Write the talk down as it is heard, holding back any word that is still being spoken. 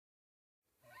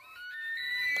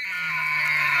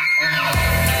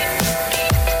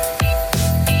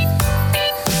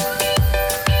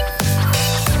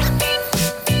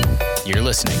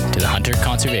listening to the Hunter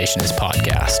Conservationist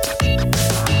Podcast.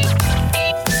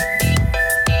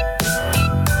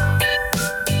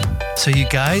 So you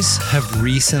guys have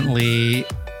recently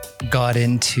got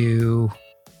into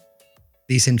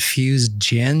these infused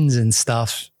gins and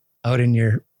stuff out in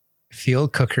your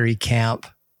field cookery camp.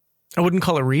 I wouldn't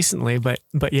call it recently, but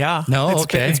yeah. No,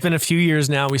 It's been a few years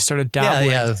now. We started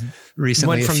dabbling. Yeah,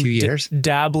 recently Went from a few years.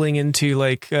 dabbling into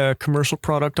like commercial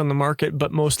product on the market,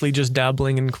 but mostly just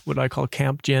dabbling in what I call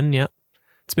camp gin. Yeah.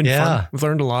 It's been fun. We've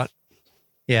learned a lot.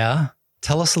 Yeah.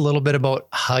 Tell us a little bit about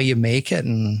how you make it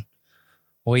and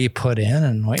what you put in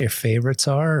and what your favorites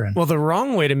are. Well, the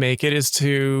wrong way to make it is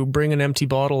to bring an empty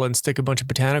bottle and stick a bunch of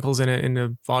botanicals in it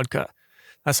into vodka.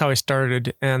 That's how I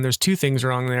started. And there's two things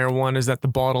wrong there. One is that the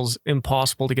bottle's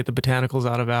impossible to get the botanicals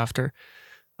out of after.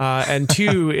 And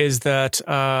two is that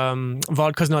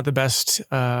vodka's not the best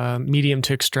medium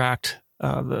to extract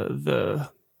the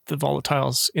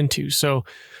volatiles into. So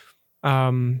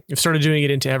I've started doing it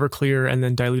into Everclear and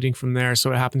then diluting from there.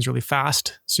 So it happens really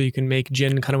fast. So you can make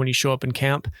gin kind of when you show up in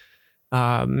camp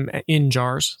in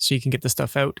jars so you can get the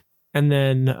stuff out. And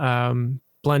then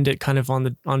blend it kind of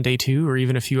on day two or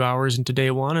even a few hours into day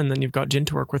one. And then you've got gin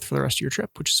to work with for the rest of your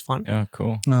trip, which is fun. Yeah,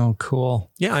 cool. Oh, cool.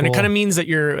 Yeah. Cool. And it kind of means that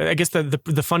I guess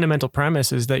the fundamental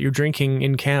premise is that you're drinking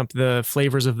in camp the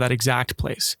flavors of that exact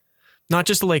place. Not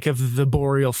just like of the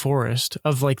boreal forest,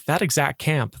 of like that exact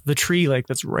camp, the tree like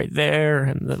that's right there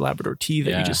and the Labrador tea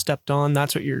that you just stepped on.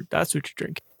 That's what you're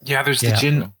drinking. Yeah, there's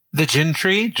the gin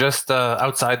tree just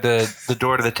outside the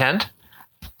door to the tent.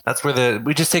 That's where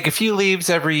we just take a few leaves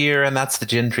every year, and that's the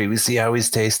gin tree. We see how he's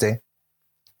tasting.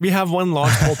 We have one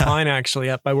lodgepole pine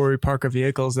actually up by where we park our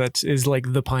vehicles that is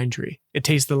like the pine tree. It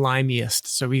tastes the limiest,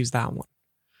 so we use that one.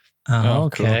 Oh,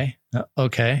 okay. Cool.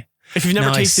 Okay. If you've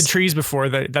never tasted trees before,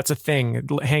 that's a thing.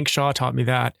 Hank Shaw taught me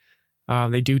that.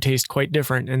 They do taste quite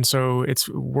different, and so it's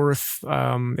worth,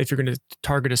 if you're going to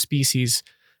target a species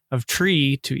of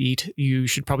tree to eat, you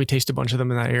should probably taste a bunch of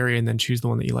them in that area and then choose the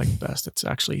one that you like the best. It's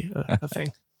actually a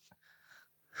thing.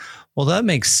 Well, that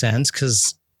makes sense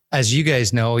because, as you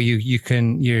guys know, you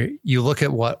look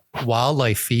at what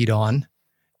wildlife feed on,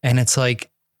 and it's like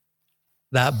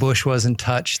that bush wasn't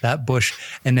touched, that bush,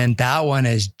 and then that one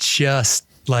is just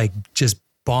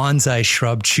bonsai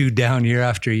shrub chewed down year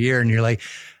after year, and you're like,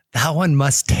 that one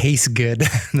must taste good.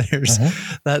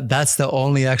 That's the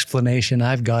only explanation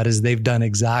I've got is they've done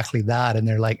exactly that, and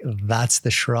they're like, that's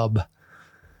the shrub.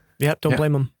 Yep, don't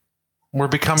blame them. We're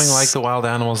becoming like the wild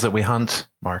animals that we hunt,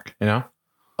 Mark, you know?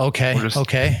 Okay.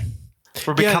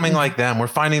 We're becoming like them. We're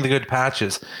finding the good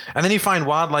patches. And then you find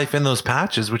wildlife in those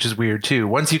patches, which is weird too.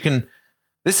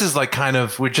 This is like kind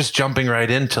of, we're just jumping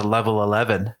right into level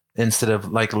 11 instead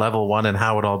of like level 1 and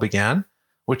how it all began,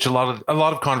 which a lot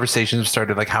of conversations have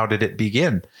started like, how did it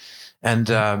begin? And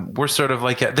we're sort of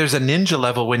like, there's a ninja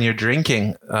level when you're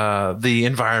drinking the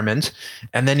environment,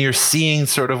 and then you're seeing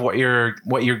sort of what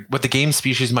the game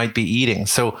species might be eating.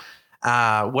 So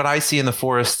what I see in the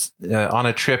forest on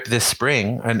a trip this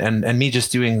spring, and me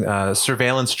just doing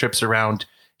surveillance trips around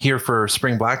here for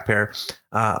spring black bear,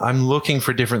 I'm looking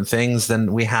for different things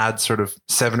than we had sort of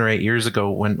 7 or 8 years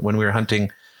ago when we were hunting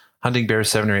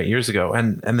bears 7 or 8 years ago,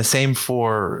 and the same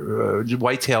for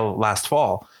whitetail last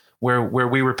fall. Where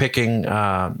we were picking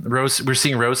we're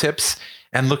seeing rose hips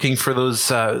and looking for those,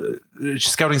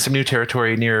 scouting some new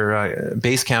territory near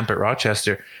base camp at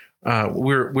Rochester.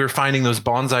 We're finding those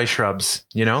bonsai shrubs,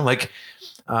 you know, like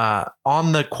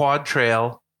on the quad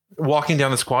trail, walking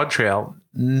down this quad trail,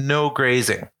 no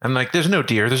grazing, and like there's no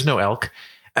deer, there's no elk,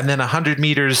 and then 100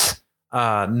 meters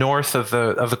north of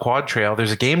the quad trail,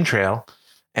 there's a game trail,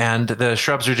 and the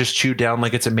shrubs are just chewed down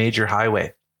like it's a major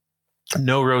highway.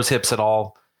 No rose hips at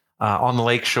all. On the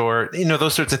lakeshore, you know,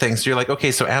 those sorts of things. So you're like,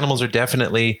 okay, so animals are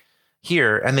definitely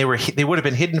here, and they would have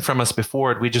been hidden from us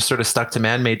before. We just sort of stuck to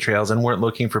man-made trails and weren't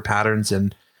looking for patterns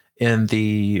in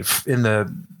the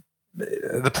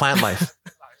plant life.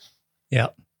 Yeah.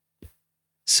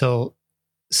 So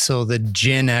the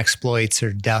gin exploits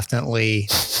are definitely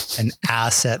an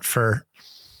asset for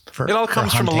it all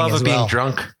comes from a love of being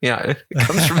drunk. Yeah, it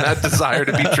comes from that desire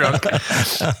to be drunk.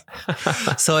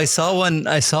 So I saw one on,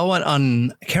 I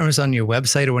can't remember, it was on your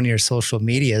website or one of your social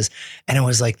medias, and it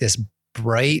was like this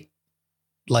bright,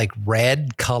 like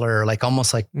red color, like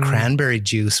almost like cranberry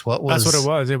juice. What was? That's what it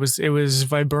was. It was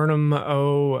Viburnum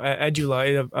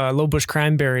eduli, low bush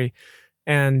cranberry,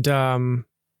 and that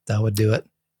would do it.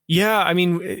 Yeah, I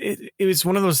mean, it was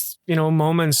one of those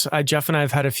moments. Jeff and I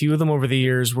have had a few of them over the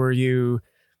years where you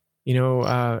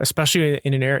especially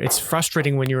in an area. It's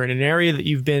frustrating when you're in an area that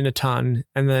you've been a ton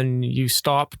and then you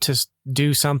stop to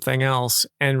do something else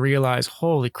and realize,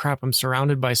 holy crap, I'm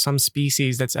surrounded by some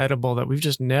species that's edible that we've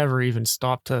just never even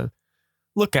stopped to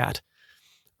look at.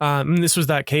 And this was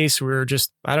that case where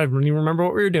I don't even remember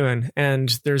what we were doing.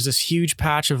 And there's this huge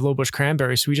patch of low bush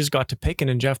cranberry. So we just got to picking,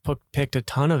 and Jeff picked a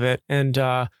ton of it and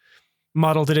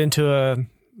modeled it into a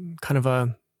kind of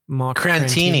a mock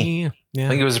crantini. Yeah. I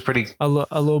think it was a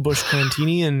low bush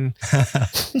crantini. And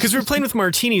because we were playing with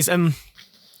martinis, and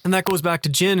that goes back to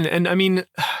gin. And I mean,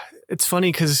 it's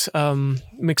funny because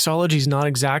mixology is not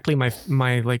exactly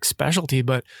my like specialty,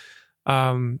 but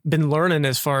been learning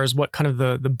as far as what kind of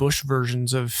the bush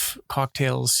versions of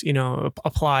cocktails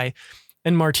apply,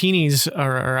 and martinis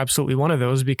are absolutely one of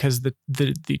those, because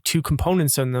the two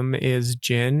components in them is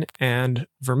gin and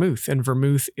vermouth, and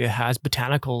vermouth, it has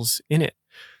botanicals in it,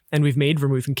 and we've made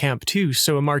vermouth in camp too.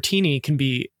 So a martini can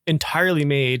be entirely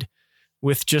made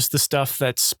with just the stuff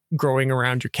that's growing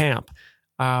around your camp.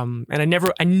 And I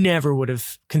never would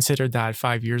have considered that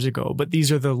 5 years ago, but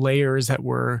these are the layers that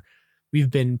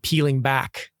we've been peeling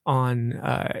back on,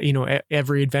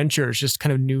 every adventure is just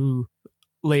kind of new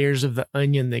layers of the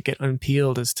onion that get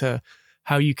unpeeled as to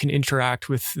how you can interact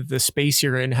with the space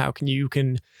you're in, how you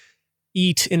can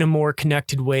eat in a more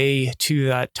connected way to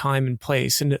that time and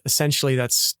place. And essentially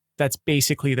that's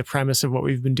basically the premise of what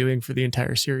we've been doing for the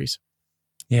entire series.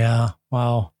 Yeah.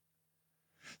 Wow.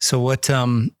 So what,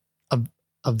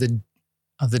 of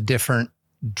the different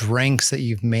drinks that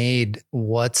you've made,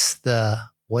 what's the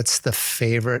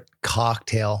favorite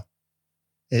cocktail?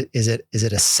 Is it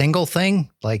a single thing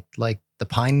like the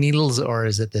pine needles, or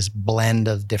is it this blend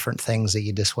of different things that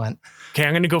you just went? Okay,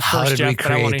 I'm going to go first, Jeff.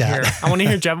 But I want to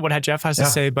hear Jeff, what Jeff has to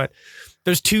say. But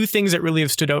there's two things that really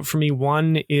have stood out for me.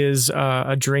 One is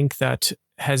a drink that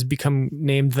has become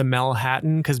named the Mel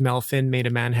Hatton, because Mel Finn made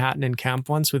a Manhattan in camp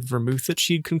once with vermouth that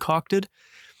she'd concocted,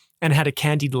 and had a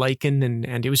candied lichen,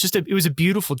 and it was a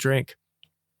beautiful drink.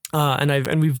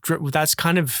 That's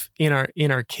kind of in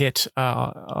our kit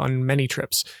on many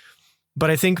trips. But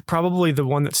I think probably the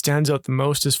one that stands out the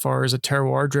most as far as a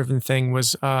terroir driven thing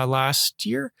was last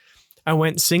year. I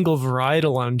went single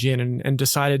varietal on gin and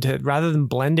decided to, rather than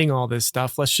blending all this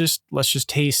stuff, let's just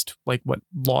taste like what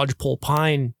lodgepole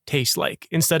pine tastes like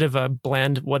instead of a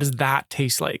blend. What does that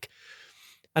taste like?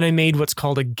 And I made what's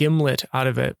called a gimlet out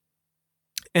of it.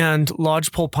 And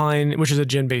lodgepole pine, which is a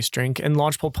gin-based drink, and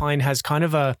lodgepole pine has kind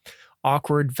of a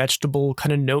awkward vegetable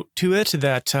kind of note to it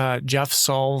that Jeff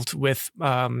solved with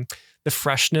the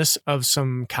freshness of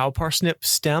some cow parsnip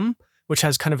stem, which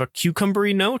has kind of a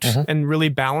cucumbery note, and really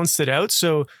balanced it out.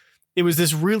 So it was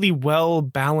this really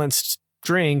well-balanced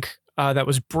drink that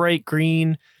was bright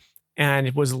green, and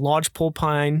it was lodgepole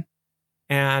pine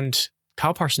and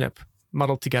cow parsnip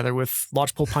muddled together with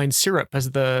lodgepole pine syrup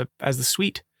as the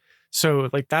sweet. So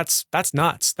like that's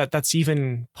nuts that's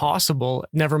even possible,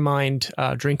 never mind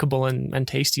drinkable and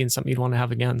tasty and something you'd want to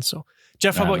have again. So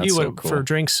Jeff, how about you for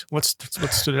drinks? What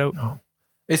stood out?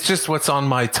 It's just what's on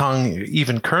my tongue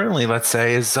even currently, let's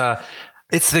say, is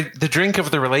it's the drink of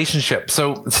the relationship.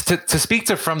 So to speak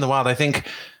to From the Wild, I think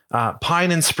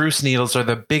pine and spruce needles are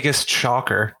the biggest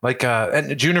shocker. Like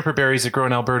and juniper berries that grow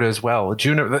in Alberta as well.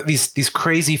 These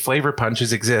crazy flavor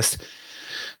punches exist.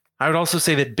 I would also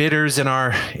say that bitters in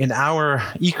our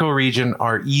ecoregion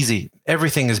are easy.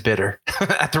 Everything is bitter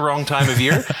at the wrong time of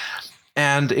year.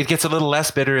 And it gets a little less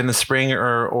bitter in the spring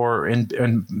or in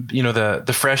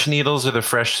the fresh needles or the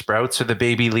fresh sprouts or the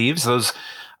baby leaves. Those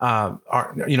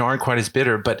aren't quite as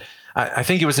bitter. But I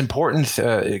think it was important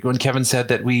when Kevin said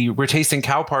that we were tasting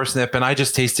cow parsnip and I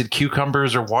just tasted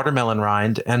cucumbers or watermelon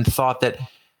rind and thought that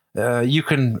you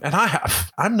can. And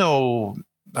I'm no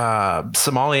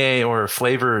sommelier or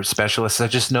flavor specialist. I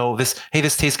just know this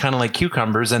tastes kind of like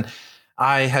cucumbers. And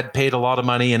I had paid a lot of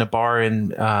money in a bar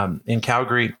in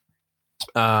Calgary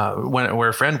where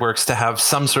a friend works to have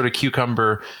some sort of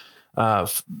cucumber. I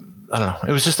don't know.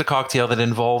 It was just a cocktail that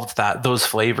involved those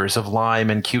flavors of lime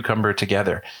and cucumber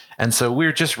together. And so we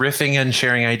were just riffing and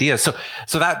sharing ideas.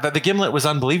 So that the gimlet was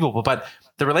unbelievable, but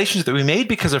the relationship that we made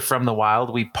because of From the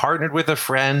Wild, we partnered with a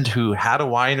friend who had a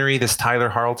winery, this Tyler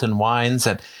Harleton Wines,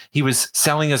 and he was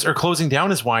selling or closing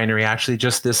down his winery actually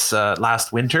just this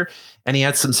last winter. And he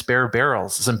had some spare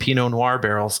barrels, some Pinot Noir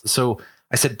barrels. So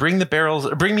I said, bring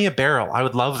me a barrel. I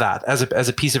would love that as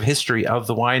a piece of history of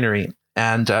the winery.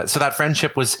 And so that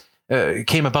friendship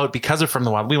came about because of From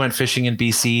the Wild. We went fishing in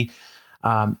BC,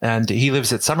 and he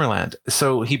lives at Summerland.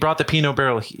 So he brought the Pinot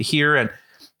barrel here, and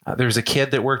there was a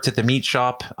kid that worked at the meat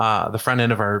shop, the front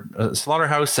end of our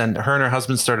slaughterhouse, and her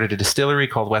husband started a distillery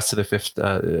called West of the Fifth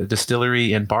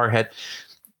Distillery in Barhead.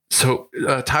 So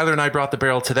Tyler and I brought the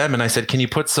barrel to them, and I said, "Can you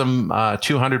put some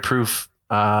 200 proof,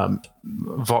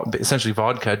 essentially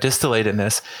vodka distillate in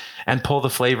this, and pull the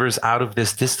flavors out of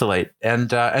this distillate?"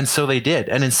 And so they did.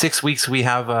 And in 6 weeks, we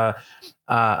have a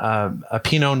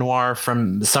Pinot Noir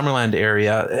from the Summerland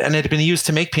area, and it had been used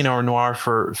to make Pinot Noir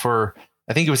for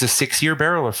I think it was a 6-year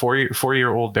barrel or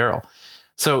 4-year-old barrel.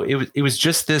 So it was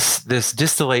just this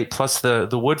distillate plus the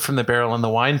wood from the barrel and the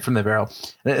wine from the barrel.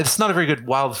 It's not a very good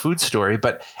wild food story,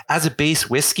 but as a base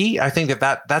whiskey, I think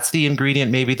that's the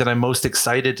ingredient maybe that I'm most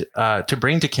excited to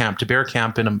bring to camp, to bear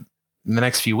camp in the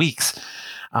next few weeks,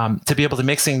 to be able to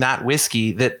mixing that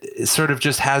whiskey that sort of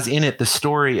just has in it the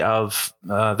story of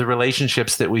the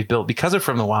relationships that we've built because of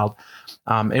From the Wild.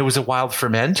 It was a wild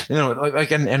ferment,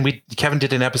 and Kevin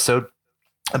did an episode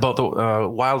about the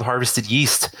wild harvested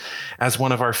yeast as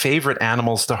one of our favorite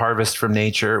animals to harvest from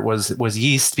nature was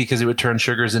yeast, because it would turn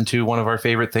sugars into one of our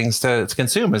favorite things to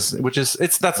consume,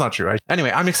 that's not true.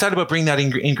 Anyway, I'm excited about bringing that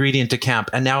ingredient to camp,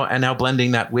 and now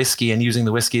blending that whiskey and using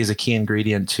the whiskey as a key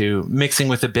ingredient to mixing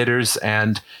with the bitters.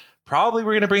 And probably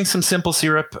we're going to bring some simple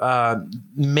syrup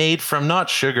made from not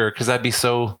sugar, because that'd be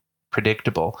so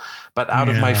predictable, but out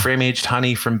of my frame aged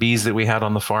honey from bees that we had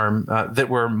on the farm that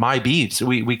were my bees.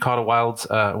 We caught a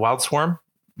wild swarm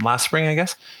last spring, I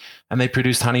guess, and they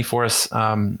produced honey for us.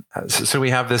 So we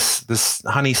have this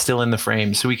honey still in the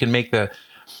frame, so we can make the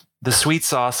sweet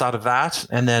sauce out of that,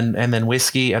 and then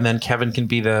whiskey, and then Kevin can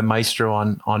be the maestro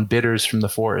on bitters from the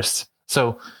forests.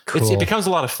 So cool. It becomes a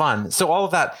lot of fun. So all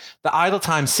of that, the idle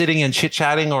time sitting and chit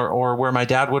chatting, or where my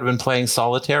dad would have been playing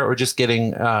solitaire or just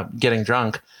getting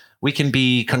drunk, we can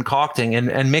be concocting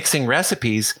and mixing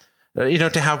recipes.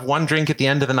 To have one drink at the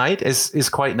end of the night is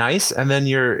quite nice, and then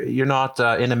you're not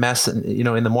in a mess,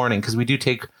 in the morning, because we do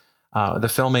take the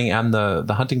filming and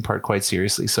the hunting part quite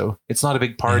seriously. So it's not a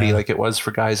big party like it was for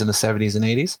guys in the 70s and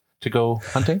 80s to go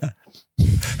hunting.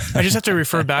 I just have to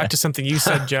refer back to something you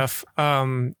said, Jeff,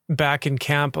 back in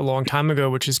camp a long time ago,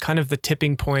 which is kind of the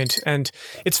tipping point. And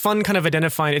it's fun kind of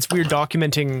identifying, it's weird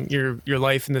documenting your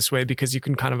life in this way, because you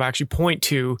can kind of actually point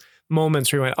to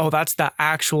moments where you went, oh, that's the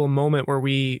actual moment where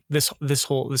this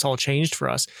all changed for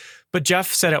us. But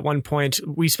Jeff said at one point,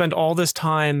 we spend all this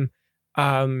time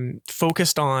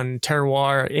focused on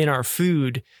terroir in our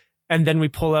food, and then we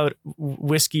pull out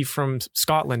whiskey from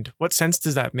Scotland. What sense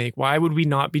does that make? Why would we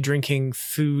not be drinking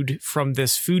food from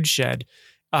this food shed?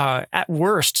 At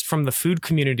worst, from the food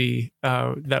community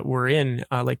that we're in,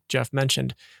 like Jeff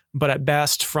mentioned, but at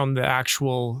best from the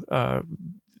actual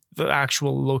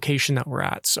location that we're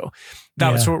at. So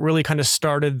that was what really kind of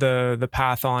started the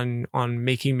path on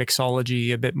making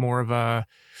mixology a bit more of a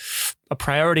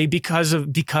priority, because of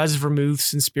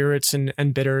vermouths and spirits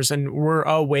and bitters, and we're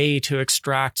a way to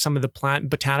extract some of the plant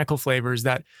botanical flavors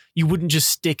that you wouldn't just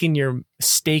stick in your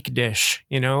steak dish.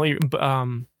 You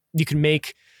can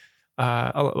make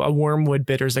a wormwood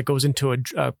bitters that goes into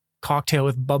a cocktail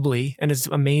with bubbly, and it's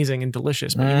amazing and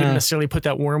delicious. But you wouldn't necessarily put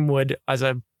that wormwood as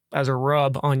a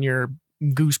rub on your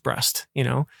goose breast,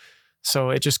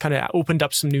 So it just kind of opened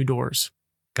up some new doors.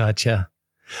 Gotcha.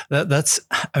 That's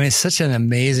such an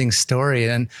amazing story.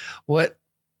 And what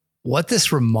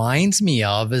this reminds me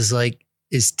of is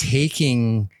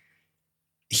taking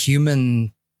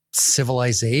human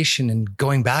civilization and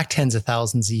going back tens of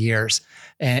thousands of years.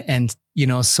 And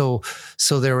so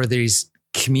there were these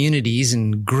communities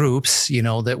and groups,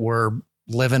 that were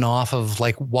living off of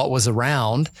what was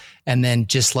around. And then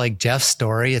just like Jeff's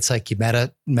story, it's like you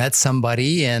met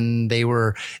somebody and they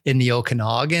were in the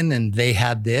Okanagan and they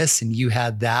had this and you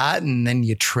had that, and then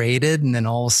you traded, and then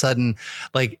all of a sudden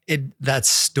that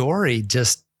story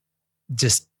just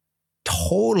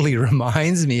totally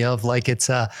reminds me of it's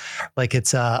a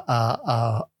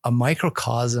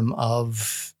microcosm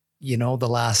of the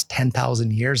last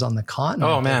 10,000 years on the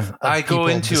continent. Oh man, of I go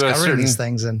into these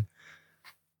things, and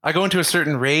I go into a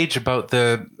certain rage about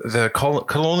the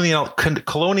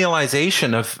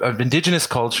colonialization of indigenous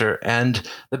culture and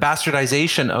the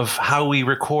bastardization of how we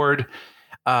record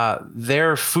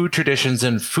their food traditions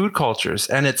and food cultures.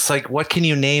 And it's like, what can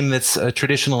you name that's a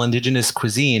traditional indigenous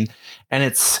cuisine? And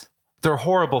they're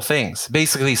horrible things.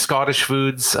 Basically, Scottish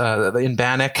foods in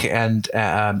bannock and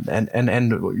raw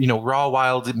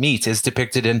wild meat is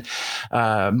depicted in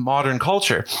modern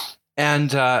culture, and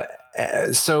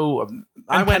so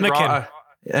I went raw.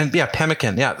 And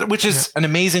pemmican, which is an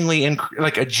amazingly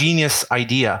a genius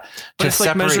idea. But it's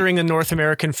like measuring a North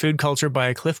American food culture by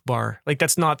a Cliff Bar.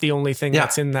 That's not the only thing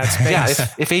that's in that space. Yeah,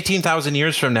 if 18,000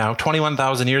 years from now,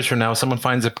 21,000 years from now, someone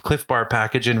finds a Cliff Bar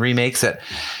package and remakes it,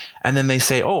 And then they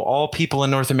say, oh, all people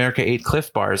in North America ate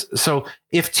Cliff Bars. So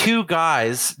if two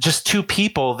guys, just two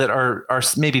people that are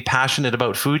maybe passionate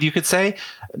about food, you could say,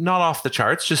 not off the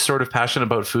charts, just sort of passionate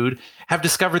about food, have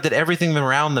discovered that everything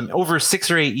around them over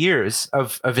 6 or 8 years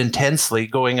of intensely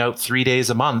going out 3 days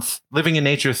a month, living in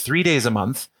nature 3 days a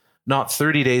month, not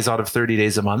 30 days out of 30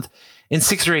 days a month. In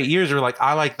 6 or 8 years, we're like,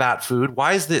 I like that food.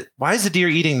 Why is the deer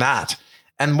eating that?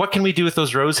 And what can we do with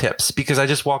those rose hips? Because I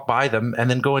just walk by them and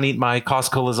then go and eat my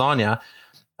Costco lasagna.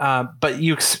 But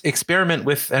you experiment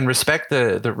with and respect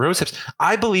the rose hips.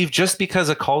 I believe just because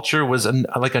a culture was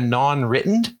like a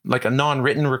non-written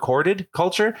recorded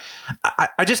culture,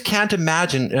 I just can't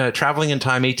imagine traveling in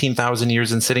time 18,000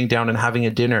 years and sitting down and having a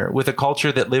dinner with a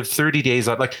culture that lived 30 days,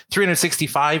 like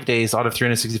 365 days out of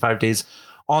 365 days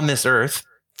on this earth.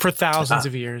 For thousands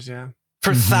of years, yeah.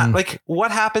 For that, like,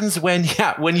 what happens when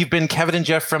you've been Kevin and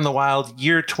Jeff from the Wild,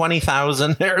 year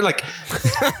 20,000, they're like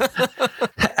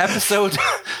episode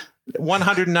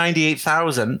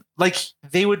 198,000, like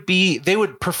they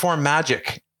would perform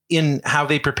magic in how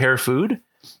they prepare food.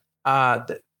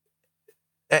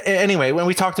 Anyway, when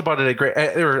we talked about it,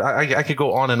 I could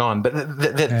go on and on, but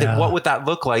what would that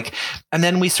look like? And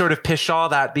then we sort of pshaw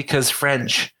that because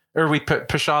French, or we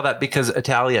pshaw that because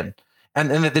Italian. And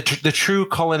the true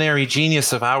culinary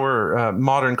genius of our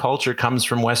modern culture comes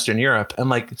from Western Europe, and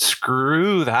like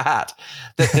screw that.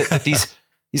 These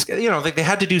they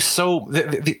had to do so.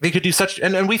 They could do such,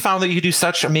 and we found that you could do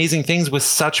such amazing things with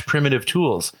such primitive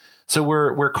tools. So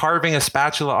we're carving a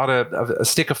spatula out of a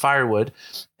stick of firewood,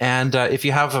 and if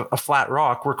you have a flat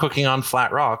rock, we're cooking on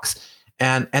flat rocks.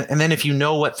 And then if you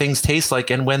know what things taste like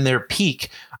and when they're peak.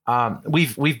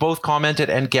 We've both commented,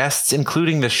 and guests,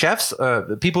 including the chefs,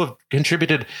 people have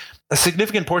contributed a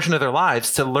significant portion of their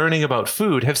lives to learning about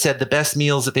food, have said the best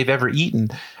meals that they've ever eaten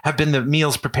have been the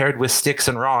meals prepared with sticks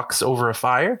and rocks over a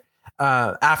fire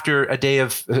after a day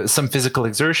of some physical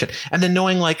exertion. And then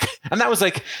knowing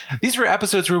these were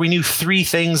episodes where we knew 3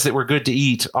 things that were good to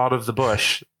eat out of the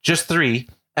bush, just 3,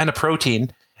 and a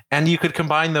protein. And you could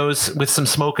combine those with some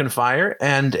smoke and fire,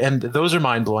 and those are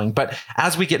mind blowing. But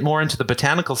as we get more into the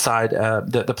botanical side,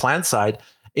 the plant side,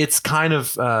 it's kind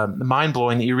of mind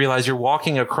blowing that you realize you're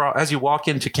walking across, as you walk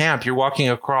into camp, you're walking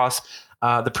across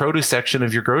the produce section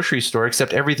of your grocery store,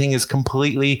 except everything is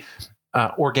completely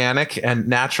organic and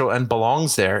natural and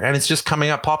belongs there, and it's just popping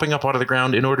up out of the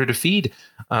ground in order to feed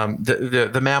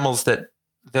the mammals that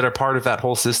are part of that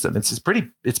whole system. It's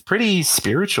pretty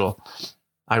spiritual,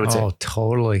 I would say. Oh,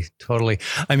 totally.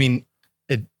 I mean,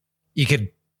 you could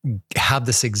have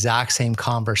this exact same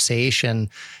conversation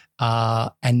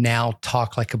and now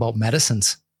talk like about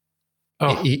medicines.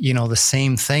 Oh. The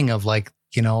same thing of like,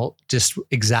 just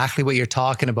exactly what you're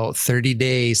talking about, 30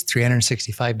 days,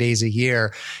 365 days a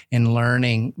year, in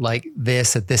learning like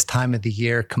this at this time of the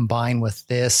year, combined with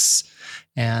this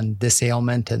and this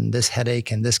ailment and this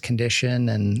headache and this condition,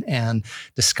 and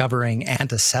discovering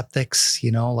antiseptics,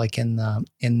 like in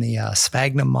the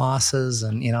sphagnum mosses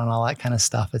and, and all that kind of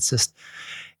stuff. It's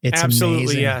absolutely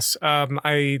amazing. Yes.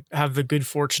 I have the good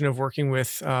fortune of working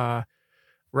with Robert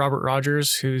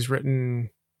Rogers, who's written,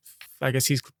 I guess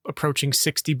he's approaching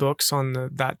 60 books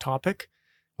on that topic.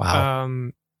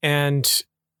 Wow. And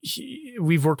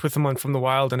we've worked with him on From the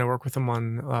Wild, and I work with him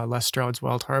on Les Stroud's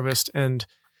Wild Harvest. And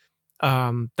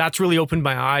that's really opened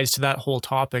my eyes to that whole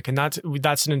topic. And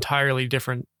that's an entirely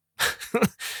different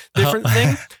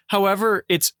thing. However,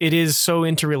 it is so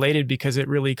interrelated, because it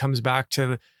really comes back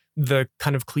to the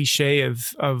kind of cliche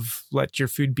of let your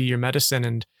food be your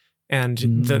medicine, and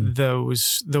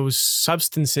those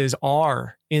substances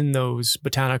are in those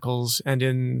botanicals and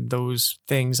in those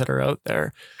things that are out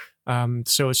there.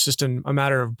 So it's just a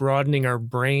matter of broadening our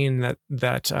brain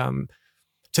that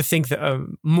to think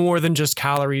that more than just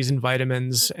calories and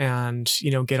vitamins and,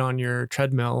 get on your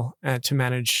treadmill to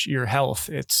manage your health.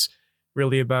 It's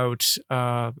really about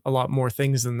a lot more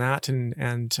things than that.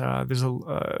 And there's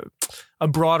a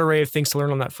broad array of things to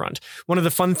learn on that front. One of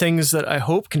the fun things that I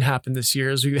hope can happen this year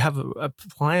is we have a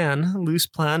loose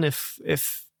plan,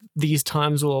 if these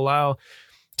times will allow,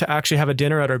 to actually have a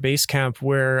dinner at our base camp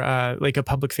where like a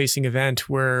public facing event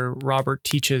where Robert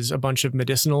teaches a bunch of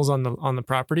medicinals on the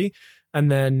property. And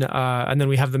then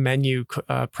we have the menu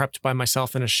prepped by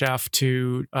myself and a chef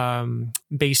to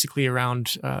basically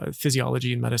around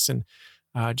physiology and medicine,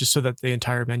 just so that the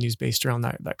entire menu is based around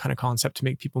that kind of concept to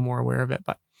make people more aware of it.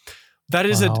 But that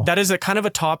is a kind of a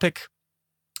topic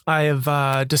I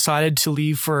have decided to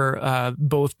leave for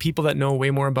both people that know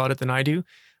way more about it than I do,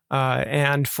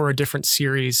 and for a different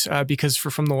series, because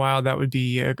for From the Wild, that would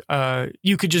be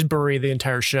you could just bury the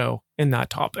entire show in that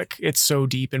topic. It's so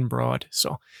deep and broad.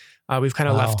 So We've kind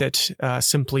of Wow. left it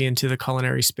simply into the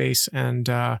culinary space and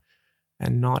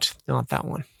not that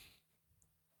one.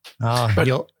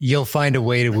 Oh, you'll find a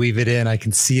way to weave it in. I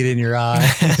can see it in your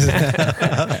eyes.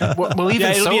 Well,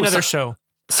 even it'll so, be another show.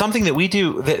 Something that we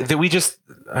do that we just,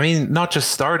 I mean, not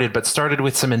just started, but started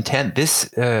with some intent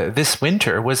this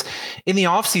winter was in the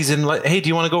off season. Like, hey, do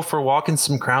you want to go for a walk in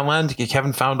some crownland?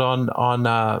 Kevin found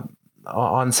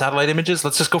on satellite images.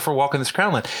 Let's just go for a walk in this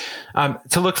crownland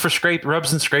to look for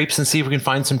rubs and scrapes and see if we can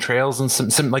find some trails and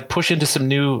some like push into some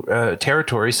new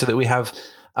territory so that we have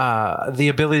the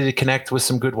ability to connect with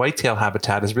some good whitetail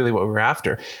habitat is really what we're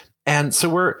after. And so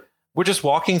we're just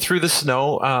walking through the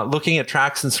snow, looking at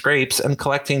tracks and scrapes and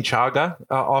collecting chaga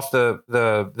off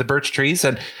the birch trees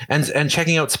and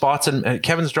checking out spots. And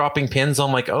Kevin's dropping pins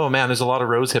on like, oh man, there's a lot of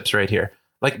rose hips right here.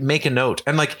 Like, make a note.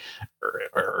 And like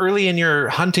early in your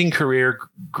hunting career,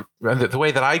 the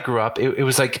way that I grew up, it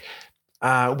was like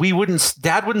Dad wouldn't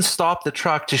stop the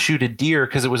truck to shoot a deer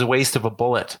because it was a waste of a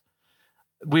bullet.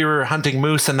 We were hunting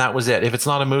moose and that was it. If it's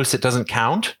not a moose, it doesn't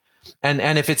count.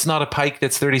 And if it's not a pike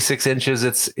that's 36 inches,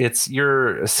 it's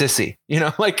you're a sissy,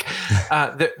 like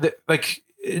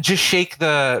just shake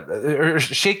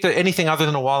the anything other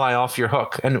than a walleye off your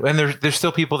hook. And there's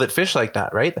still people that fish like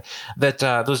that, right? That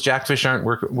those jackfish aren't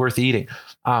worth eating.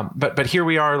 But here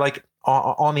we are, like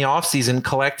on the off season,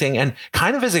 collecting and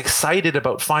kind of as excited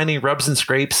about finding rubs and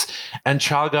scrapes and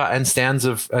chaga and stands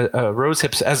of rose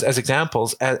hips as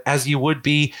examples as you would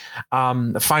be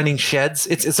finding sheds.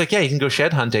 It's like, yeah, you can go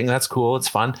shed hunting. That's cool. It's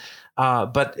fun.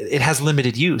 But it has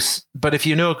limited use. But if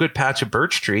you know a good patch of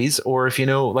birch trees, or if you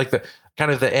know like the kind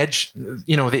of the edge,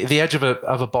 the edge of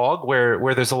a bog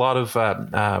where there's a lot of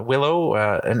willow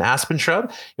and aspen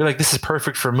shrub, you're like, this is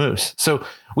perfect for moose. So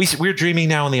we're dreaming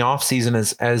now in the off season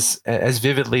as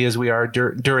vividly as we are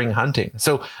during hunting.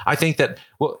 So I think that,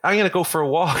 well, I'm going to go for a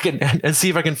walk and see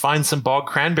if I can find some bog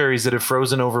cranberries that have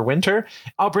frozen over winter.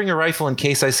 I'll bring a rifle in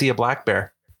case I see a black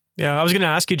bear. Yeah, I was going to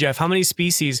ask you, Jeff, how many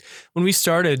species, when we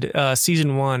started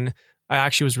season 1, I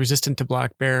actually was resistant to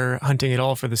black bear hunting at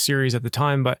all for the series at the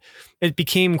time, but it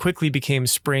quickly became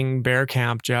spring bear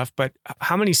camp, Jeff. But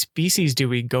how many species do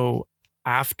we go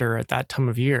after at that time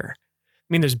of year?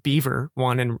 I mean, there's beaver,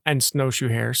 one, and snowshoe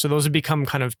hare. So those have become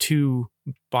kind of 2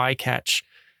 bycatch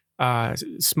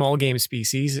small game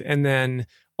species. And then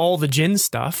all the gin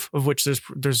stuff, of which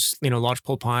there's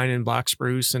lodgepole pine and black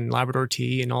spruce and Labrador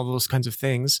tea and all those kinds of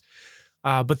things.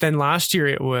 But then last year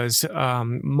it was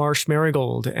marsh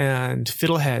marigold and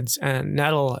fiddleheads and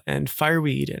nettle and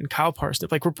fireweed and cow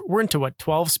parsnip. Like we're into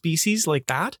 12 species like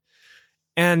that.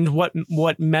 And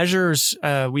what measures,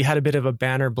 we had a bit of a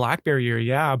banner black bear year,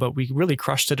 yeah, but we really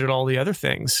crushed it at all the other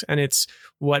things. And it's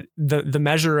what the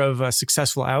measure of a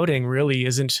successful outing really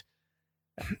isn't.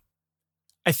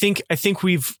 I think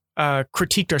we've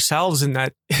critiqued ourselves in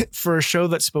that for a show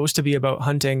that's supposed to be about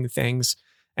hunting things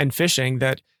and fishing,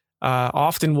 that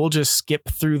often we'll just skip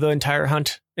through the entire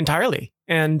hunt entirely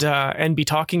and be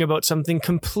talking about something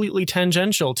completely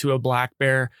tangential to a black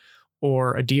bear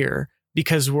or a deer,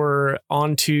 because we're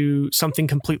onto something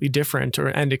completely different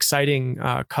and exciting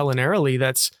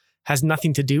culinarily has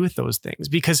nothing to do with those things.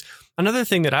 Because another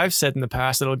thing that I've said in the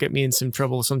past that'll get me in some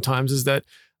trouble sometimes is that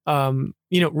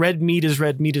red meat is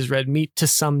red meat is red meat to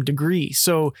some degree.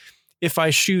 So if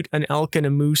I shoot an elk and a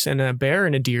moose and a bear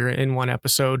and a deer in one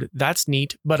episode, that's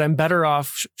neat, but I'm better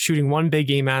off shooting one big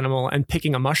game animal and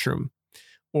picking a mushroom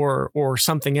or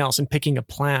something else and picking a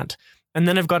plant. And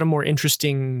then I've got a more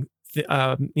interesting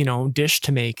dish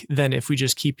to make than if we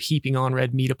just keep heaping on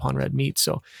red meat upon red meat.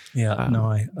 So yeah,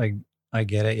 no, I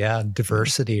get it. Yeah.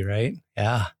 Diversity, right?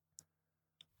 Yeah.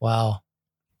 Wow.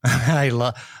 I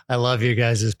love your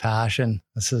guys' passion.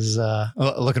 This is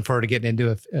looking forward to getting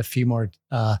into a few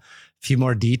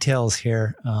more details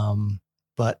here.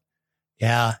 But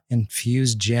yeah,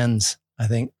 infused gins. I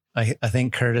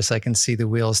think Curtis, I can see the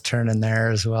wheels turning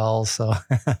there as well. So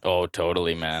Oh,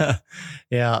 totally, man.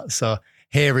 yeah. So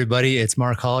hey everybody, it's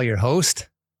Mark Hall, your host.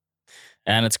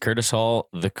 And it's Curtis Hall,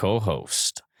 the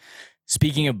co-host.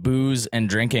 Speaking of booze and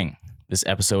drinking, this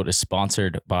episode is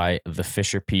sponsored by the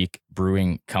Fisher Peak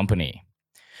Brewing Company.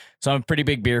 So I'm a pretty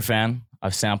big beer fan.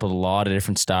 I've sampled a lot of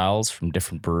different styles from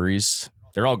different breweries.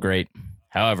 They're all great.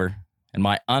 However, in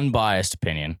my unbiased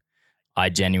opinion, I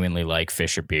genuinely like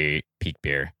Fisher Peak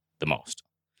beer the most.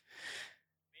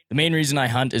 The main reason I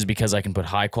hunt is because I can put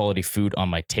high quality food on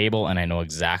my table and I know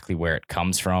exactly where it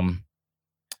comes from.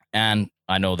 And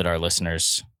I know that our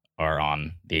listeners are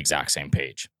on the exact same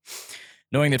page.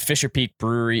 Knowing that Fisher Peak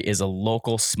Brewery is a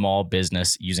local small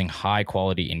business using high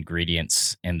quality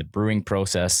ingredients in the brewing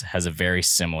process has a very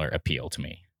similar appeal to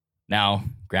me. Now,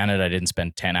 granted, I didn't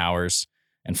spend 10 hours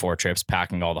and 4 trips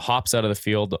packing all the hops out of the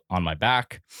field on my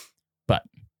back, but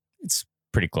it's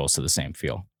pretty close to the same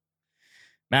feel.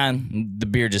 Man, the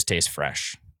beer just tastes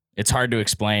fresh. It's hard to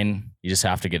explain. You just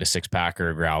have to get a 6-pack or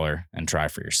a growler and try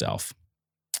for yourself.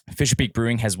 Fisher Peak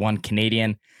Brewing has won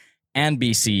Canadian and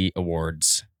BC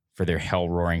awards for their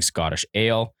hell-roaring Scottish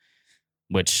ale,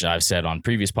 which I've said on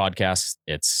previous podcasts,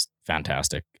 it's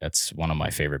fantastic. That's one of my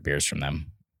favorite beers from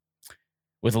them.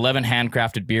 With 11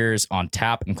 handcrafted beers on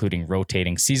tap, including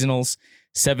rotating seasonals,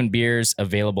 7 beers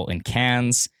available in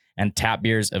cans, and tap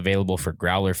beers available for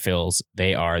growler fills,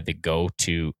 they are the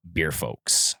go-to beer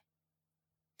folks.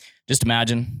 Just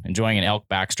imagine enjoying an elk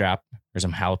backstrap or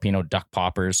some jalapeno duck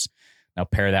poppers. Now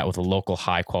pair that with a local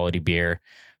high-quality beer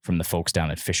from the folks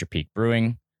down at Fisher Peak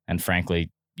Brewing, and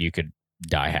frankly, you could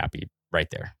die happy right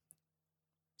there.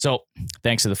 So,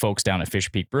 thanks to the folks down at Fisher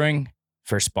Peak Brewing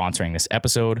for sponsoring this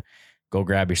episode. Go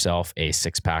grab yourself a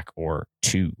 6-pack or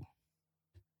 2.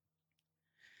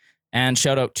 And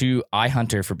shout out to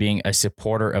iHunter for being a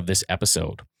supporter of this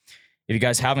episode. If you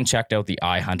guys haven't checked out the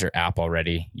iHunter app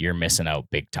already, you're missing out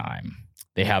big time.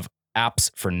 They have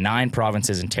apps for 9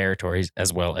 provinces and territories,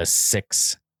 as well as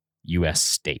 6 U.S.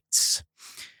 states.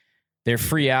 Their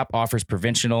free app offers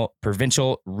provincial,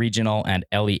 regional, and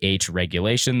LEH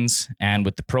regulations. And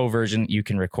with the pro version, you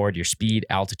can record your speed,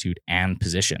 altitude, and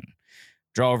position.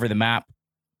 Draw over the map,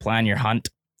 plan your hunt,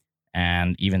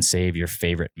 and even save your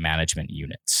favorite management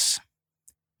units.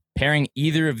 Pairing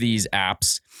either of these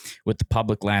apps with the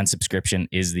public land subscription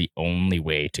is the only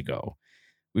way to go.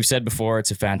 We've said before,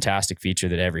 it's a fantastic feature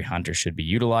that every hunter should be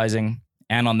utilizing.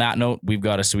 And on that note, we've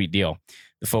got a sweet deal.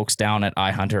 The folks down at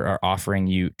iHunter are offering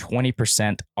you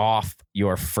 20% off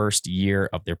your first year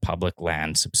of their public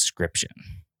land subscription.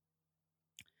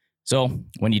 So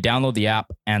when you download the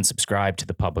app and subscribe to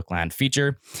the public land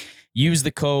feature, use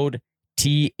the code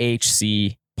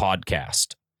THC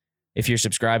podcast. If you're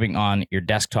subscribing on your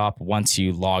desktop, once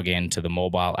you log into the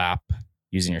mobile app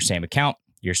using your same account,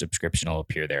 your subscription will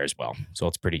appear there as well. So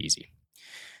it's pretty easy.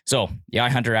 So the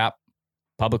iHunter app,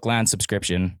 public land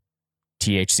subscription,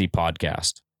 THC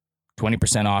podcast,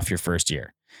 20% off your first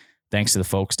year. Thanks to the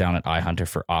folks down at iHunter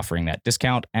for offering that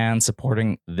discount and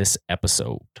supporting this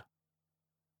episode.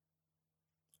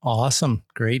 Awesome.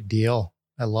 Great deal.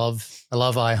 I love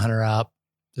iHunter app.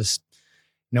 Just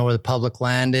know where the public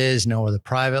land is, know where the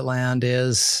private land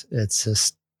is. It's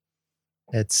just,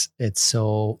 it's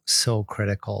so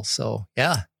critical. So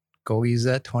yeah, go use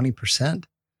that 20%.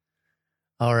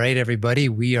 All right, everybody.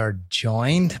 We are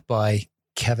joined by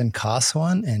Kevin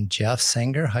Kossowan and Jeff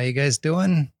Senger. How you guys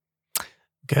doing?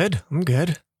 Good. I'm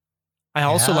good. I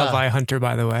also love iHunter,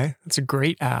 by the way. It's a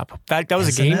great app. That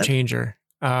was a game changer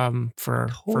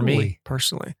for me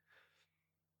personally.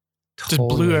 Just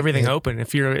blew everything open.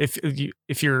 If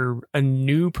you're a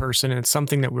new person, and it's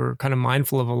something that we're kind of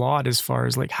mindful of a lot as far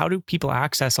as like, how do people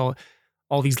access all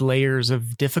these layers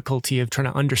of difficulty of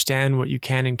trying to understand what you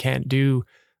can and can't do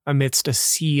amidst a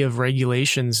sea of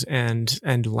regulations and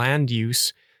land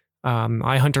use.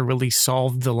 iHunter really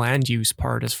solved the land use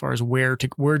part as far as where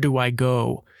do I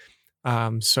go.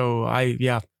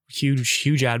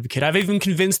 Huge advocate. I've even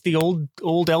convinced the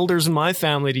old elders in my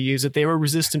family to use it. They were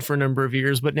resistant for a number of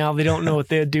years, but now they don't know what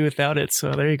they'd do without it.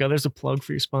 So there you go. There's a plug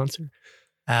for your sponsor.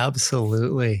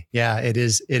 Absolutely. Yeah, it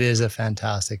is a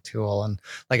fantastic tool. And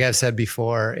like I've said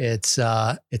before, it's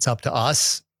up to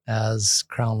us as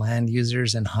Crown land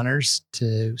users and hunters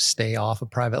to stay off of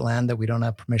private land that we don't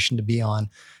have permission to be on.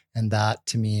 And that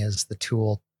to me is the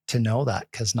tool to know that,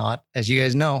 because not, as you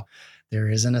guys know, there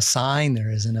isn't a sign,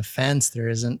 there isn't a fence, there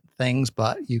isn't things,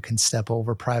 but you can step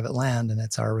over private land and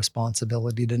it's our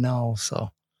responsibility to know.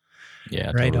 So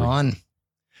yeah, right totally. On.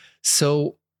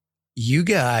 So you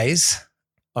guys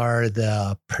are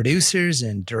the producers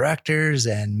and directors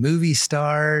and movie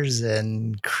stars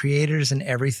and creators and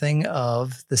everything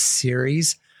of the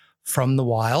series From the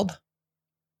Wild.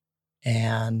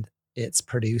 And it's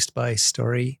produced by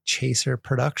Story Chaser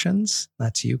Productions.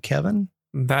 That's you, Kevin.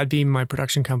 That'd be my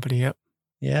production company. Yep.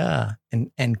 Yeah.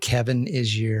 And Kevin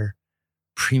is your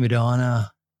prima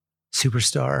donna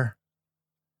superstar.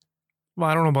 Well,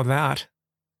 I don't know about that.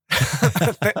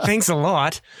 Thanks a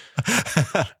lot.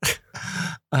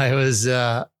 I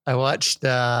watched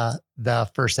the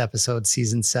first episode,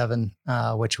 season 7,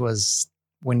 which was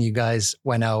when you guys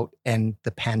went out and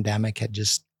the pandemic had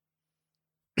just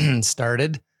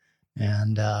started.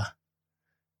 And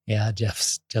yeah,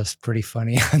 Jeff's pretty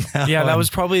funny on that. Yeah, one. That was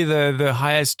probably the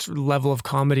highest level of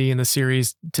comedy in the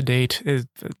series to date.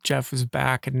 Jeff was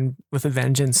back and with a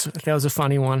vengeance. That was a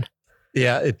funny one.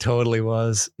 Yeah, it totally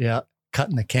was. Yeah,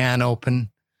 cutting the can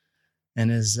open, and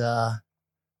his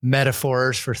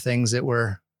metaphors for things that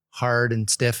were hard and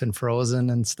stiff and frozen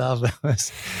and stuff.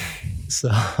 That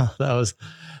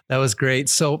was great.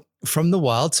 So from the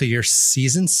wild, so you're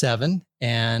season 7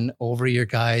 and over your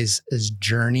guys'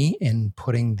 journey in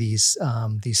putting these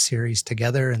series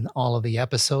together and all of the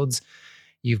episodes,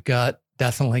 you've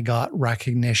definitely got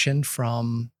recognition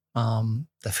from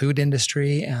the food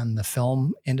industry and the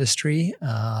film industry.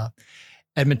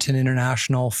 Edmonton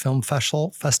International Film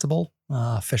Festival,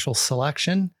 official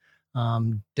selection,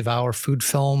 Devour Food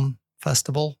Film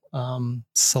Festival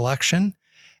selection,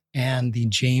 and the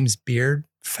James Beard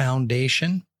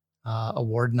Foundation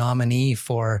award nominee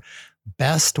for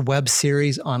Best Web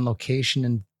Series on Location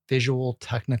and Visual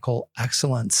Technical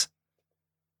Excellence.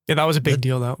 Yeah, that was a big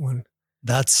deal, that one.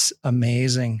 That's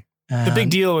amazing. The big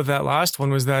deal with that last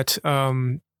one was that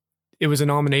it was a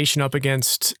nomination up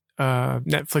against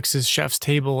Netflix's Chef's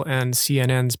Table and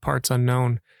CNN's Parts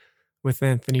Unknown with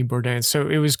Anthony Bourdain. So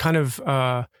it was kind of,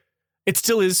 it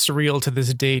still is surreal to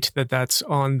this date that that's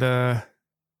on the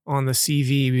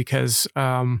CV, because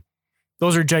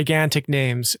those are gigantic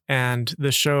names, and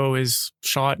the show is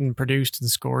shot and produced and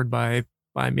scored by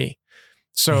me.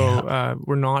 So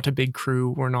we're not a big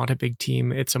crew, we're not a big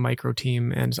team. It's a micro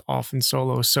team and often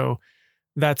solo. So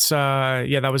that's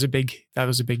that was a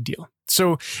big deal.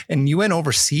 So, and you went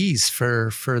overseas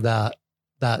for that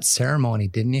ceremony,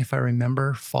 didn't you? If I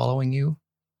remember following you,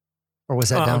 or was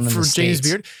that down in the States? James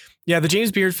Beard? Yeah, the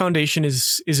James Beard Foundation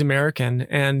is American,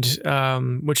 and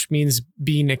which means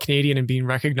being a Canadian and being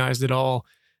recognized at all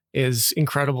is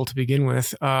incredible to begin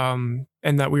with, and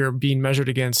that we are being measured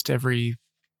against every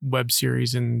web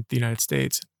series in the United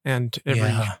States and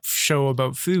every show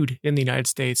about food in the United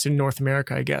States, in North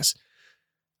America, I guess.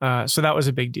 So that was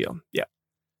a big deal. Yeah.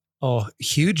 Oh,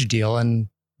 huge deal. And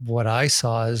what I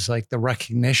saw is like the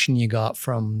recognition you got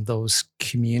from those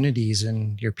communities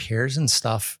and your peers and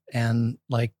stuff. And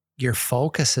like your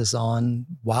focus is on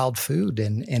wild food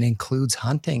and includes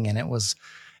hunting. And it was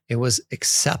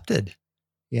accepted.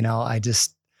 You know, I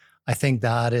think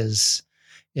that is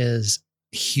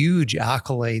huge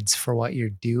accolades for what you're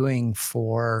doing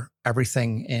for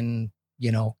everything in, you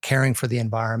know, caring for the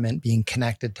environment, being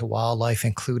connected to wildlife,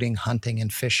 including hunting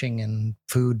and fishing and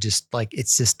food. Just like,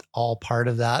 it's just all part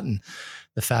of that. And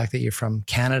the fact that you're from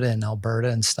Canada and Alberta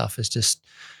and stuff is just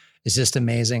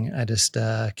amazing. I just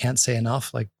can't say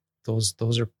enough. Like those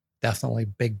are definitely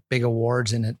big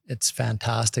awards, and it's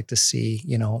fantastic to see,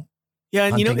 you know,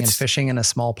 hunting, you know, and fishing in a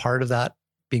small part of that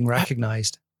being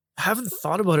recognized. I haven't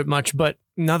thought about it much, but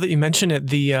now that you mention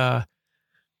it,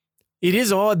 it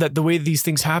is odd that the way these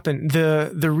things happen.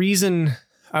 The reason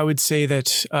I would say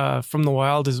that From the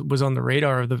Wild was on the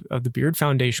radar of the Beard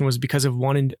Foundation was because of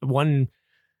one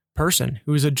person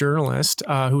who was a journalist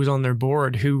who was on their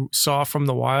board, who saw From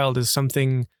the Wild as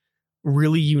something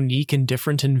really unique and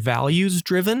different and values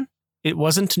driven.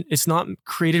 It's not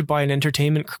created by an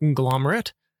entertainment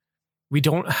conglomerate. We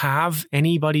don't have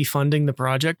anybody funding the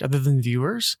project other than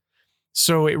viewers.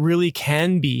 So it really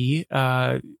can be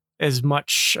as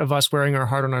much of us wearing our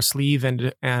heart on our sleeve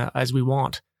and as we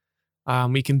want.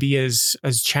 We can be as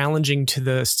challenging to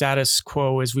the status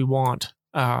quo as we want.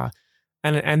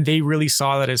 And they really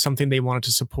saw that as something they wanted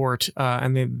to support.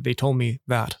 And they told me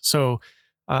that. So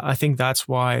I think that's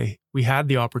why we had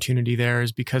the opportunity there,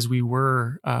 is because we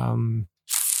were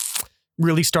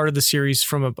really started the series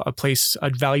from a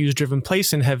values driven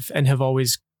place, and have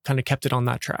always kind of kept it on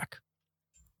that track.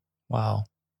 Wow.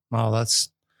 That's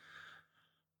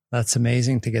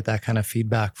amazing to get that kind of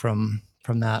feedback from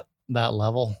that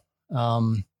level.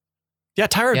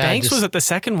 Tyra Banks was at the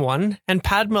second one, and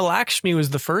Padma Lakshmi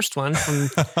was the first one.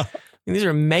 These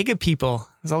are mega people.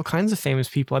 There's all kinds of famous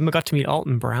people. I got to meet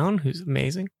Alton Brown, who's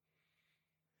amazing.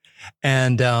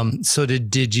 And so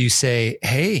did you say,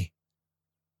 hey,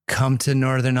 come to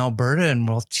Northern Alberta and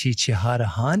we'll teach you how to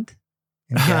hunt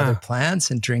and gather plants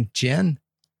and drink gin?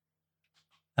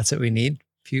 That's what we need.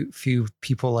 Few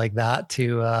people like that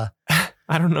to.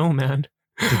 I don't know, man.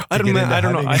 I don't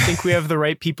know. I think we have the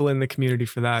right people in the community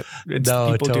for that. It's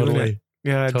people doing it.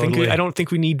 Yeah, I don't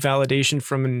think we need validation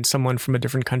from someone from a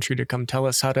different country to come tell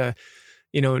us how to,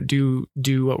 you know, do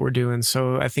what we're doing.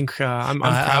 So I think I'm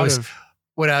proud of.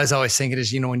 What I was always thinking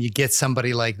is, you know, when you get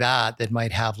somebody like that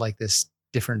might have like this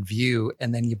different view,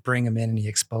 and then you bring them in and you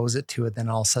expose it to it, then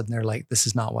all of a sudden they're like, this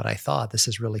is not what I thought. This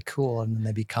is really cool. And then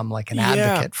they become like an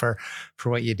advocate for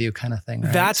what you do, kind of thing.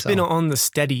 Right? That's been on the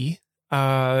steady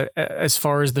as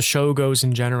far as the show goes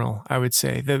in general. I would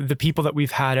say the people that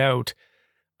we've had out,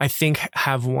 I think,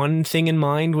 have one thing in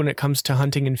mind when it comes to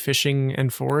hunting and fishing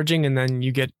and foraging. And then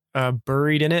you get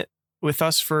buried in it with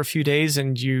us for a few days,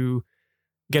 and you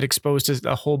get exposed to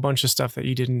a whole bunch of stuff that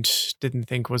you didn't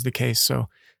think was the case. So,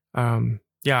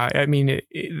 yeah, I mean,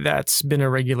 that's been a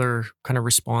regular kind of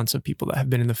response of people that have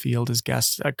been in the field as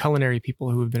guests, culinary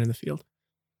people who have been in the field.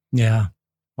 Yeah.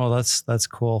 Well, that's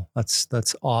cool.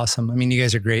 That's awesome. I mean, you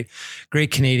guys are great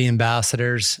Canadian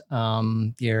ambassadors.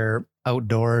 Your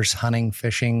outdoors hunting,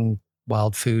 fishing,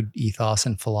 wild food ethos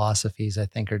and philosophies, I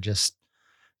think, are just,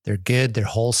 they're good, they're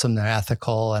wholesome, they're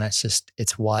ethical, and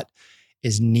it's what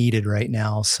is needed right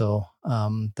now. So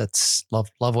that's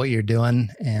love what you're doing.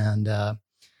 And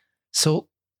so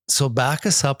back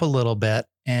us up a little bit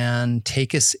and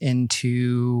take us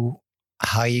into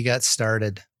how you got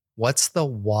started. What's the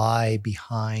why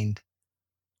behind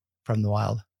From the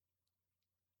Wild?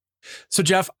 So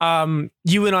Jeff,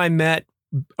 you and I met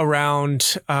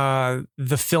around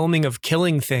the filming of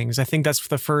killing things. I think that's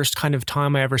the first kind of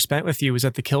time I ever spent with you was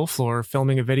at the kill floor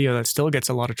filming a video that still gets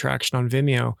a lot of traction on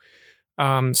Vimeo.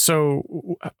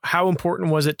 So how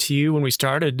important was it to you when we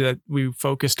started that we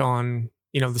focused on,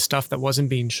 the stuff that wasn't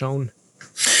being shown?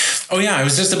 Oh yeah, I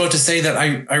was just about to say that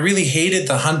I really hated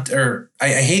the hunt, or I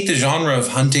hate the genre of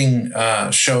hunting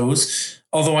shows,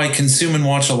 although I consume and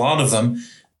watch a lot of them.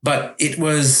 But it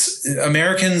was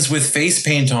Americans with face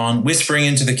paint on, whispering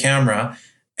into the camera.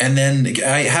 And then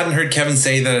I hadn't heard Kevin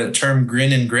say the term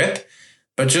grin and grip,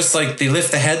 but just like they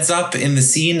lift the heads up in the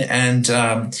scene. And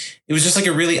it was just like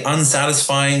a really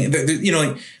unsatisfying,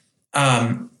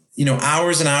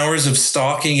 hours and hours of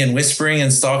stalking and whispering.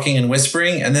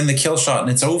 And then the kill shot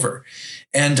and it's over.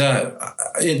 And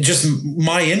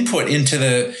my input into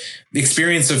the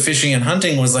experience of fishing and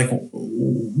hunting was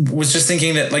just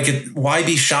thinking that why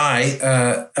be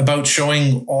shy about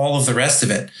showing all of the rest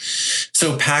of it?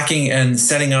 So packing and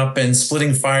setting up and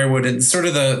splitting firewood and sort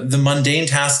of the mundane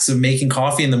tasks of making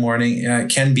coffee in the morning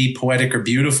can be poetic or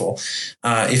beautiful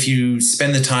if you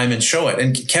spend the time and show it.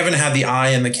 And Kevin had the eye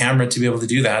and the camera to be able to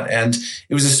do that. And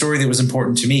it was a story that was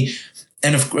important to me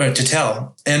and to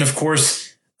tell. And of course,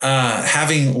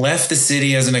 having left the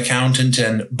city as an accountant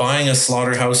and buying a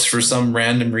slaughterhouse for some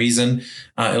random reason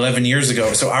 11 years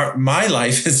ago. So my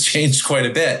life has changed quite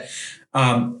a bit.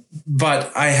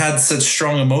 But I had such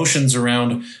strong emotions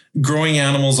around growing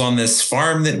animals on this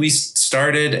farm that we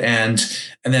started and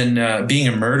then being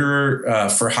a murderer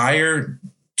for hire.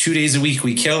 2 days a week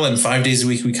we kill and 5 days a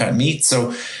week we cut meat.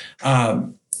 So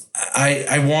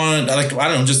I want, I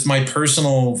don't know, just my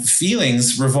personal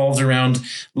feelings revolved around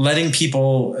letting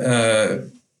people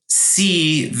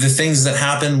see the things that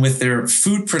happen with their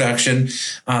food production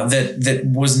that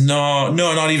was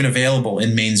not even available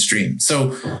in mainstream.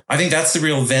 So I think that's the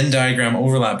real Venn diagram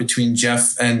overlap between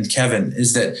Jeff and Kevin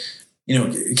is that,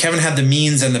 Kevin had the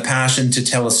means and the passion to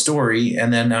tell a story.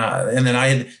 And then I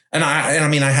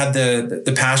had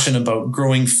the passion about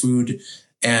growing food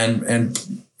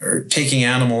or taking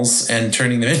animals and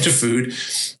turning them into food.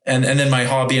 And then my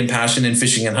hobby and passion in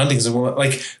fishing and hunting. So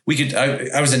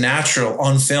I was a natural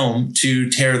on film to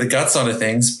tear the guts out of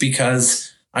things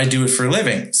because I do it for a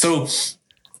living. So,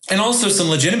 and also some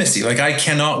legitimacy. I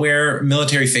cannot wear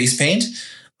military face paint.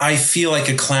 I feel like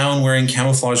a clown wearing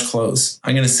camouflage clothes.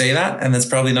 I'm going to say that. And that's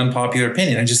probably an unpopular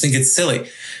opinion. I just think it's silly.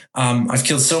 I've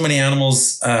killed so many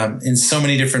animals in so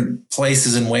many different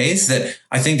places and ways that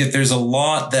I think that there's a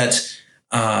lot that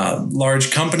large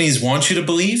companies want you to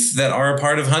believe that are a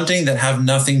part of hunting that have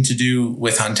nothing to do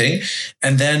with hunting.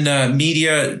 And then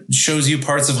media shows you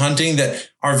parts of hunting that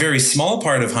are a very small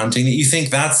part of hunting that you think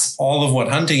that's all of what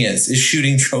hunting is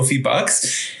shooting trophy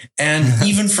bucks. And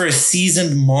even for a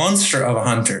seasoned monster of a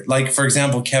hunter, like for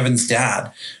example, Kevin's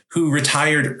dad, who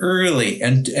retired early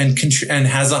and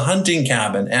has a hunting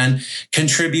cabin and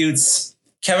contributes.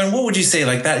 Kevin, what would you say?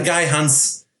 That guy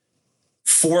hunts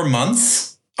 4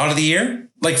 months out of the year,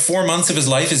 4 months of his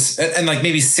life is, and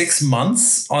maybe 6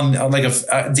 months on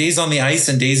days on the ice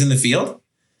and days in the field.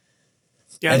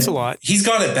 Yeah, that's a lot. He's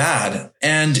got it bad,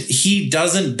 and he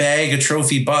doesn't bag a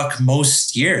trophy buck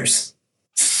most years.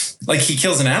 He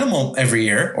kills an animal every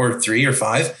year or 3 or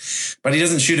 5, but he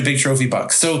doesn't shoot a big trophy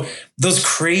buck. So those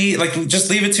just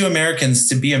leave it to Americans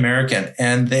to be American,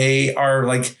 and they are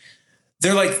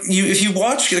they're if you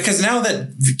watch, because now that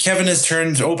Kevin has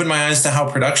opened my eyes to how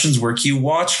productions work, you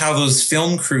watch how those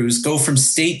film crews go from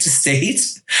state to state.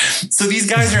 So these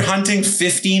guys are hunting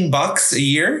 15 bucks a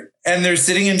year and they're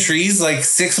sitting in trees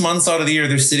 6 months out of the year.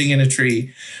 They're sitting in a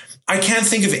tree. I can't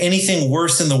think of anything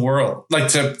worse in the world,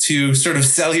 to sort of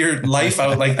sell your life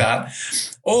out like that.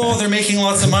 Oh, they're making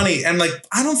lots of money. And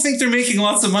I don't think they're making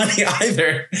lots of money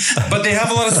either, but they have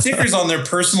a lot of stickers on their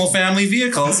personal family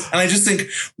vehicles. And I just think,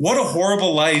 what a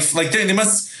horrible life. They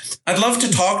must I'd love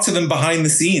to talk to them behind the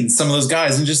scenes, some of those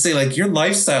guys, and just say like, your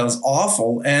lifestyle is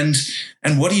awful. And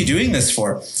what are you doing this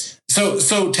for?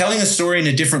 So telling a story in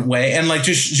a different way and like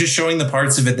just showing the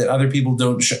parts of it that other people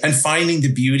don't show, and finding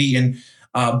the beauty in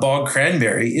bog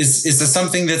cranberry is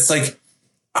something that's like,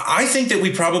 I think that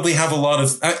we probably have a lot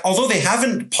of, although they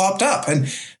haven't popped up, and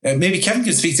maybe Kevin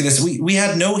could speak to this. We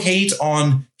had no hate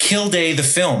on Kill Day, the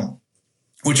film,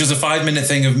 which was a 5-minute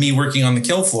thing of me working on the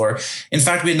kill floor. In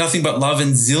fact, we had nothing but love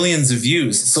and zillions of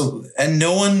views. So, and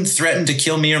no one threatened to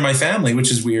kill me or my family,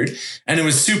 which is weird. And it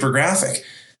was super graphic,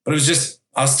 but it was just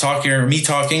us talking, or me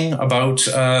talking about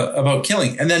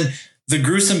killing. And then the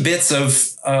gruesome bits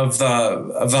of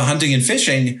the hunting and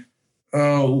fishing.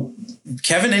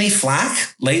 Kevin, any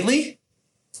flack lately?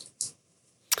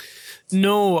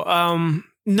 No,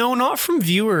 not from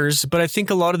viewers, but I think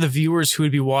a lot of the viewers who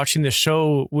would be watching the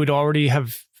show would already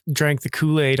have drank the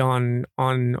Kool-Aid on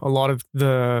a lot of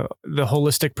the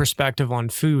holistic perspective on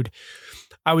food.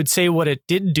 I would say what it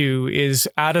did do is,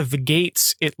 out of the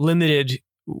gates, it limited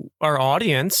our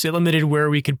audience. It limited where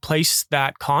we could place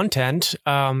that content.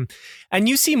 And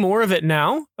you see more of it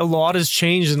now. A lot has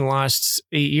changed in the last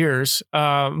 8 years.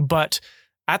 But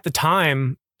at the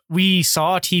time, we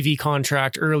saw a TV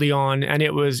contract early on, and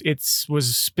it was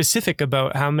specific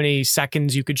about how many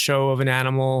seconds you could show of an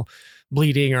animal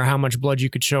bleeding or how much blood you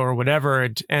could show or whatever.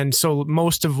 And so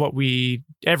most of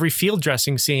every field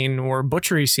dressing scene or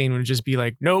butchery scene would just be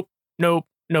like, nope, nope,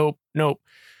 nope, nope.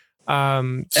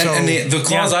 And the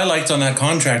clause I liked on that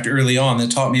contract early on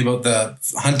that taught me about the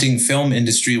hunting film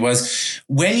industry was,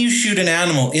 when you shoot an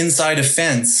animal inside a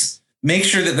fence, make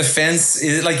sure that the fence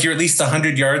is like, you're at least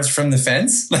 100 yards from the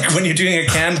fence. Like when you're doing a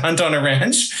canned hunt on a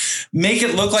ranch, make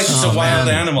it look like it's a wild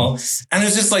animal. And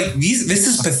it's just like, this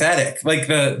is pathetic. Like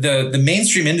the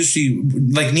mainstream industry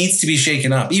like needs to be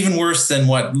shaken up, even worse than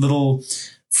what little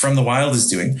From the Wild is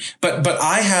doing. But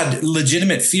I had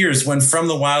legitimate fears when From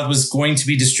the Wild was going to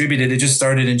be distributed. It just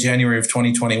started in January of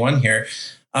 2021 here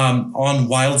on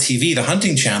Wild TV, the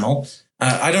hunting channel.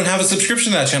 I don't have a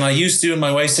subscription to that channel. I used to, and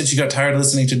my wife said she got tired of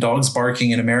listening to dogs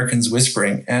barking and Americans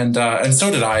whispering, and so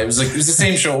did I. It was the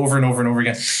same show over and over and over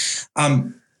again.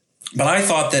 But I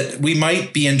thought that we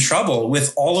might be in trouble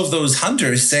with all of those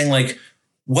hunters saying like,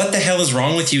 "What the hell is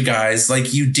wrong with you guys?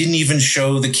 Like, you didn't even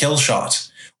show the kill shot,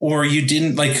 or you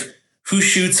didn't like, who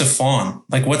shoots a fawn?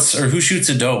 Like, who shoots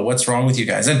a doe? What's wrong with you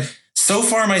guys?" And so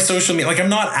far, my social media, like, I'm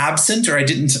not absent, or I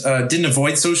didn't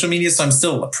avoid social media, so I'm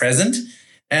still present.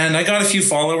 And I got a few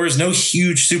followers, no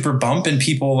huge super bump, and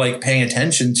people like paying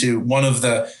attention to one of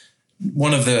the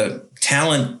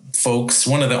talent folks,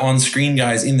 one of the on-screen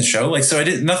guys in the show. Like, so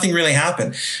nothing really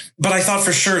happened. But I thought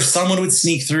for sure someone would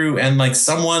sneak through, and like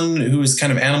someone who was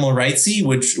kind of animal rightsy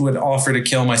would offer to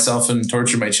kill myself and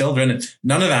torture my children. And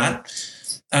none of that.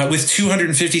 With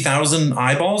 250,000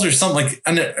 eyeballs or something, like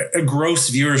a gross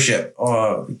viewership.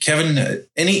 Kevin,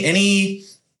 anything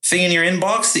in your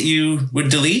inbox that you would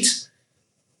delete?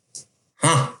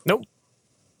 Huh? Nope.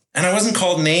 And I wasn't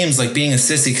called names like being a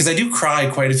sissy, because I do cry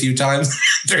quite a few times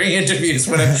during interviews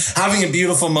when I'm having a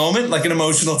beautiful moment, like an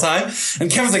emotional time.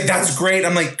 And Kevin's like, "That's great."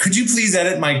 I'm like, "Could you please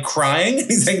edit my crying?"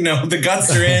 He's like, "No, the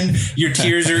guts are in, your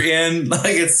tears are in."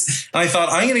 Like and I thought,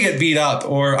 I'm going to get beat up,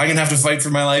 or I'm going to have to fight for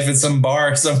my life at some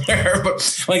bar somewhere.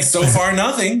 But like, so far,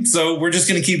 nothing. So we're just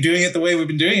going to keep doing it the way we've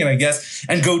been doing it, I guess,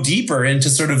 and go deeper into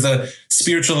sort of the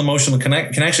spiritual, emotional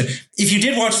connection. If you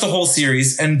did watch the whole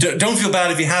series, and don't feel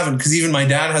bad if you haven't, because even my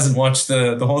dad hasn't watched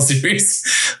the whole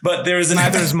series, but there is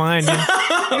neither is mine. Yeah.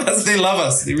 They love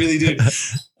us. They really do.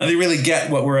 They really get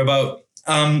what we're about.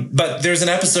 But there's an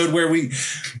episode where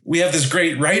we have this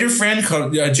great writer friend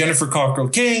called Jennifer Cockrell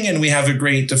King, and we have a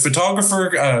great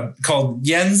photographer called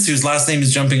Jens, whose last name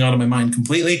is jumping out of my mind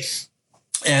completely,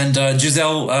 and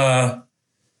Giselle,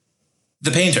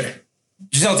 the painter,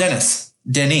 Giselle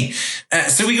Denny.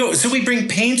 So we bring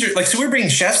painters, we're bringing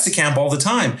chefs to camp all the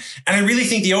time. And I really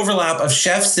think the overlap of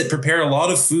chefs that prepare a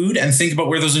lot of food and think about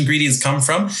where those ingredients come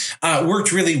from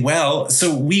worked really well.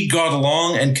 So we got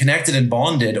along and connected and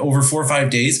bonded over 4 or 5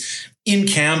 days in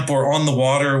camp or on the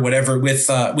water or whatever with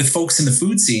folks in the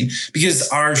food scene, because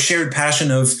our shared passion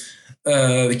of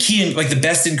the key, like the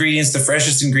best ingredients, the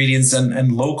freshest ingredients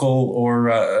and local or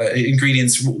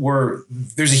ingredients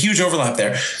there's a huge overlap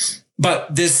there.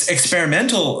 But this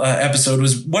experimental episode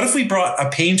was, what if we brought a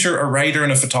painter, a writer,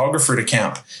 and a photographer to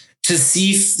camp to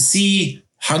see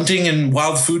hunting and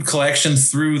wild food collection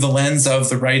through the lens of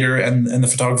the writer and the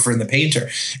photographer and the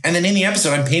painter? And then in the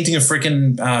episode, I'm painting a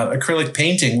freaking acrylic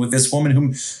painting with this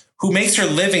woman who makes her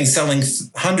living selling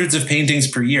hundreds of paintings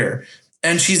per year.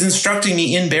 And she's instructing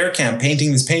me in bear camp,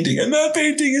 painting this painting. And that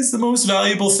painting is the most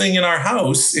valuable thing in our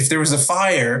house. If there was a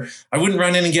fire, I wouldn't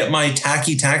run in and get my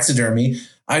tacky taxidermy.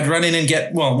 I'd run in and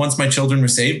get, well, once my children were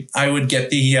saved, I would get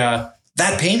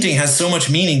that painting has so much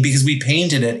meaning because we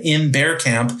painted it in bear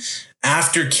camp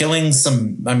after killing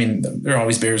there are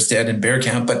always bears dead in bear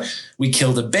camp, but we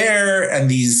killed a bear, and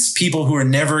these people who were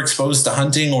never exposed to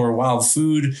hunting or wild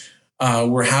food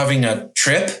were having a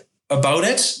trip about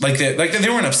it. They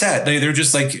weren't upset. They're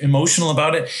just like emotional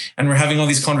about it. And we're having all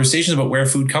these conversations about where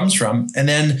food comes from. And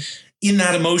then in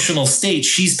that emotional state,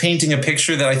 she's painting a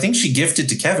picture that I think she gifted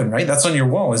to Kevin, right? That's on your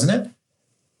wall, isn't it?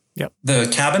 Yep. The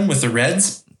cabin with the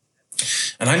reds.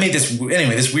 And I made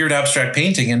this weird abstract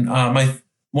painting. And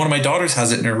one of my daughters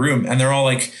has it in her room, and they're all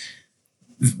like,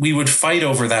 we would fight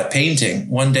over that painting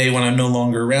one day when I'm no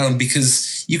longer around,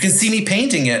 because you can see me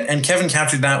painting it. And Kevin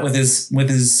captured that with his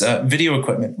video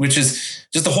equipment, which is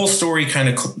just the whole story kind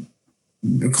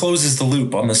of closes the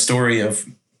loop on the story of,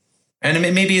 and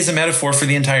it maybe is a metaphor for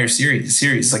the entire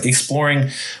series, like exploring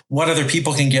what other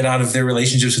people can get out of their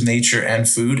relationships with nature and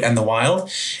food and the wild.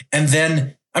 And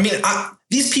then,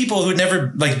 these people who had never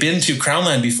been to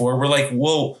Crownland before were like,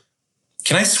 whoa,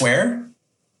 can I swear?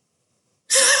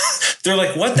 They're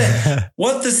like, what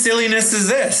the silliness is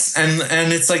this?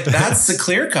 And it's like, that's the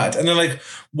clear cut. And they're like,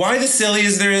 why the silly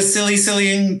is there a silly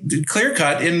clear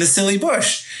cut in the silly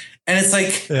bush? And it's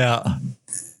like, yeah,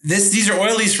 these are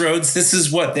oil lease roads. This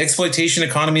is what the exploitation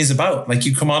economy is about. Like,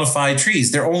 you commodify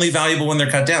trees. They're only valuable when they're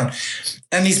cut down.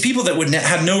 And these people that would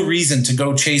have no reason to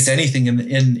go chase anything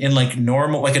in like a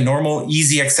normal,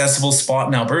 easy, accessible spot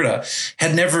in Alberta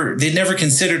they'd never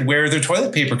considered where their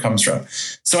toilet paper comes from.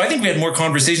 So I think we had more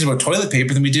conversations about toilet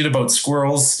paper than we did about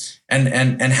squirrels and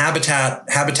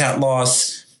habitat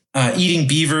loss, eating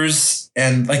beavers,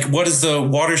 and like, what does the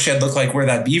watershed look like where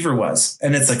that beaver was?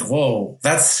 And it's like, whoa,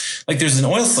 that's like, there's an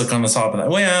oil slick on the top of that.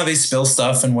 Well, yeah, they spill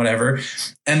stuff and whatever.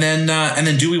 And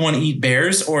then do we want to eat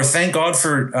bears? Or thank God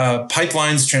for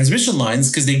pipelines, transmission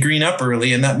lines, because they green up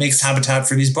early, and that makes habitat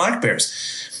for these black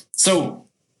bears. So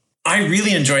I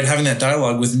really enjoyed having that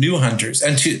dialogue with new hunters,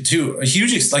 and to a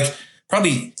huge extent,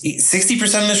 probably 60%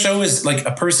 of the show is like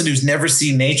a person who's never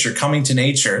seen nature coming to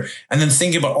nature and then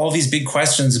thinking about all these big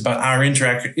questions about our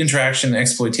interaction and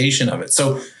exploitation of it.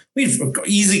 So we have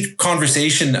easy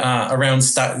conversation around,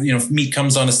 meat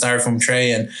comes on a styrofoam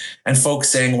tray, and folks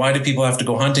saying, why do people have to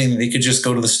go hunting? They could just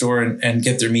go to the store and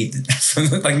get their meat.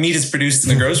 Like, meat is produced in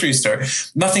the grocery store.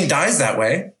 Nothing dies that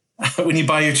way when you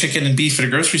buy your chicken and beef at a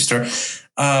grocery store.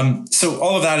 So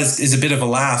all of that is a bit of a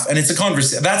laugh, and it's a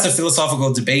conversation. That's a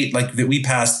philosophical debate like that we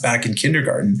passed back in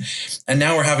kindergarten. And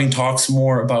now we're having talks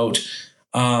more about,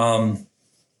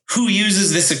 who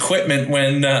uses this equipment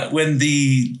when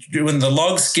the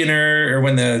log skinner, or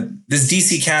when this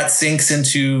DC cat sinks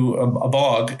into a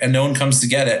bog and no one comes to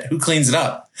get it, who cleans it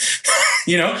up?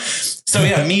 So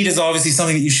yeah, meat is obviously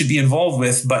something that you should be involved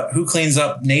with, but who cleans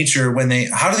up nature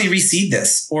how do they reseed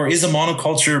this? Or is a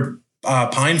monoculture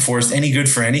pine forest any good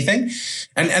for anything?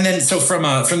 And then, so from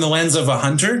the lens of a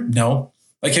hunter, no.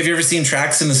 Like, have you ever seen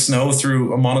tracks in the snow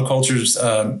through a monoculture's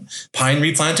pine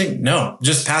replanting? No,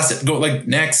 just pass it. Go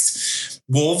next.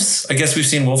 Wolves. I guess we've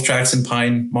seen wolf tracks in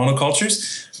pine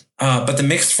monocultures. But the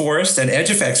mixed forest and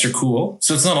edge effects are cool.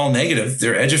 So it's not all negative.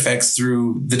 There are edge effects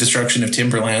through the destruction of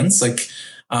timberlands, like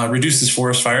reduces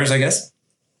forest fires, I guess.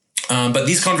 But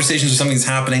these conversations are something that's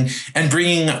happening, and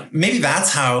maybe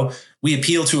that's how we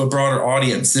appeal to a broader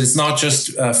audience, that it's not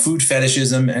just food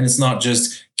fetishism, and it's not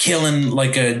just killing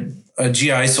like a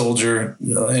GI soldier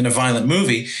in a violent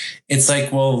movie. It's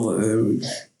like, well,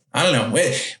 I don't know.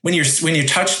 When you're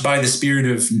touched by the spirit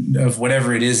of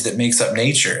whatever it is that makes up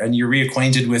nature, and you're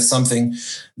reacquainted with something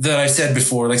that I've said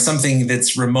before, like something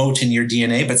that's remote in your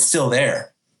DNA, but still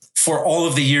there for all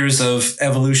of the years of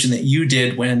evolution that you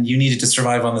did when you needed to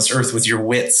survive on this earth with your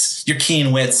wits, your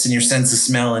keen wits, and your sense of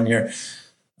smell, and your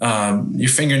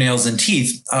fingernails and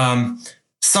teeth.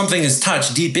 Something is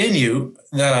touched deep in you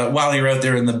while you're out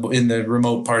there in the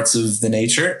remote parts of the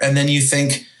nature. And then you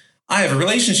think, I have a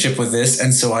relationship with this,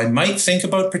 and so I might think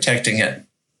about protecting it,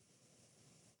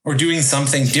 or doing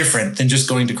something different than just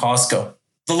going to Costco.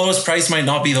 The lowest price might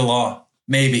not be the law.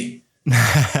 Maybe.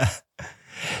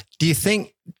 Do you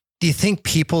think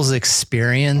people's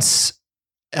experience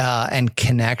and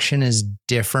connection is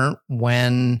different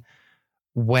when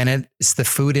it's the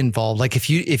food involved? Like, if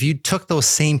you took those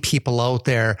same people out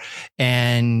there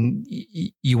and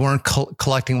you weren't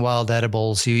collecting wild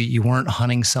edibles, you weren't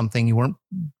hunting something, you weren't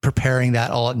preparing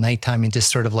that all at nighttime, and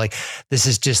just sort of like, this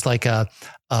is just like a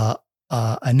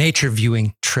nature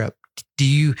viewing trip. Do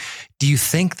you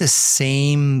think the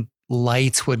same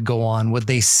lights would go on, would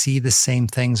they see the same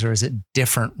things, or is it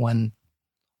different when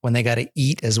they got to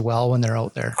eat as well when they're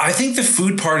out there? I think the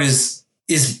food part is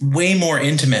way more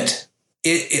intimate.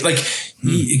 There's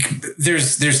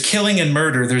killing and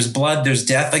murder, there's blood, there's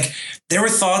death. Like there were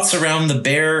thoughts around the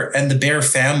bear and the bear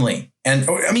family. And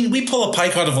I mean, we pull a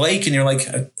pike out of lake and you're like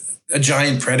a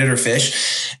giant predator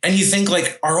fish. And you think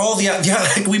like,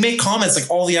 like we make comments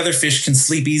like all the other fish can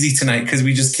sleep easy tonight because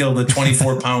we just killed a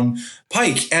 24-pound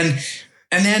pike. And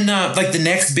then like the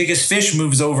next biggest fish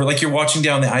moves over, like you're watching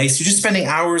down the ice. You're just spending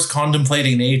hours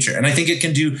contemplating nature. And I think it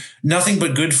can do nothing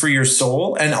but good for your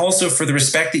soul and also for the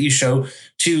respect that you show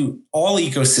to all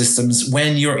ecosystems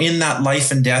when you're in that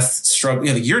life and death struggle.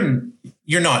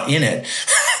 You're not in it.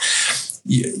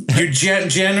 You're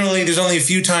generally, there's only a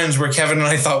few times where Kevin and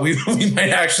I thought we might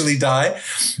actually die,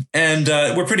 and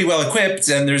we're pretty well equipped,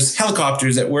 and there's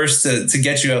helicopters at worst to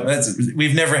get you out.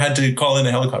 We've never had to call in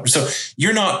a helicopter. So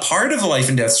you're not part of the life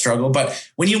and death struggle, but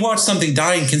when you watch something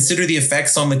die and consider the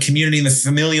effects on the community and the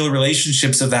familial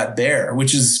relationships of that bear,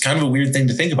 which is kind of a weird thing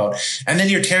to think about. And then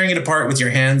you're tearing it apart with your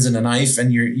hands and a knife,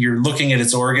 and you're looking at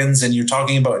its organs, and you're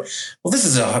talking about, well, this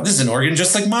is an organ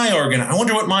just like my organ. I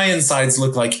wonder what my insides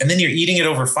look like. And then you're eating it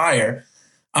over fire.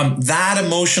 That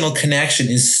emotional connection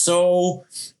is so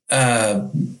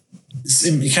kind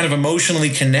of emotionally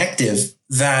connective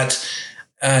that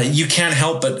you can't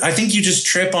help but, I think you just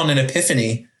trip on an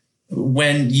epiphany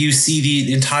when you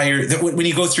see when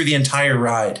you go through the entire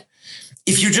ride.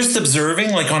 If you're just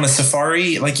observing, like on a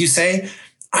safari, like you say,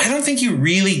 I don't think you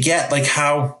really get like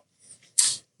how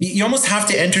you almost have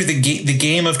to enter the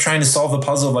game of trying to solve the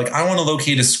puzzle of like, I want to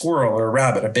locate a squirrel or a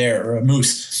rabbit, a bear or a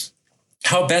moose.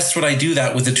 How best would I do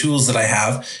that with the tools that I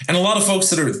have? And a lot of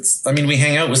folks we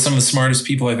hang out with some of the smartest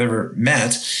people I've ever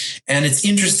met. And it's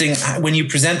interesting when you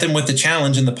present them with the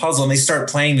challenge and the puzzle and they start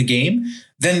playing the game,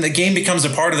 then the game becomes a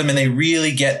part of them and they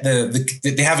really get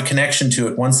they have a connection to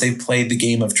it once they've played the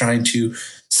game of trying to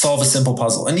solve a simple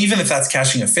puzzle. And even if that's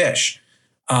catching a fish,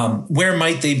 where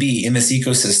might they be in this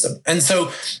ecosystem? And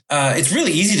so it's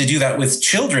really easy to do that with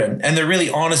children, and they're really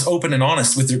open and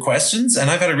honest with their questions. And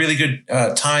I've had a really good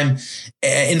time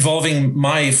involving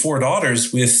my 4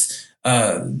 daughters with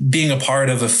being a part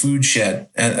of a food shed,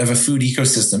 of a food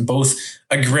ecosystem, both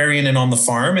agrarian and on the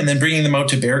farm, and then bringing them out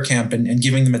to bear camp and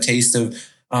giving them a taste of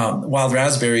wild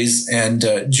raspberries and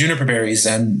juniper berries,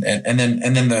 and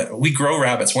then we grow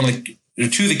rabbits.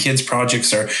 Two of the kids'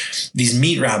 projects are these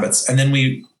meat rabbits. And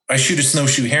then I shoot a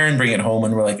snowshoe hare and bring it home.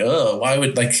 And we're like, oh, why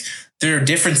would, like, there are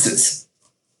differences.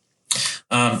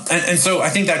 And so I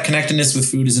think that connectedness with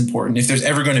food is important. If there's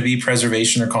ever going to be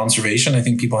preservation or conservation, I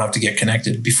think people have to get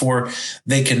connected before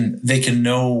they can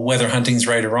know whether hunting's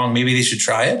right or wrong. Maybe they should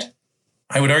try it,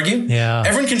 I would argue. Yeah.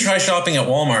 Everyone can try shopping at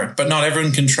Walmart, but not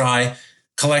everyone can try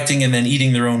collecting and then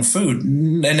eating their own food.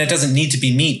 And it doesn't need to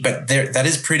be meat, but that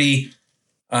is pretty...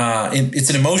 it's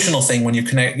an emotional thing when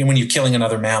you're killing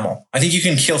another mammal. I think you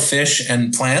can kill fish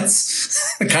and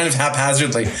plants kind of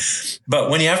haphazardly, but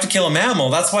when you have to kill a mammal,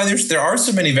 that's why there are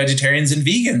so many vegetarians and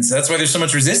vegans. That's why there's so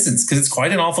much resistance, because it's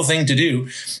quite an awful thing to do.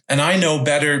 And I know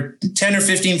better, 10 or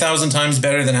 15,000 times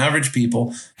better than average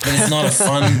people, but it's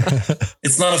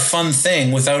not a fun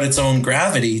thing without its own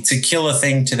gravity to kill a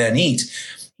thing to then eat.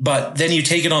 But then you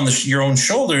take it on your own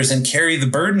shoulders and carry the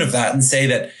burden of that and say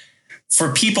that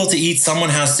for people to eat, someone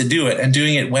has to do it, and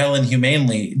doing it well and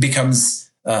humanely becomes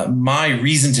my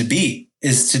reason to be,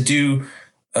 is to do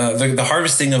the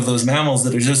harvesting of those mammals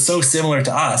that are just so similar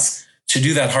to us, to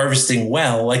do that harvesting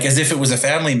well, like as if it was a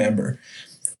family member.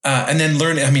 And then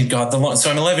learn, so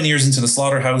I'm 11 years into the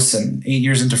slaughterhouse and 8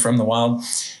 years into From the Wild,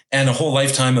 and a whole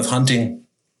lifetime of hunting,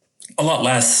 a lot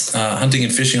less, hunting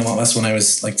and fishing a lot less when I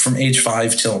was like from age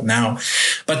 5 till now.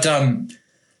 But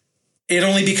it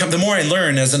only the more I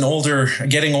learn as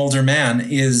getting older man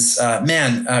is,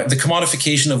 the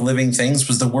commodification of living things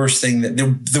was the worst thing,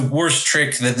 the worst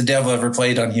trick that the devil ever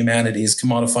played on humanity, is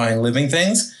commodifying living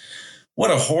things. What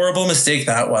a horrible mistake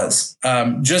that was.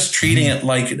 Just treating it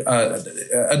like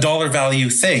a dollar value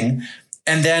thing,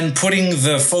 and then putting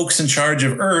the folks in charge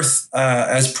of Earth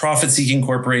as profit-seeking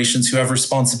corporations who have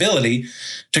responsibility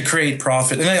to create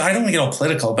profit. And I don't want to get all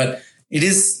political, but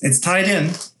it's tied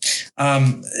in.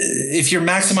 If you're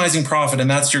maximizing profit and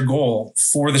that's your goal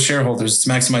for the shareholders, to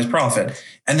maximize profit,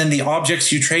 and then the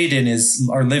objects you trade in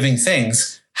are living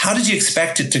things, how did you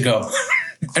expect it to go?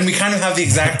 And we kind of have the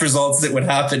exact results that would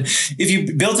happen if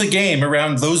you built a game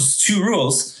around those two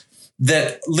rules,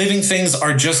 that living things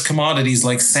are just commodities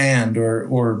like sand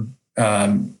or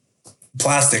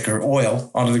plastic or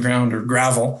oil out of the ground or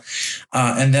gravel.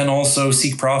 and then also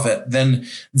seek profit, then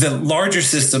the larger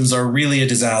systems are really a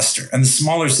disaster, and the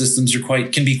smaller systems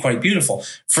can be quite beautiful.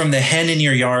 From the hen in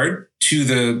your yard to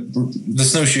the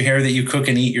snowshoe hare that you cook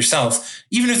and eat yourself,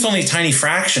 even if it's only a tiny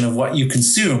fraction of what you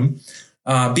consume,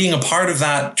 being a part of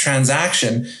that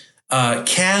transaction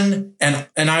can, and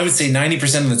I would say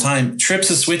 90% of the time, trips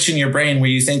a switch in your brain where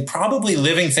you think probably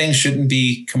living things shouldn't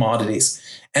be commodities.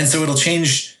 And so it'll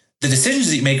change the decisions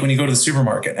that you make when you go to the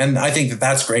supermarket. And I think that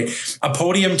that's great. A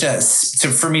podium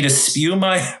for me to spew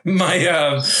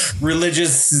my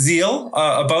religious zeal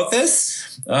about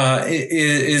this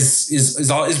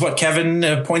is what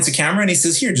Kevin points a camera and he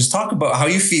says, here, just talk about how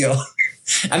you feel.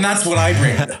 And that's what I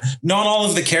bring. Not all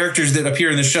of the characters that appear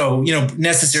in the show,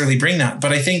 necessarily bring that,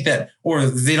 but I think that, or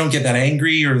they don't get that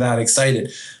angry or that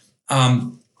excited.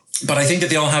 But I think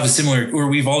that they all have a similar, or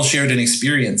we've all shared an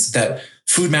experience that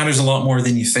food matters a lot more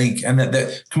than you think. And that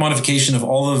the commodification of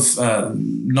all of,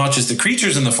 not just the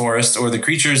creatures in the forest or the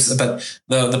creatures, but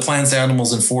the plants,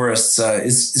 animals, and forests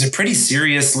is a pretty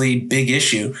seriously big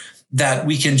issue that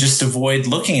we can just avoid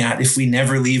looking at if we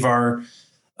never leave our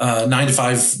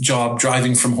 9-to-5 job,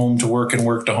 driving from home to work and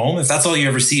work to home. If that's all you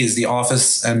ever see is the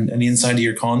office and the inside of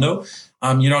your condo,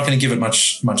 you're not going to give it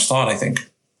much thought, I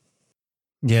think.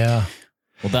 Yeah.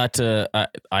 Well, that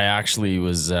I actually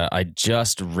was. I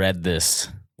just read this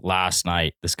last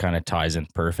night. This kind of ties in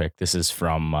perfect. This is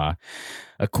from a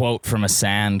quote from a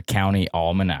Sand County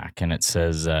Almanac, and it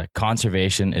says,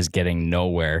 "Conservation is getting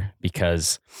nowhere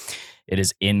because it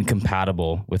is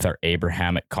incompatible with our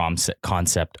Abrahamic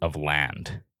concept of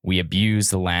land. We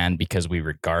abuse the land because we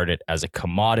regard it as a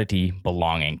commodity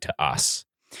belonging to us.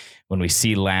 When we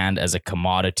see land as a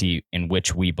commodity in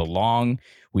which we belong,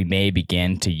 we may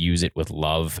begin to use it with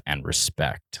love and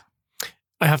respect."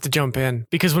 I have to jump in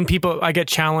because when I get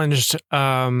challenged,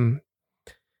 and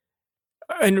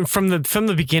from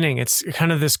the beginning, it's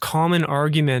kind of this common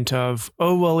argument of,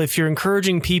 oh, well, if you're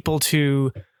encouraging people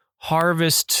to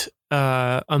harvest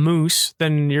a moose,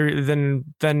 then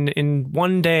in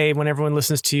one day when everyone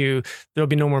listens to you, there'll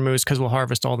be no more moose because we'll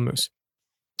harvest all the moose,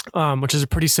 which is a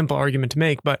pretty simple argument to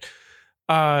make. But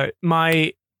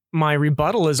my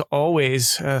rebuttal is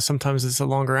always, sometimes it's a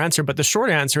longer answer, but the short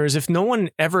answer is if no one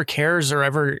ever cares or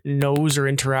ever knows or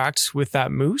interacts with that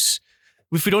moose,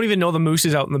 if we don't even know the moose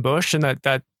is out in the bush and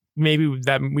that maybe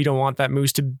that we don't want that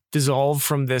moose to dissolve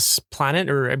from this planet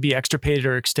or be extirpated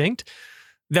or extinct,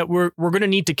 that we're going to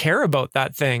need to care about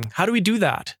that thing. How do we do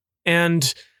that?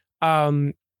 And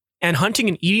hunting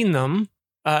and eating them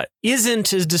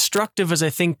isn't as destructive as I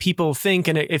think people think.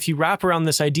 And if you wrap around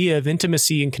this idea of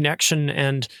intimacy and connection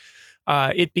and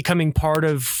it becoming part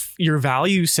of your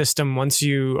value system once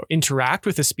you interact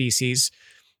with a species,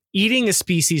 eating a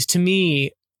species to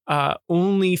me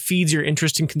only feeds your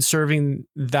interest in conserving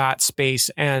that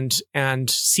space and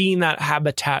seeing that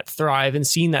habitat thrive and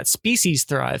seeing that species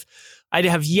thrive. I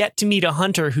have yet to meet a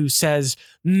hunter who says,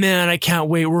 man, I can't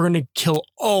wait. We're going to kill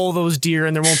all those deer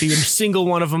and there won't be a single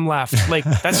one of them left. Like,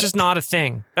 that's just not a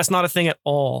thing. That's not a thing at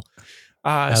all.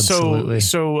 Absolutely.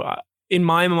 So in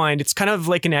my mind, it's kind of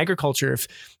like in agriculture.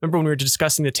 Remember when we were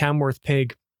discussing the Tamworth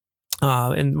pig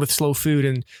and with slow food,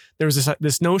 and there was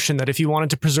this notion that if you wanted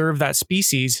to preserve that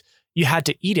species, you had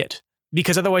to eat it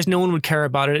because otherwise no one would care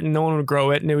about it and no one would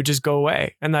grow it and it would just go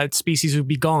away and that species would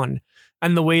be gone.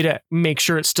 And the way to make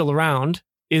sure it's still around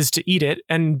is to eat it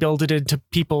and build it into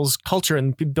people's culture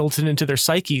and build it into their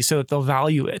psyche so that they'll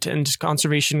value it. And just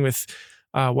conservation with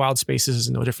wild spaces is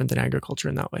no different than agriculture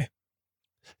in that way.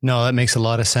 No, that makes a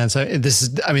lot of sense. This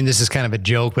is kind of a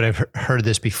joke, but I've heard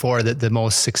this before, that the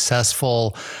most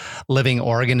successful living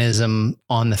organism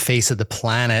on the face of the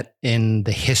planet in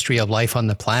the history of life on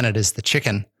the planet is the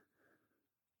chicken.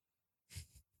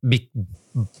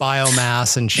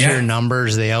 Biomass and sheer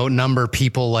numbers, they outnumber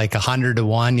people like 100 to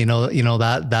 1,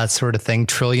 that sort of thing,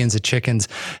 trillions of chickens.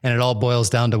 And it all boils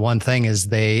down to one thing, is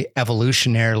they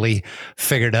evolutionarily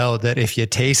figured out that if you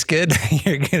taste good,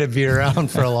 you're going to be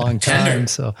around for a long time.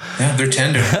 So yeah, they're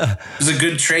tender. It's a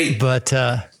good trait. But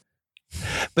I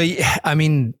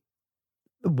mean,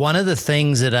 one of the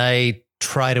things that I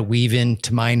try to weave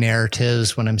into my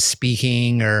narratives when I'm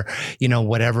speaking or,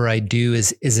 whatever I do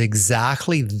is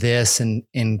exactly this,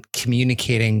 in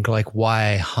communicating like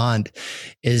why I hunt,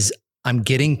 is I'm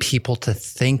getting people to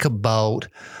think about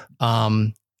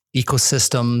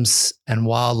ecosystems and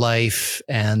wildlife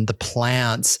and the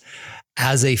plants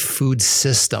as a food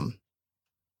system,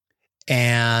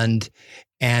 and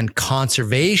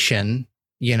conservation,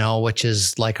 which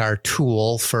is like our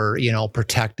tool for,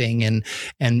 protecting and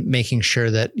making sure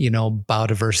that,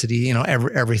 biodiversity,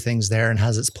 everything's there and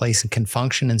has its place and can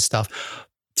function and stuff.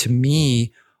 To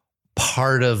me,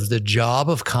 part of the job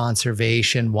of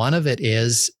conservation. One of it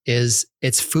is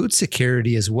it's food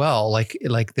security as well. Like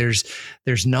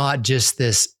there's not just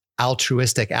this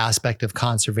altruistic aspect of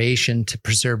conservation to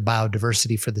preserve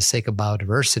biodiversity for the sake of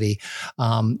biodiversity.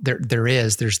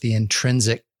 There's the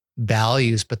intrinsic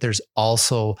values, but there's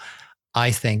also,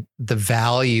 I think, the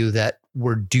value that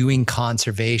we're doing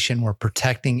conservation, we're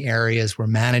protecting areas, we're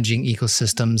managing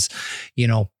ecosystems,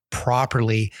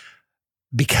 properly,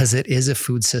 because it is a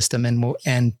food system.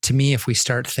 And to me, if we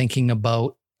start thinking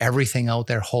about everything out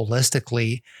there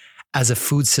holistically as a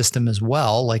food system as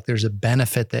well, like there's a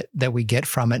benefit that we get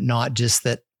from it, not just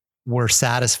that we're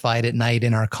satisfied at night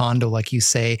in our condo, like you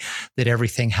say, that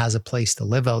everything has a place to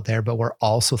live out there, but we're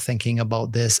also thinking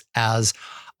about this as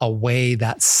a way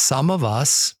that some of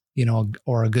us,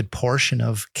 or a good portion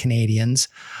of Canadians,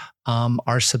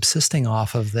 are subsisting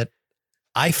off of. That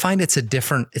I find it's a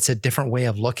different way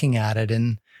of looking at it.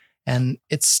 And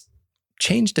it's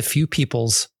changed a few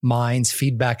people's minds.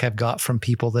 Feedback I've got from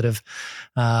people that have,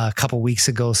 a couple of weeks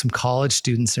ago, some college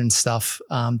students and stuff,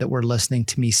 that were listening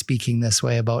to me speaking this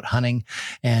way about hunting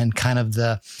and kind of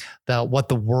the what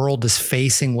the world is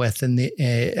facing with, and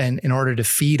in order to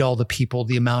feed all the people,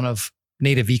 the amount of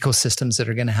native ecosystems that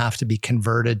are going to have to be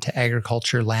converted to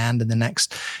agriculture land in the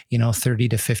next, 30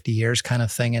 to 50 years kind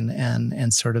of thing.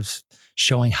 And sort of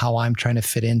showing how I'm trying to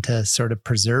fit in to sort of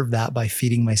preserve that by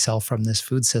feeding myself from this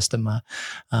food system.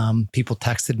 People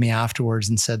texted me afterwards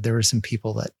and said there were some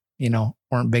people that,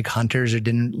 weren't big hunters or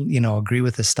didn't, agree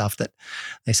with the stuff, that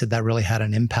they said that really had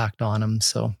an impact on them.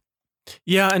 So.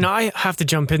 Yeah, and I have to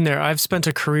jump in there. I've spent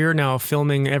a career now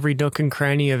filming every nook and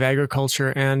cranny of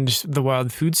agriculture and the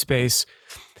wild food space.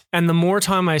 And the more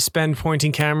time I spend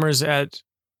pointing cameras at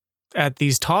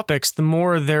these topics, the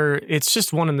more it's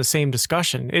just one and the same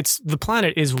discussion. The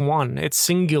planet is one, it's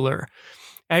singular.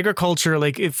 Agriculture,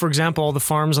 like for example, all the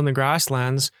farms on the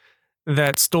grasslands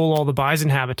that stole all the bison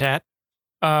habitat,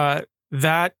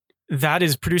 that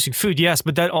is producing food, yes,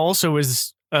 but that also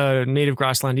is a native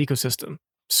grassland ecosystem.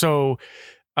 So,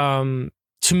 to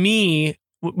me,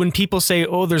 when people say,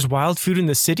 "Oh, there's wild food in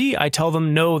the city," I tell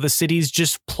them, no, the city's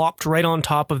just plopped right on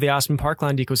top of the Aspen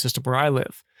Parkland ecosystem where I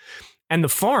live. And the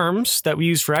farms that we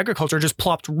use for agriculture just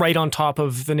plopped right on top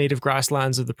of the native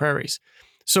grasslands of the prairies.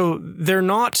 So they're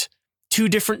not two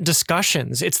different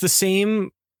discussions. It's the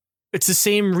same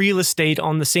real estate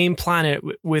on the same planet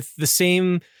with the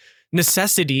same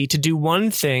necessity to do one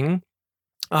thing,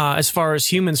 as far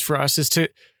as humans for us, is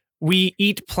we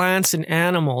eat plants and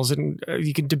animals, and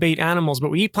you can debate animals,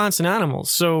 but we eat plants and animals.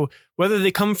 So whether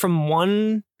they come from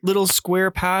one little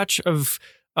square patch of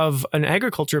an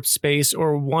agriculture space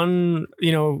or one,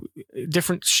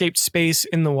 different shaped space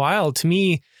in the wild, to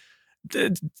me,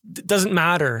 it doesn't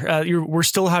matter. We're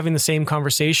still having the same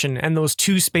conversation, and those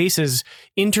two spaces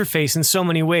interface in so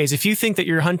many ways. If you think that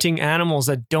you're hunting animals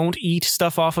that don't eat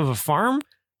stuff off of a farm,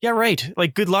 yeah, right.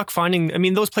 Like, good luck finding. I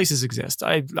mean, those places exist.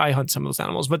 I hunt some of those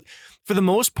animals, but for the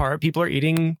most part, people are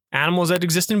eating animals that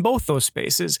exist in both those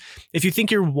spaces. If you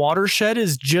think your watershed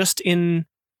is just in,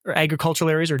 or agricultural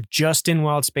areas are just in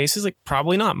wild spaces, like,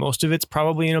 probably not. Most of it's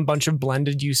probably in a bunch of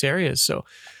blended use areas. So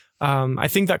I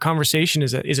think that conversation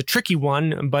is a tricky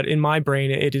one, but in my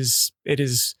brain, it is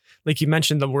like you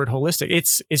mentioned the word holistic.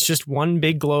 It's just one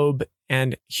big globe,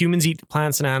 and humans eat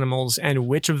plants and animals, and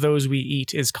which of those we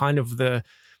eat is kind of the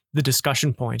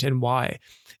discussion point, and why.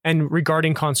 And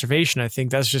regarding conservation, I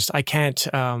think that's just, I can't,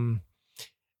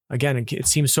 again, it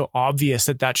seems so obvious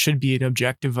that should be an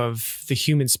objective of the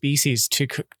human species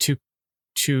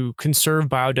to conserve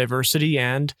biodiversity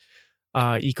and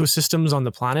ecosystems on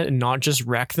the planet, and not just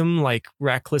wreck them like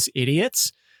reckless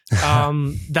idiots.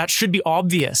 That should be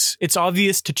obvious. It's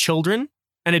obvious to children,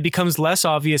 and it becomes less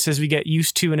obvious as we get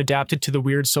used to and adapted to the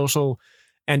weird social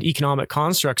and economic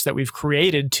constructs that we've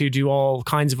created to do all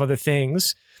kinds of other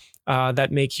things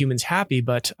that make humans happy.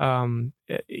 But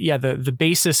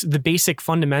the basic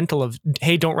fundamental of,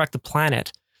 hey, don't wreck the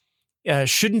planet,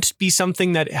 shouldn't be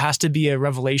something that has to be a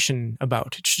revelation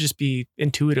about. It should just be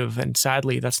intuitive, and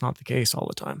sadly, that's not the case all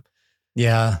the time.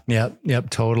 Yeah.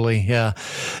 Yep. Totally. Yeah.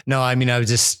 No, I mean, I was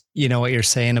just, what you're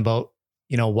saying about,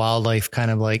 wildlife kind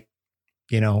of like,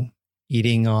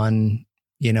 eating on,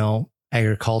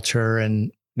 agriculture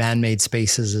and man-made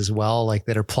spaces as well, like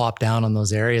that are plopped down on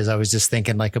those areas. I was just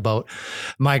thinking like about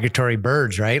migratory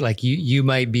birds, right? Like you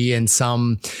might be in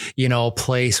some,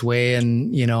 place way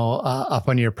and, up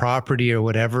on your property or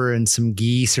whatever, and some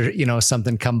geese or,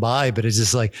 something come by, but it's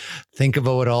just like, think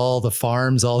about all the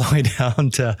farms all the way down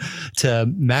to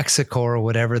Mexico or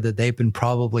whatever, that they've been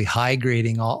probably high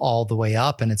grading all the way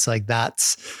up. And it's like,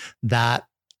 that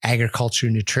agriculture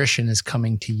nutrition is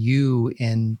coming to you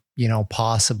in,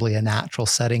 possibly a natural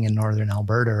setting in northern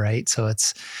Alberta, right? So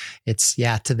it's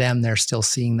to them, they're still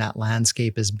seeing that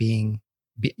landscape as being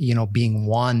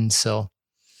one. So,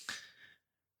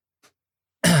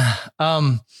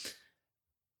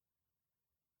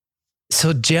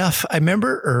 so Jeff, I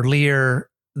remember earlier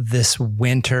this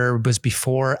winter, was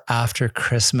before, after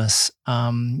Christmas,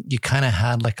 you kind of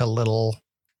had like a little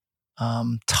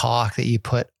talk that you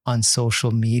put on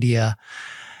social media,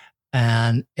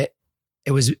 and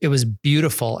it was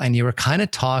beautiful. And you were kind of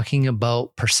talking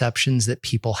about perceptions that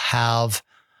people have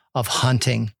of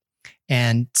hunting.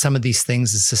 And some of these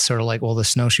things is just sort of like, well, the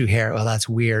snowshoe hare, well, that's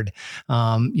weird.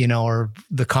 Or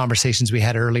the conversations we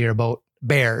had earlier about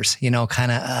bears,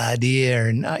 kind of deer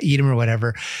and eat them or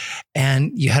whatever.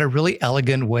 And you had a really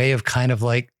elegant way of kind of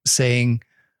like saying,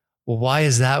 well, why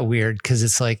is that weird? Because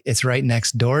it's like, it's right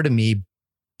next door to me,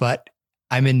 but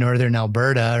I'm in northern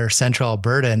Alberta or central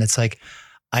Alberta. And it's like,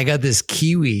 I got this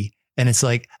kiwi. And it's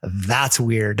like, that's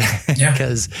weird.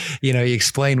 Because, you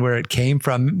explain where it came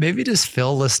from. Maybe just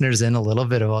fill listeners in a little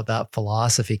bit about that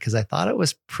philosophy, because I thought it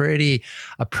was a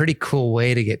pretty cool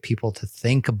way to get people to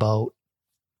think about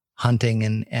hunting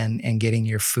and getting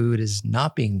your food as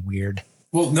not being weird.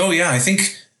 Well, no, yeah. I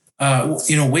think,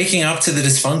 waking up to the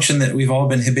dysfunction that we've all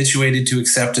been habituated to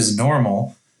accept as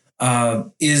normal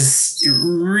is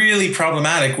really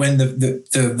problematic when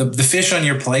the fish on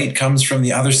your plate comes from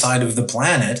the other side of the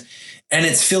planet, and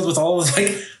it's filled with all of,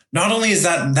 like, not only is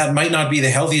that might not be the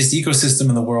healthiest ecosystem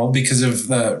in the world because of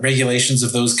the regulations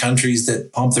of those countries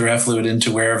that pump their effluent into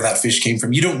wherever that fish came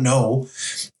from. You don't know.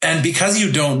 And because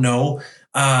you don't know,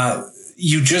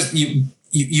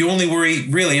 you only worry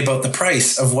really about the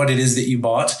price of what it is that you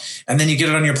bought, and then you get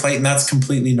it on your plate, and that's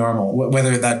completely normal.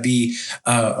 Whether that be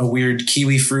a weird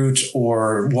kiwi fruit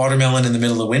or watermelon in the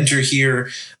middle of winter here,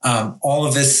 all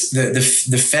of this,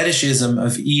 the fetishism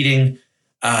of eating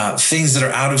things that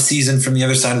are out of season from the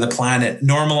other side of the planet,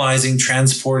 normalizing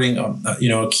transporting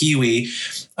a kiwi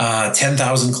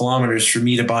 10,000 kilometers for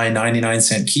me to buy a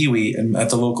 99-cent kiwi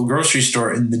at the local grocery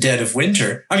store in the dead of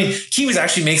winter. I mean, kiwis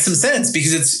actually make some sense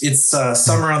because it's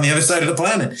summer on the other side of the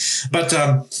planet. But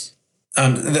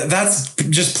that's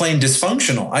just plain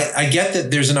dysfunctional. I get that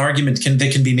there's an argument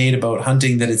that can be made about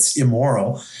hunting, that it's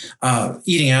immoral.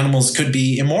 Eating animals could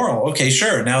be immoral. Okay,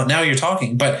 sure. Now you're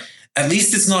talking, but at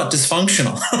least it's not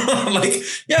dysfunctional. Like,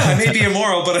 yeah, I may be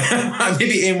immoral, but I may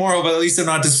be amoral, but at least I'm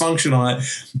not dysfunctional.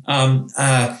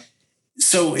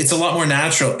 So it's a lot more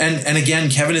natural. And again,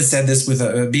 Kevin has said this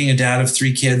with being a dad of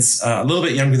 3 kids, a little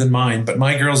bit younger than mine, but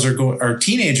my girls are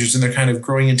teenagers, and they're kind of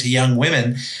growing into young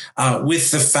women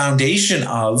with the foundation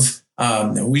of,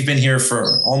 we've been here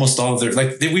for almost all of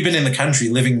we've been in the country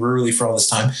living rurally for all this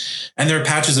time. And there are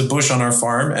patches of bush on our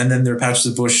farm, and then there are patches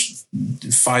of bush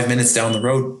 5 minutes down the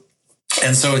road.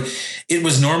 And so it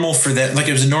was normal for that. Like,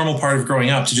 it was a normal part of growing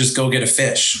up to just go get a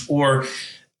fish. Or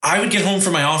I would get home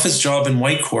from my office job in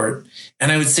Whitecourt, and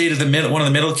I would say to one of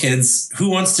the middle kids, who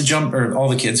wants to jump, or all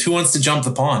the kids, who wants to jump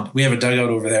the pond? We have a dugout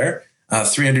over there,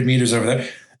 300 meters over there.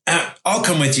 I'll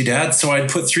come with you, Dad. So I'd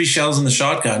put 3 shells in the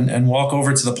shotgun and walk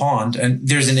over to the pond, and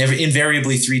there's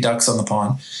invariably 3 ducks on the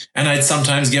pond. And I'd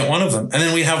sometimes get one of them. And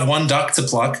then we'd have 1 duck to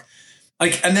pluck.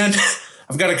 And then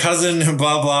I've got a cousin,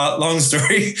 blah, blah, long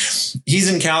story. He's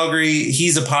in Calgary.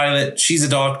 He's a pilot. She's a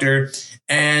doctor.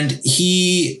 And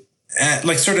he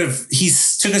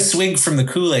took a swig from the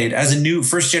Kool-Aid as a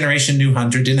first generation new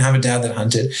hunter, didn't have a dad that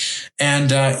hunted.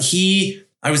 And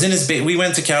I was in his we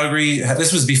went to Calgary.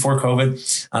 This was before COVID,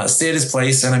 stay at his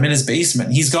place, and I'm in his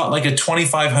basement. He's got like a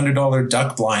 $2,500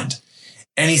 duck blind.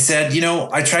 And he said,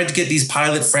 I tried to get these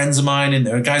pilot friends of mine and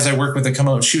the guys I work with to come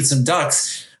out and shoot some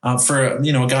ducks for,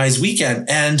 a guy's weekend.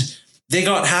 And they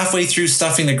got halfway through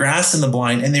stuffing the grass in the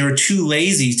blind, and they were too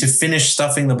lazy to finish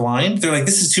stuffing the blind. They're like,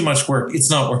 this is too much work. It's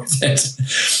not worth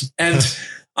it. And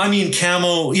I mean,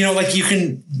 camo, you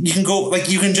can go, like,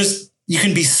 you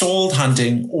can be sold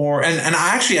hunting, and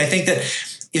I think that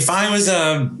if I was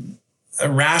a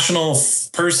rational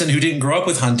person who didn't grow up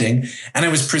with hunting, and I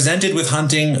was presented with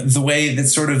hunting the way that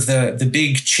sort of the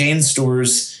big chain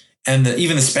stores and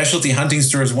even the specialty hunting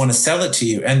stores want to sell it to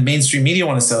you, and mainstream media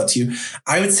want to sell it to you,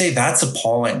 I would say that's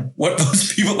appalling. What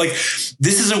those people like,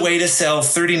 this is a way to sell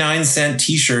 39-cent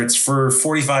t-shirts for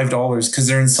 $45 because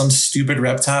they're in some stupid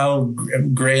reptile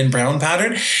gray and brown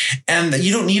pattern. And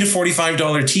you don't need a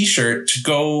 $45 t-shirt to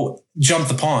go jump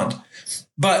the pond.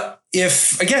 But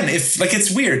if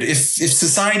it's weird, if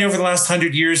society over the last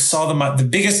 100 years saw the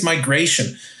biggest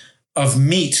migration of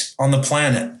meat on the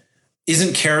planet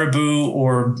isn't caribou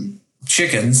or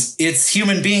chickens. It's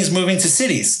human beings moving to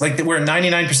cities, like where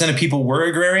 99% of people were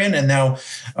agrarian, and now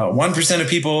 1% of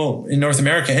people in North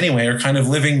America anyway are kind of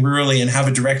living rurally and have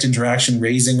a direct interaction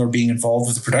raising or being involved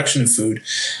with the production of food.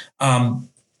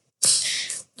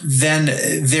 Then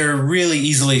they're really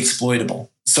easily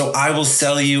exploitable. So I will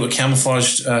sell you a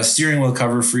camouflaged steering wheel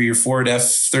cover for your Ford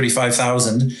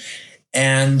F-35,000,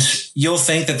 and you'll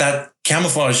think that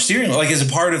camouflage steering wheel, like, is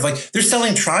a part of, like, they're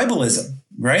selling tribalism,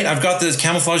 right? I've got this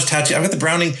camouflage tattoo. I've got the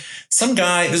Browning. Some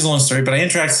guy, this is a long story, but I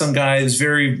interacted with some guy who's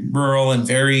very rural and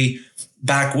very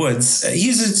backwoods.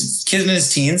 He's a kid in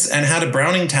his teens and had a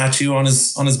Browning tattoo on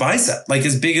his bicep, like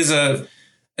as big as a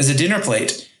dinner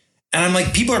plate. And I'm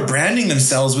like, people are branding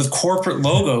themselves with corporate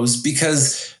logos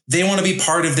because they want to be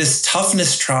part of this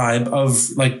toughness tribe of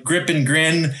like grip and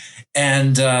grin.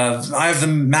 And I have the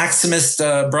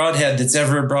maximist broadhead that's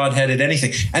ever broadheaded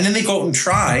anything. And then they go out and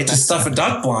try to stuff a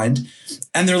duck blind.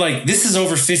 And they're like, this is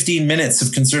over 15 minutes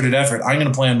of concerted effort. I'm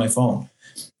going to play on my phone.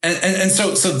 And so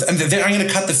I'm going to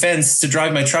cut the fence to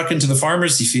drive my truck into the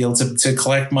pharmacy field to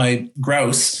collect my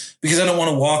grouse because I don't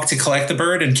want to walk to collect the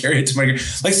bird and carry it to my,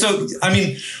 like, so, I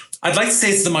mean, I'd like to say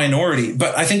it's the minority,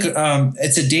 but I think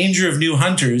it's a danger of new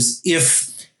hunters if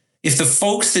the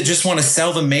folks that just want to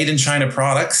sell them made in China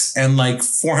products and like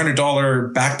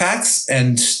 $400 backpacks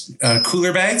and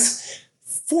cooler bags,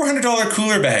 $400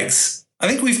 cooler bags. I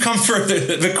think we've come for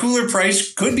the cooler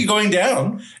price could be going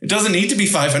down. It doesn't need to be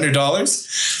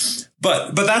 $500.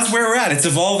 But that's where we're at. It's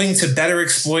evolving to better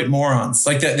exploit morons.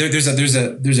 Like that,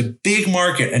 there's a big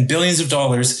market and billions of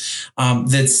dollars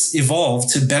that's evolved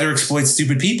to better exploit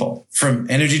stupid people from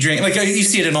energy drink. Like you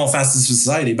see it in all facets of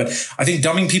society. But I think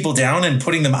dumbing people down and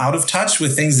putting them out of touch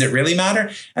with things that really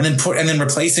matter, and then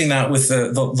replacing that with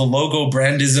the logo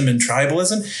brandism and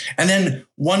tribalism, and then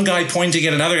one guy pointing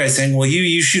at another guy saying, "Well,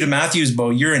 you shoot a Matthews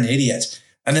bow, you're an idiot."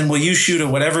 And then, will you shoot a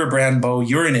whatever brand bow?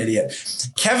 You're an idiot.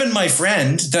 Kevin, my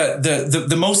friend,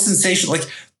 the most sensational, like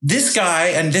this guy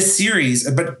and this series,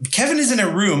 but Kevin is in a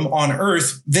room on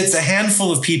Earth that's a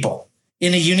handful of people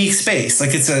in a unique space.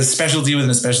 Like it's a specialty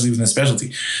within a specialty within a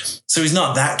specialty. So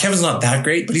Kevin's not that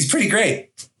great, but he's pretty great.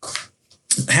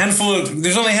 There's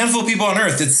only a handful of people on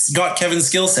Earth that's got Kevin's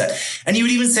skill set. And you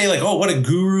would even say like, oh, what a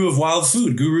guru of wild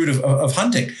food, guru of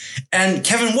hunting. And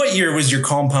Kevin, what year was your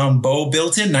compound bow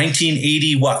built in?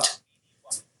 1980 what?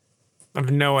 I have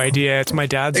no idea. It's my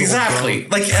dad's. Exactly.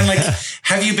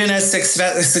 Have you been as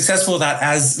successful with that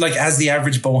as the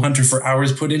average bow hunter for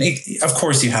hours put in? Of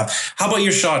course you have. How about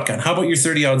your shotgun? How about your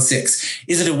 30-06?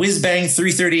 Is it a whiz bang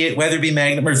 338 Weatherby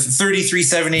Magnum or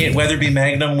 3378 Weatherby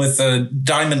Magnum with a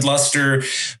diamond luster,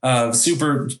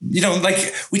 super?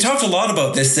 We talked a lot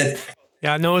about this.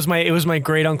 Yeah, no, it was my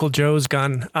great uncle Joe's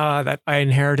gun that I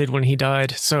inherited when he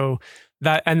died. So.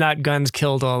 That gun's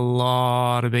killed a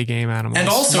lot of big game animals, and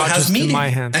also has meaning.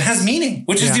 It has meaning,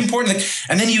 which is the important thing.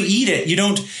 And then you eat it. You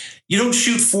don't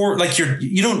shoot for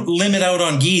you don't limit out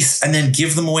on geese and then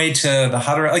give them away to the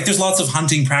hunter. Like there's lots of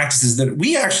hunting practices that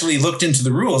we actually looked into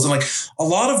the rules, and like a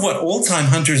lot of what old time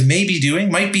hunters may be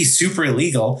doing might be super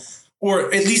illegal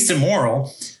or at least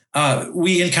immoral.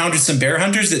 We encountered some bear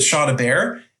hunters that shot a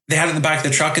bear. They had it in the back of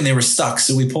the truck and they were stuck.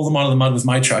 So we pulled them out of the mud with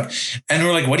my truck. And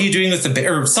we're like, what are you doing with the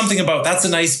bear? Or something about, that's a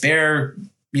nice bear.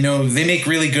 They make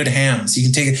really good hams. You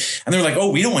can take it. And they're like,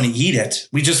 oh, we don't want to eat it.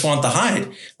 We just want the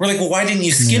hide. We're like, well, why didn't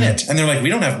you skin it? And they're like, we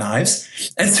don't have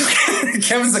knives. And so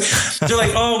Kevin's like, they're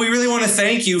like, oh, we really want to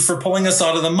thank you for pulling us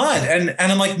out of the mud. And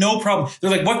I'm like, no problem.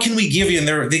 They're like, what can we give you?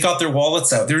 And they got their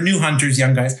wallets out. They're new hunters,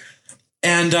 young guys.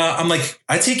 And I'm like,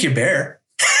 I take your bear.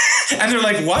 And they're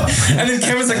like, what? And then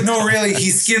Kevin's like, no, really, he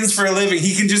skins for a living.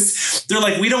 He can they're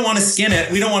like, we don't want to skin it.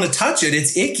 We don't want to touch it.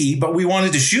 It's icky, but we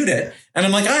wanted to shoot it. And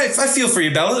I'm like, I feel for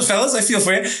you, fellas. I feel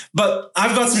for you. But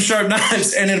I've got some sharp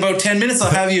knives. And in about 10 minutes,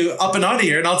 I'll have you up and out of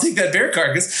here and I'll take that bear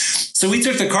carcass. So we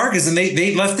took the carcass and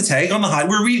they left the tag on the hide.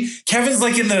 Kevin's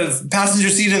like in the passenger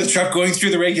seat of the truck going through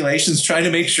the regulations, trying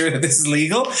to make sure that this is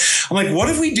legal. I'm like, what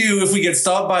if we get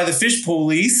stopped by the fish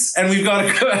police and we've got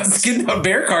a skinned out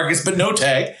bear carcass, but no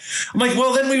tag? I'm like,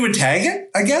 well, then we would tag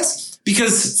it, I guess.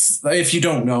 Because if you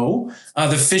don't know,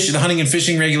 the hunting and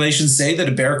fishing regulations say that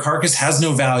a bear carcass has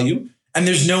no value. And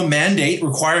there's no mandate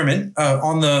requirement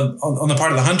on the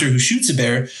part of the hunter who shoots a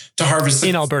bear to harvest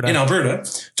in Alberta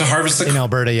to harvest in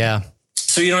Alberta. Yeah.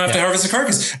 So you don't have to harvest the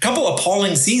carcass. A couple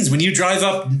appalling scenes when you drive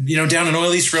up, down an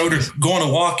oil east road or go on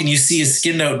a walk and you see a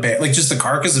skinned out bear, like just the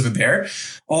carcass of a bear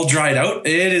all dried out.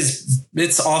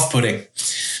 It's off-putting.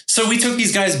 So we took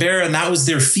these guys bear, and that was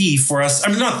their fee for us.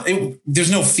 I mean,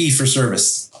 there's no fee for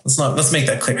service. Let's make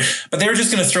that clear. But they were just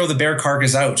going to throw the bear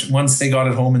carcass out once they got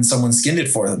it home and someone skinned it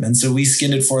for them. And so we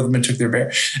skinned it for them and took their bear.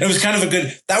 And it was kind of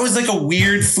that was like a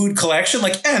weird food collection.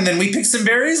 Like, and then we picked some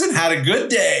berries and had a good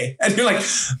day. And you're like,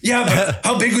 yeah, but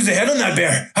how big was the head on that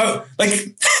bear?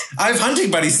 I have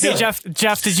hunting buddies still. Hey,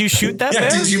 Jeff, did you shoot that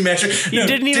bear? Did you measure? You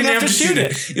didn't even have to shoot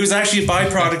it. It was actually a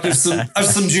byproduct of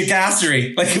some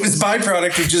jackassery. Like, it was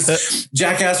byproduct of just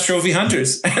jackass trophy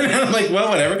hunters. And I'm like, well,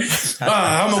 whatever.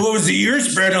 What was the ear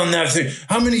spread on that thing?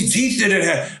 How many teeth did it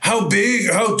have? How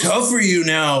big? How tough are you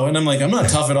now? And I'm like, I'm not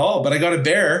tough at all, but I got a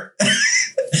bear.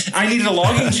 I needed a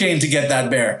logging chain to get that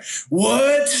bear.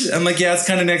 What? I'm like, yeah, it's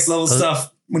kind of next level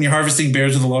stuff when you're harvesting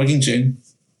bears with a logging chain.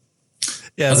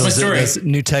 Yeah, that's my story. Those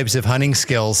new types of hunting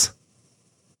skills.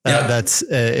 That's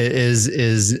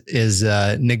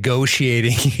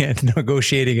negotiating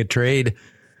a trade.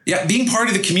 Yeah, being part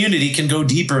of the community can go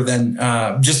deeper than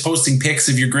just posting pics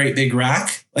of your great big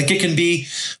rack. Like, it can be,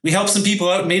 we helped some people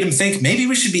out and made them think maybe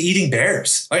we should be eating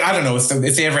bears. Like, I don't know if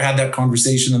they ever had that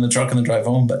conversation in the truck on the drive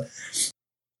home, but.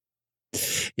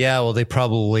 Yeah, well, they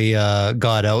probably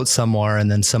got out somewhere and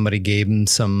then somebody gave them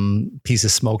some piece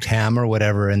of smoked ham or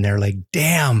whatever. And they're like,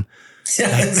 damn.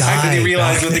 Yeah, exactly. They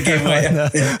realized what they gave away. Yeah.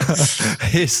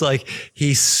 It's like,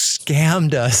 he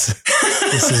scammed us.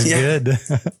 This is good.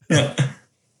 Yeah.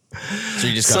 So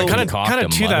you just got to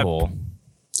concoct a mud hole.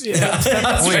 Yeah,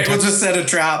 that's right. We'll just set a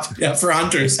trap. Yeah, for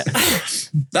hunters.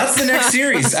 That's the next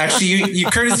series. Actually, you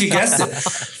Curtis, you guessed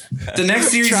it. The next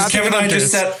series is Kevin and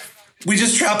I we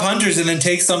just trap hunters and then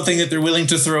take something that they're willing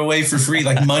to throw away for free,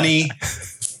 like money.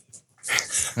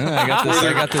 I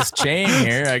got this chain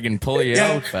here. I can pull you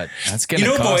out, but that's going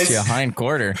to cost you a hind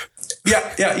quarter.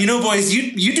 Yeah. You know, boys,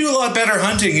 you do a lot better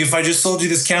hunting if I just sold you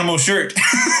this camo shirt.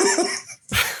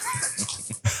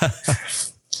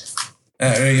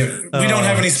 We don't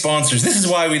have any sponsors. This is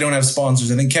why we don't have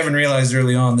sponsors. I think Kevin realized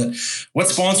early on that what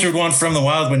sponsor would want From the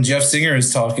Wild when Jeff Senger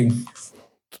is talking?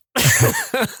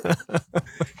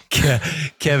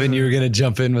 Kevin, you were going to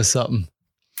jump in with something.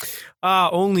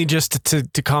 Only just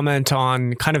to comment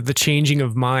on kind of the changing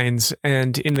of minds,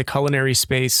 and in the culinary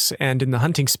space and in the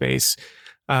hunting space,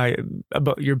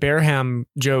 about your bear ham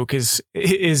joke is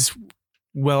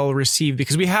well received,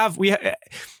 because we have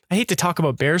I hate to talk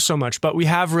about bears so much, but we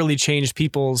have really changed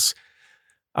people's,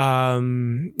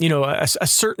 a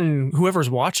certain, whoever's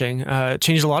watching,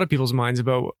 changed a lot of people's minds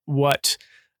about what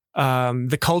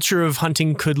the culture of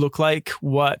hunting could look like,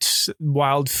 what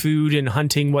wild food and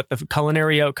hunting, what the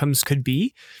culinary outcomes could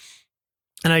be.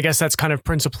 And I guess that's kind of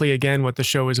principally, again, what the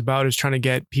show is about, is trying to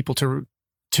get people to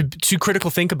critical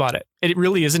think about it. It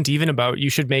really isn't even about you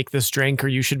should make this drink or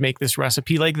you should make this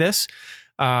recipe like this.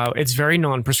 It's very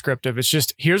non-prescriptive. It's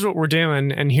just, here's what we're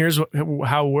doing and here's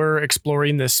how we're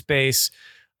exploring this space.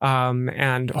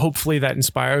 And hopefully that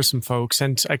inspires some folks.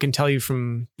 And I can tell you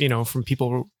from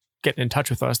people getting in touch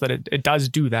with us that it does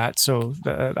do that. So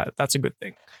that's a good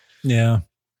thing. Yeah.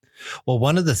 Well,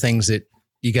 one of the things that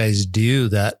you guys do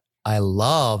that I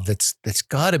love, that's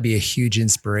got to be a huge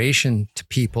inspiration to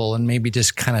people, and maybe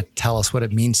just kind of tell us what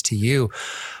it means to you.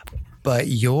 But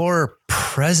your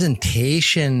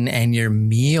presentation and your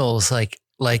meals, like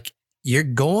you're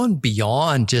going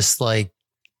beyond just like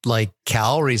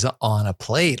calories on a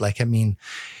plate. Like, I mean,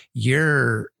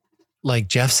 you're, like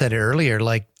Jeff said earlier,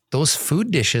 like those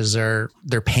food dishes they're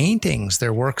paintings,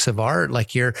 they're works of art.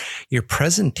 Like your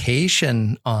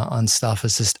presentation on stuff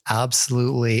is just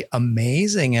absolutely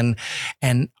amazing.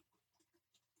 And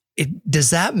does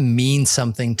that mean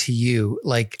something to you?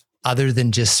 Like, other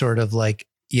than just sort of like,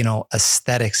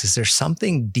 aesthetics, is there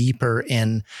something deeper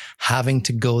in having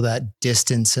to go that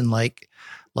distance and like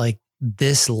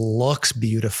this looks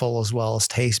beautiful as well as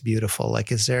tastes beautiful? Like,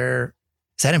 is that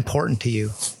important to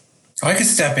you? I could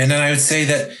step in and I would say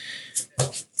that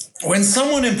when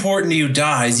someone important to you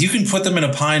dies, you can put them in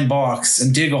a pine box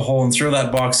and dig a hole and throw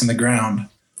that box in the ground.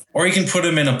 Or you can put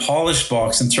them in a polished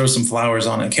box and throw some flowers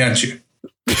on it, can't you?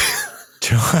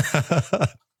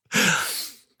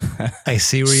 I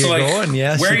see where you're going.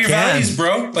 Yes, where are your can. values,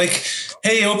 bro? Like,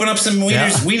 hey, open up some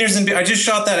wieners and I just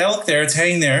shot that elk there. It's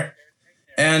hanging there.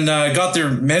 And got their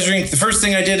measuring. The first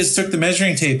thing I did is took the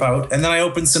measuring tape out, and then I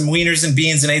opened some wieners and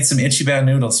beans and ate some Ichiban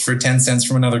noodles for 10 cents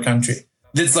from another country.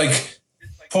 It's like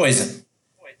poison.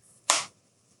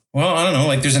 Well, I don't know.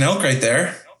 Like, there's an elk right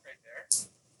there.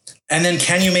 And then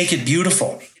can you make it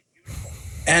beautiful?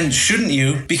 And shouldn't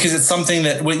you? Because it's something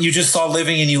that what you just saw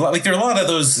living and you like. There are a lot of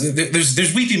those.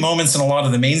 There's weepy moments in a lot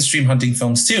of the mainstream hunting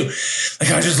films too.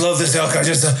 Like, I just love this elk.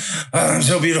 I'm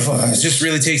so beautiful. It just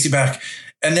really takes you back.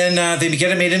 And then they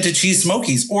get it made into cheese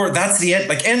smokies, or that's the end,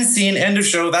 like end scene, end of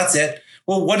show. That's it.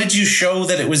 Well, what did you show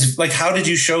that it was like? How did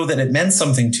you show that it meant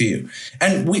something to you?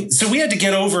 And we had to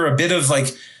get over a bit of like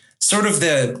sort of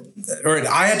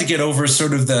I had to get over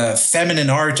sort of the feminine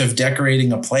art of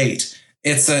decorating a plate.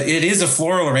 It is a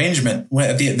floral arrangement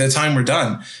at the time we're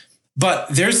done. But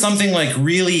there's something like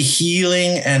really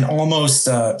healing and almost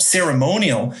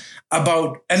ceremonial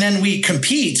about, and then we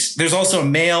compete. There's also a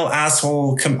male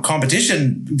asshole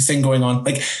competition thing going on.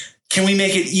 Like, can we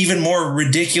make it even more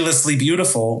ridiculously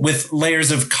beautiful with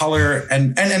layers of color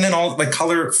and then all like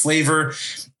color, flavor,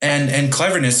 and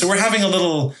cleverness? So we're having our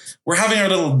little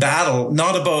battle,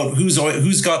 not about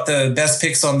who's got the best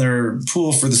picks on their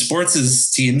pool for the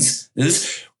sports teams.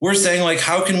 We're saying like,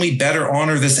 how can we better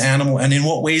honor this animal, and in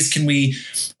what ways can we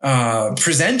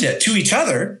present it to each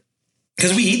other?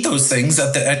 Because we eat those things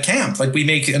at camp. Like, we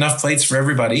make enough plates for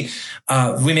everybody.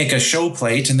 We make a show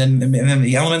plate, and then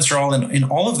the elements are all in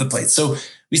all of the plates. So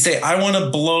we say, I want to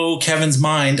blow Kevin's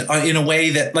mind in a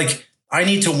way that, like, I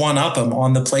need to one up him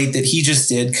on the plate that he just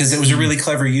did, because it was a really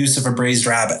clever use of a braised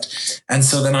rabbit. And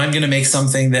so then I'm going to make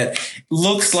something that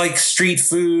looks like street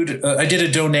food. I did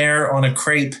a donair on a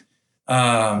crepe.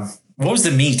 What was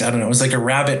the meat? I don't know. It was like a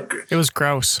rabbit. It was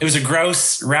grouse. It was a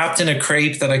grouse wrapped in a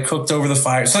crepe that I cooked over the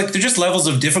fire. So like, they're just levels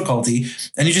of difficulty,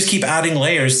 and you just keep adding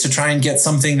layers to try and get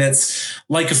something that's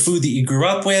like a food that you grew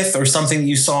up with, or something that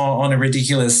you saw on a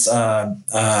ridiculous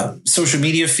social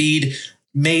media feed,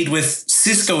 made with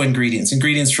Cisco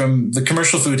ingredients from the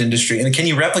commercial food industry. And can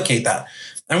you replicate that?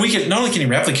 And we can, not only can you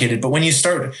replicate it, but when you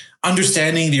start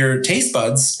understanding your taste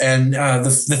buds and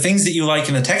the things that you like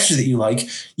and the texture that you like,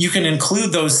 you can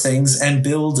include those things and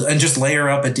build and just layer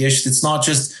up a dish that's not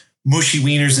just mushy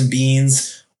wieners and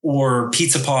beans or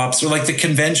pizza pops or like the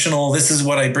conventional, this is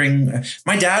what I bring.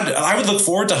 My dad, I would look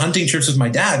forward to hunting trips with my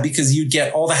dad, because you'd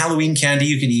get all the Halloween candy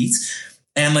you could eat,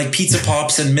 and like pizza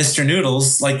pops and Mr.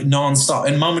 Noodles, like nonstop.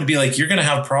 And mom would be like, you're going to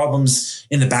have problems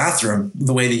in the bathroom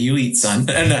the way that you eat, son.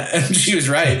 And she was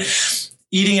right.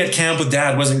 Eating at camp with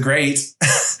dad wasn't great.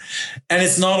 And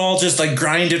it's not all just like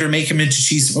grind it or make them into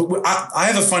cheese. I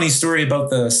have a funny story about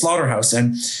the slaughterhouse,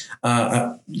 and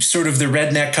sort of the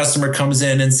redneck customer comes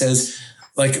in and says,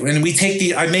 like, when we take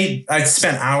I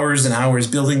spent hours and hours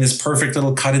building this perfect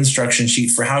little cut instruction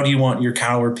sheet for how do you want your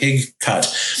cow or pig cut.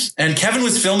 And Kevin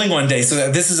was filming one day. So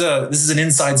this is an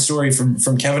inside story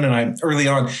from Kevin and I early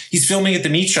on. He's filming at the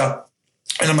meat shop.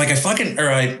 And I'm like,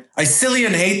 I silly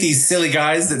and hate these silly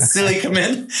guys that silly come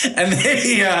in and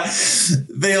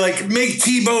they like make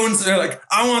T-bones. They're like,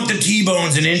 I want the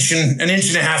T-bones an inch and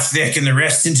a half thick and the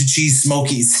rest into cheese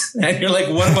smokies. And you're like,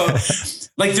 what about...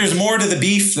 Like, there's more to the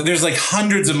beef. There's like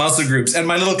hundreds of muscle groups, and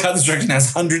my little cut instruction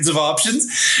has hundreds of options.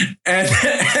 And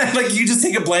like, you just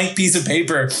take a blank piece of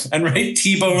paper and write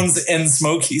T-bones and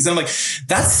smokies. And I'm like,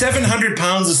 that's 700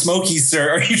 pounds of smokies, sir.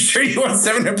 Are you sure you want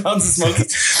 700 pounds of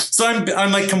smokies? So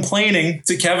I'm like complaining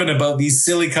to Kevin about these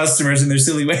silly customers and their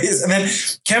silly ways. And then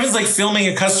Kevin's like filming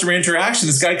a customer interaction.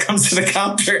 This guy comes to the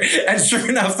counter, and sure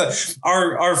enough,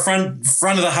 our front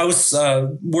of the house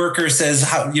worker says,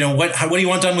 what do you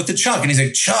want done with the chuck? And he's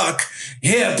like, chuck,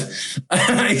 hip.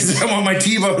 He said, I want my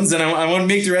T-bones, and I want to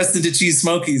make the rest into cheese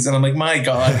smokies. And I'm like, my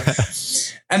God.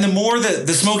 And the more that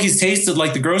the smokies tasted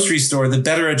like the grocery store, the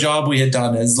better a job we had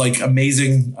done as like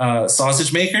amazing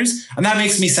sausage makers. And that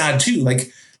makes me sad too.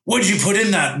 Like, what'd you put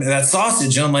in that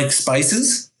sausage? And I'm like,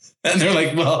 spices. And they're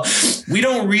like, well, we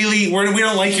don't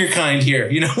like your kind here.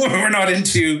 You know, we're not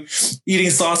into eating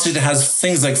sausage that has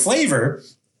things like flavor.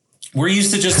 We're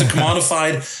used to just a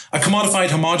commodified,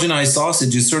 homogenized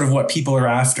sausage is sort of what people are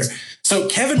after. So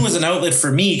Kevin was an outlet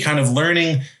for me, kind of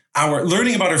learning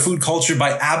about our food culture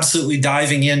by absolutely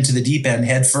diving into the deep end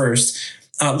head first,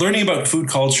 learning about food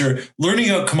culture, learning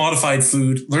about commodified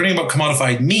food, learning about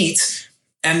commodified meat,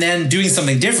 and then doing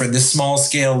something different, this small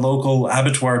scale local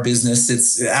abattoir business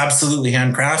that's absolutely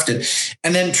handcrafted,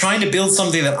 and then trying to build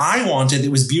something that I wanted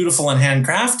that was beautiful and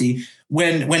handcrafty.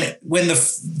 When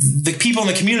the people in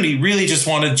the community really just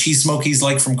wanted cheese smokies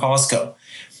like from Costco.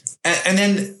 And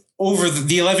then over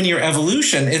the 11-year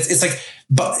evolution, it's like,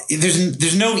 but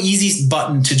there's no easy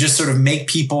button to just sort of make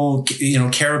people,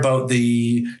 care about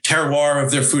the terroir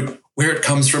of their food, where it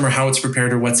comes from or how it's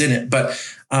prepared or what's in it. But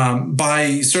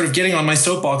by sort of getting on my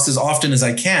soapbox as often as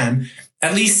I can,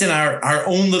 at least in our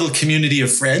own little community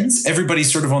of friends,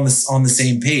 everybody's sort of on the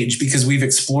same page, because we've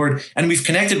explored and we've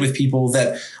connected with people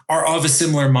that are of a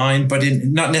similar mind, but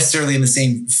not necessarily in the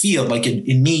same field, like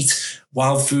in meat,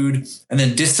 wild food, and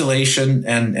then distillation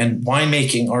and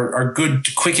winemaking are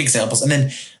good, quick examples. And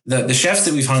then the chefs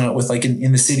that we've hung out with, like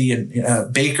in the city,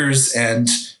 and bakers and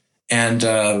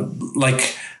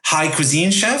like high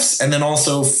cuisine chefs and then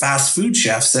also fast food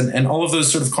chefs and all of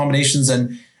those sort of combinations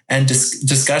and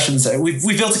discussions.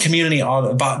 We've built a community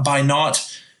by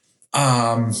not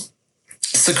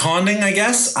seconding, I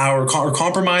guess, or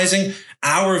compromising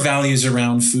our values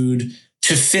around food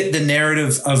to fit the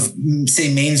narrative of,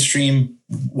 say, mainstream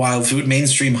wild food,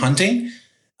 mainstream hunting,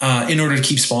 in order to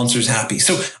keep sponsors happy.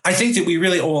 So I think that we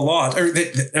really owe a lot,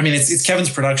 it's Kevin's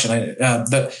production,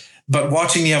 but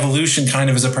watching the evolution kind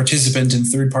of as a participant and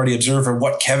third-party observer,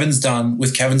 what Kevin's done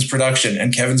with Kevin's production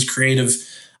and Kevin's creative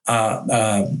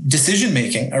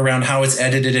decision-making around how it's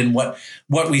edited and what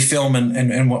we film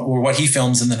and what he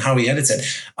films and then how he edits it,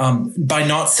 by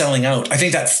not selling out. I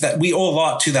think that we owe a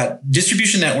lot to that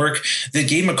distribution network that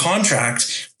gave him a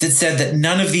contract that said that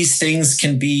none of these things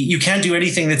you can't do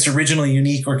anything that's originally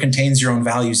unique or contains your own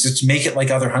values. Just make it like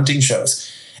other hunting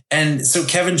shows. And so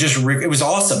Kevin it was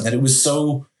awesome that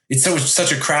it's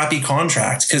such a crappy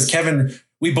contract, because Kevin,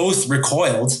 we both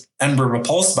recoiled and were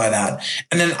repulsed by that.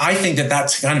 And then I think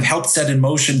that kind of helped set in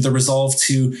motion the resolve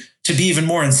to be even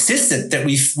more insistent that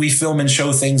we film and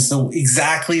show things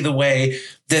exactly the way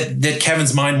that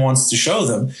Kevin's mind wants to show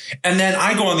them. And then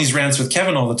I go on these rants with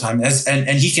Kevin all the time, and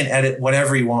he can edit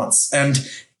whatever he wants. And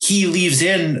he leaves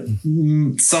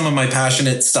in some of my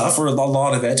passionate stuff, or a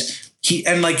lot of it.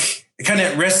 Kind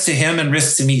of risk to him and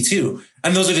risk to me too.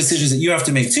 And those are decisions that you have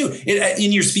to make too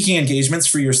in your speaking engagements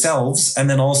for yourselves. And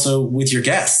then also with your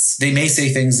guests, they may say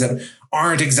things that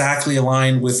aren't exactly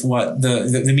aligned with what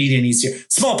the media needs to hear.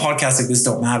 Small podcasts like this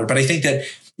don't matter. But I think that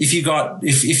if you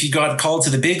got called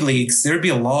to the big leagues, there'd be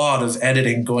a lot of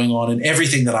editing going on in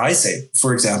everything that I say,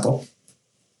 for example.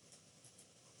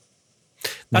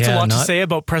 That's a lot to say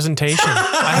about presentation.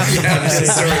 I have something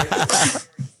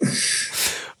to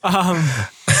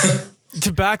say.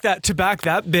 To back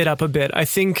that bit up a bit, I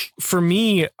think for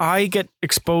me, I get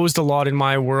exposed a lot in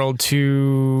my world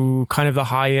to kind of the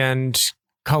high end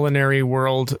culinary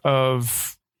world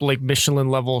of like Michelin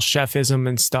level chefism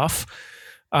and stuff.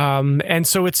 And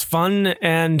so it's fun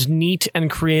and neat and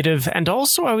creative, and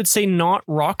also I would say not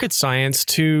rocket science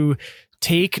to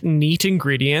take neat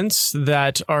ingredients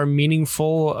that are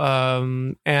meaningful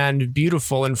and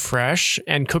beautiful and fresh,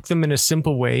 and cook them in a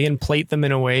simple way and plate them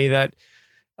in a way that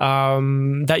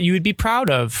you would be proud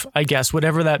of, I guess,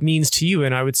 whatever that means to you.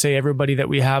 And I would say everybody that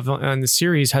we have on the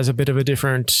series has a bit of a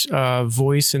different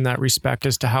voice in that respect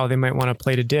as to how they might want to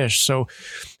plate a dish. So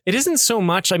it isn't so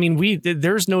much,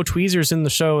 there's no tweezers in the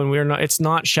show, and it's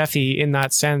not chefy in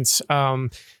that sense.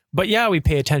 But yeah, we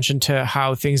pay attention to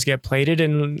how things get plated.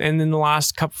 And in the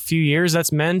last few years,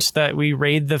 that's meant that we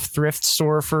raid the thrift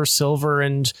store for silver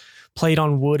and plate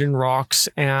on wood and rocks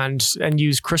and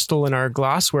use crystal in our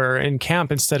glassware in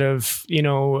camp instead of,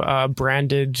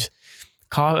 branded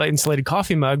insulated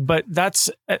coffee mug. But that's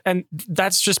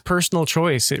just personal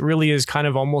choice. It really is kind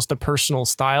of almost a personal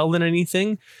style than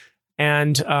anything.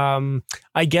 And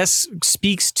I guess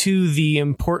speaks to the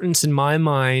importance in my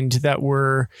mind that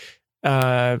we're,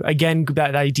 again,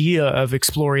 that idea of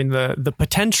exploring the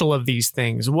potential of these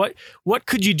things. What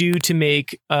could you do to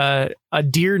make a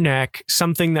deer neck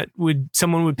something that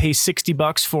someone would pay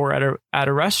 $60 for at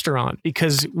a restaurant?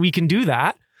 Because we can do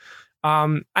that.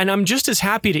 And I'm just as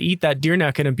happy to eat that deer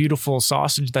neck in a beautiful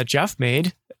sausage that Jeff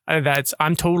made.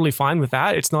 I'm totally fine with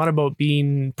that. It's not about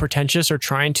being pretentious or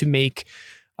trying to make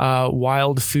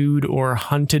wild food or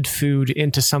hunted food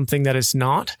into something that it's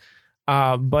not.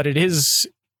 But it is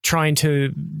trying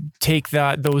to take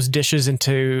those dishes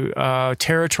into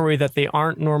territory that they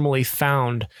aren't normally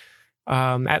found,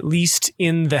 at least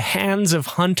in the hands of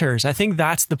hunters. I think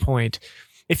that's the point.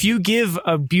 If you give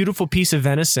a beautiful piece of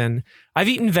venison, I've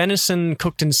eaten venison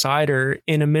cooked in cider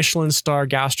in a Michelin star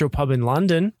gastropub in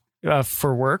London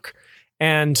for work,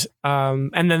 and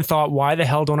then thought, why the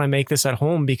hell don't I make this at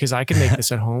home? Because I can make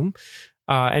this at home,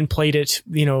 and plate it,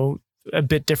 a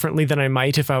bit differently than I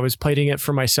might if I was plating it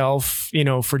for myself,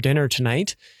 for dinner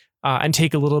tonight, and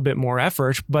take a little bit more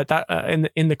effort. But that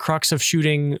in the crux of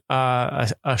shooting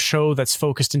a show that's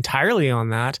focused entirely on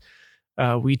that,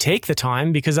 we take the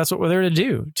time because that's what we're there to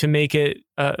do, to make it,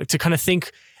 to kind of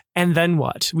think, and then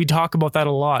what? We talk about that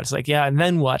a lot. It's like, yeah, and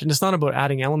then what? And it's not about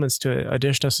adding elements to a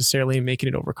dish necessarily and making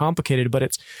it overcomplicated, but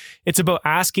it's about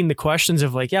asking the questions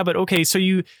of like, yeah, but okay, so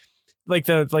you, like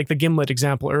the gimlet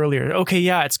example earlier. Okay,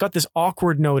 yeah, it's got this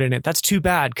awkward note in it. That's too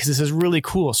bad because this is really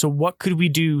cool. So what could we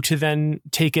do to then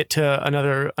take it to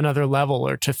another level,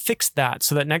 or to fix that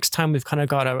so that next time we've kind of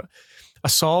got a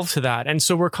solve to that? And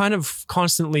so we're kind of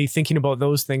constantly thinking about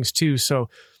those things too. So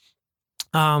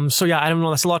yeah, I don't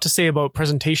know. That's a lot to say about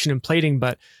presentation and plating,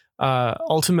 but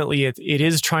ultimately it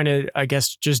is trying to, I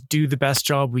guess, just do the best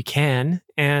job we can.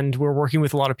 And we're working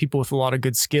with a lot of people with a lot of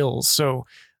good skills. So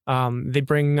they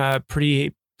bring a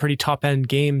pretty top end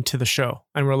game to the show,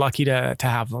 and we're lucky to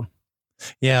have them.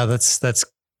 Yeah,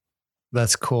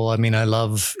 that's cool. I mean, I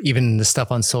love even the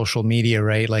stuff on social media,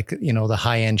 right? Like, you know, the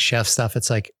high end chef stuff. It's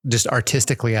like just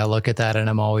artistically, I look at that and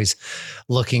I'm always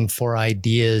looking for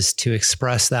ideas to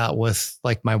express that with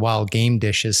like my wild game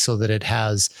dishes so that it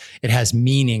has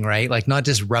meaning, right? Like not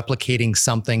just replicating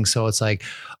something. So it's like,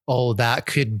 oh, that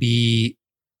could be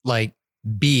like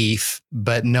beef,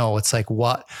 but no, it's like,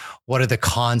 what are the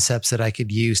concepts that I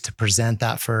could use to present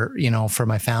that for, you know, for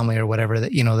my family or whatever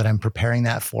that, you know, that I'm preparing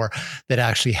that for, that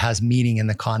actually has meaning in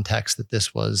the context that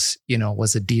this was, you know,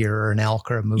 was a deer or an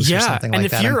elk or a moose or something like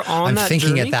that. I'm thinking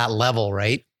journey, at that level,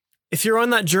 right? If you're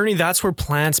on that journey, that's where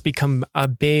plants become a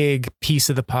big piece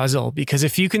of the puzzle, because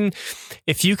if you can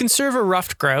serve a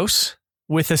ruffed grouse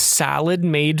with a salad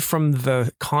made from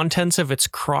the contents of its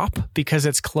crop, because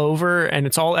it's clover and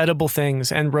it's all edible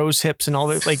things and rose hips and all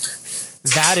that, like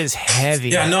that is heavy.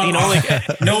 Yeah, not, you know,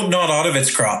 like not out of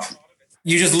its crop.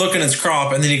 You just look at its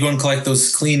crop and then you go and collect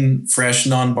those clean, fresh,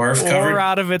 non-barf covered. Or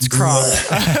out of its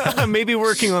crop. Maybe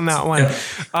working on that one.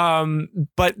 Yeah.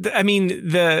 But I mean,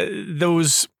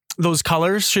 those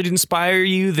colors should inspire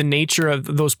you. The nature of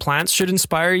those plants should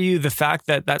inspire you. The fact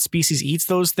that that species eats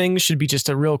those things should be just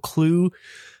a real clue.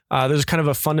 There's kind of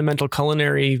a fundamental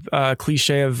culinary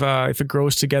cliche of if it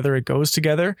grows together, it goes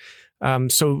together.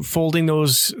 So folding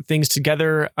those things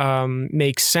together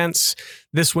makes sense.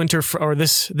 This winter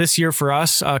this year for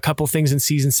us, a couple things in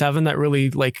season 7 that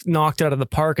really like knocked it out of the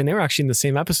park, and they were actually in the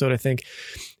same episode, I think,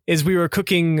 is we were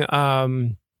cooking.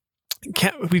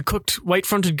 We cooked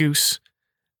white-fronted goose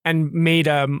and made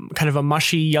kind of a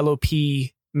mushy yellow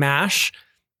pea mash,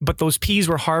 but those peas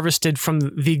were harvested from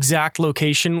the exact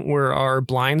location where our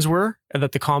blinds were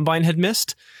that the combine had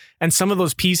missed. And some of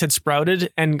those peas had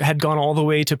sprouted and had gone all the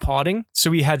way to potting. So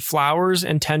we had flowers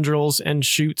and tendrils and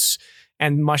shoots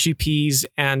and mushy peas.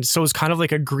 And so it's kind of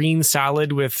like a green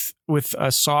salad with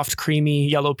a soft, creamy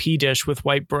yellow pea dish with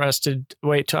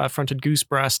white-fronted goose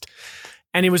breast.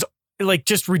 And it was like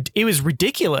it was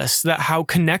ridiculous that how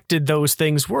connected those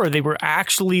things were. They were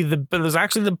actually the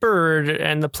bird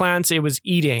and the plants it was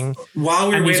eating. While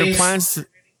we were waiting, these are plants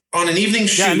on an evening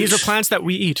shoot. Yeah, and these are plants that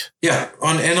we eat. Yeah,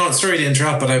 sorry to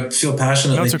interrupt, but I feel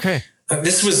passionately. No, it's okay.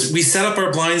 We set up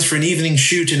our blinds for an evening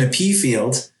shoot in a pea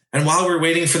field, and while we were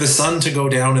waiting for the sun to go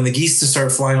down and the geese to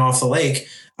start flying off the lake,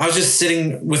 I was just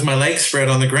sitting with my legs spread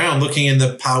on the ground looking in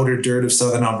the powdered dirt of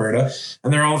southern Alberta,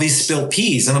 and there are all these spilt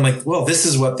peas. And I'm like, well, this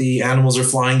is what the animals are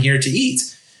flying here to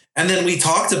eat. And then we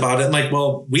talked about it and like,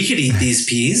 well, we could eat these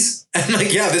peas. And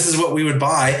like, yeah, this is what we would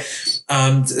buy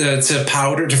to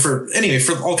powder for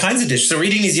all kinds of dishes. So we're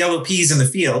eating these yellow peas in the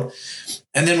field,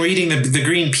 and then we're eating the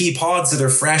green pea pods that are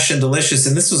fresh and delicious.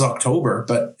 And this was October,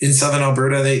 but in southern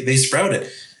Alberta, they sprouted.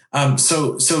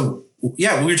 So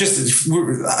yeah,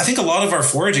 I think a lot of our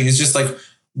foraging is just like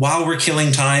while we're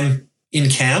killing time in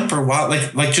camp, or while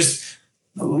like just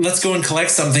let's go and collect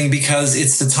something because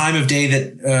it's the time of day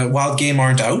that wild game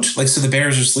aren't out. Like, so the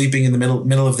bears are sleeping in the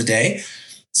middle of the day.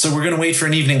 So we're going to wait for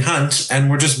an evening hunt, and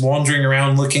we're just wandering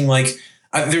around looking like,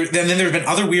 and then there have been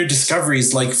other weird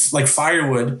discoveries like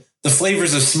firewood, the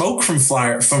flavors of smoke from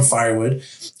firewood.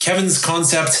 Kevin's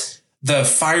concept, the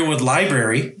firewood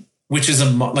library, which is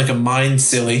like a mind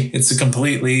silly. It's going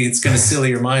to silly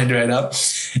your mind right up.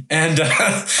 And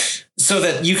so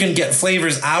that you can get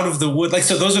flavors out of the wood. Like,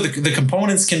 so those are the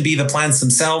components can be the plants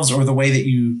themselves or the way that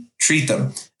you treat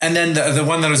them. And then the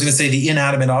one that I was going to say, the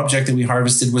inanimate object that we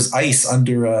harvested was ice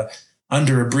under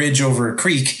a bridge over a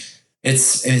creek.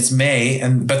 It's May,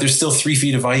 but there's still 3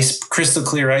 feet of ice, crystal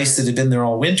clear ice that had been there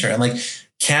all winter. And like,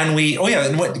 can we, oh yeah.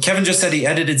 And what Kevin just said, he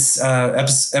edited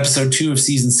episode 2 of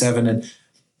season 7, and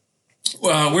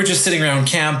we're just sitting around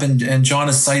camp, and John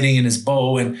is sighting in his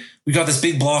bow, and we got this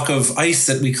big block of ice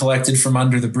that we collected from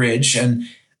under the bridge, and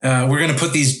we're going to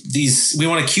put these. We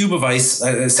want a cube of ice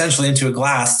essentially into a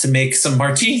glass to make some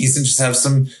martinis and just have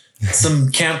some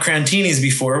camp crantinis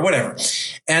before or whatever.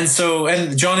 And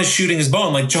John is shooting his bow.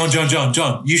 I'm like,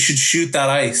 John, you should shoot that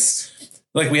ice.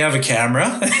 Like, we have a camera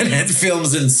and it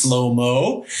films in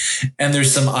slow-mo, and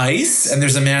there's some ice and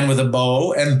there's a man with a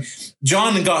bow, and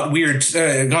John got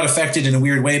affected in a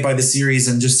weird way by the series,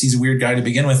 and just he's a weird guy to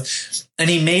begin with. And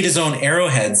he made his own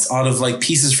arrowheads out of like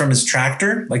pieces from his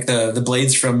tractor, like the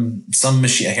blades from some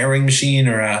machine, a harrowing machine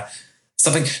or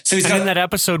something. So he's And got in that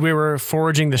episode, we were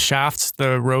foraging the shafts,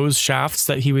 the rose shafts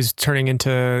that he was turning into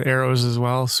arrows as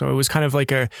well. So it was kind of like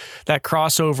that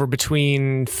crossover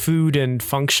between food and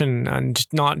function, and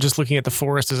not just looking at the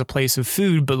forest as a place of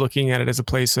food, but looking at it as a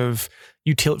place of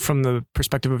from the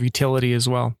perspective of utility as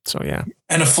well. So yeah,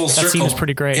 and a full circle. That seems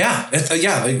pretty great. Yeah,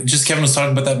 like just Kevin was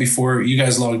talking about that before you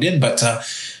guys logged in, but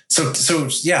so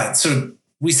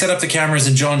we set up the cameras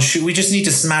and John shoot. We just need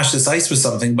to smash this ice with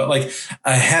something, but like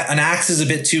an axe is a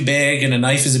bit too big and a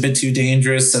knife is a bit too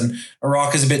dangerous and a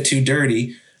rock is a bit too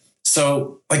dirty.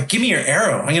 So like, give me your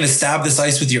arrow. I'm going to stab this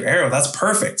ice with your arrow. That's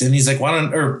perfect. And he's like, why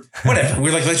don't, or whatever.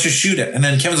 We're like, let's just shoot it. And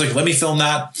then Kevin's like, let me film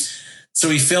that. So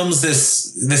he films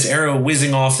this arrow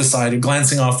whizzing off the side,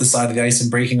 glancing off the side of the ice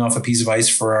and breaking off a piece of ice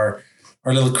for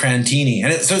our little crantini.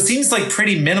 And so it seems like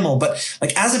pretty minimal, but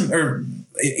like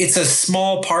it's a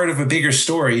small part of a bigger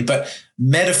story, but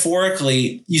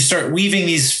metaphorically you start weaving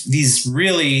these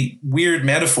really weird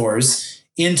metaphors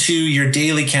into your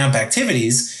daily camp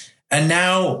activities. And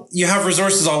now you have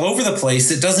resources all over the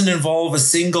place. It doesn't involve a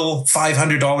single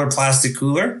 $500 plastic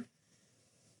cooler,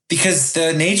 because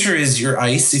the nature is your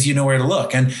ice if you know where to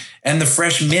look. And the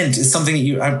fresh mint is something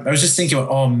that I was just thinking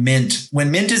about, mint. When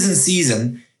mint is in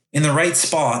season, in the right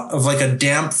spot of like a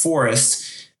damp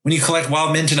forest, when you collect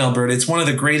wild mint in Alberta, it's one of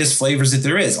the greatest flavors that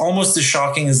there is. Almost as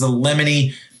shocking as the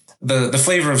lemony, the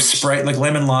flavor of Sprite, like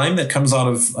lemon lime that comes out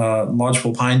of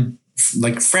lodgepole pine,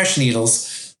 like fresh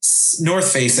needles, north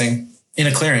facing in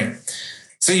a clearing.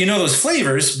 So you know those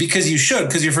flavors because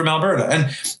you're from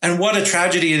Alberta. And what a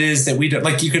tragedy it is that we don't,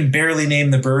 like, you can barely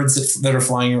name the birds that are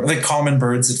flying, like common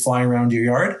birds that fly around your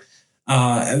yard.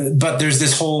 But there's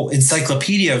this whole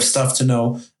encyclopedia of stuff to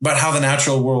know about how the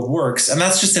natural world works. And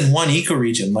that's just in one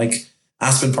ecoregion, like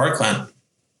Aspen Parkland.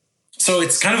 So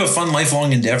it's kind of a fun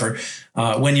lifelong endeavor.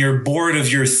 When you're bored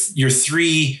of your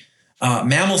three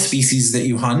mammal species that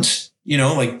you hunt,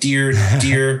 like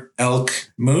deer,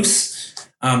 elk, moose,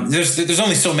 there's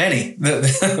only so many,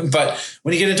 but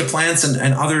when you get into plants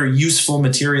and other useful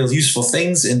materials, useful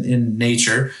things in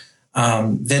nature,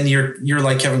 then you're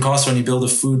like Kevin Kossowan. You build a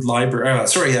food library,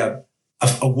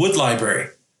 a wood library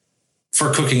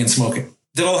for cooking and smoking.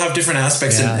 They all have different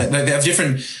aspects and they have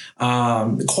different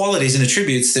qualities and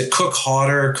attributes that cook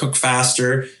hotter, cook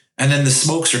faster, and then the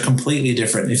smokes are completely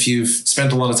different. If you've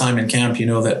spent a lot of time in camp, you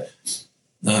know that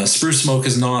spruce smoke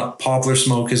is not, poplar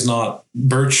smoke is not,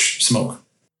 birch smoke.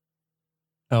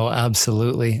 Oh,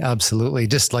 absolutely. Absolutely.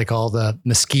 Just like all the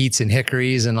mesquites and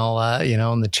hickories and all that,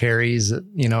 and the cherries,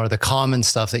 or the common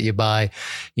stuff that you buy,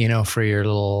 for your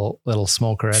little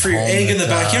smoker at home. For your egg in the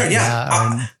backyard.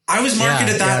 I was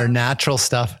marketed that. Or natural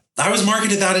stuff. I was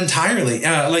marketed that entirely.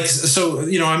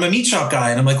 I'm a meat shop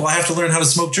guy and I'm like, well, I have to learn how to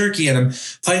smoke jerky. And I'm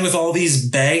playing with all these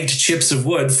bagged chips of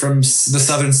wood from the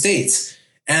southern states.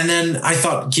 And then I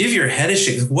thought, give your head a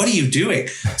shake. What are you doing?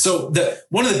 So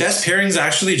one of the best pairings,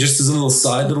 actually, just as a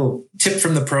little tip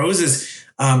from the pros, is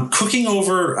cooking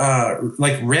over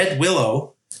like red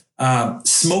willow.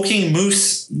 Smoking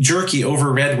moose jerky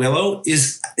over red willow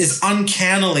is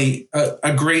uncannily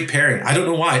a great pairing. I don't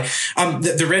know why.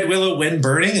 The red willow, when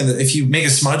burning, and if you make a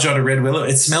smudge out of red willow,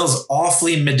 it smells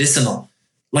awfully medicinal,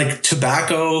 like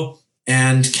tobacco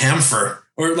and camphor,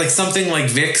 or like something like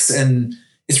Vicks, and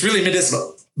it's really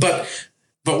medicinal. But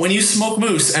when you smoke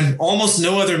moose, and almost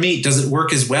no other meat does it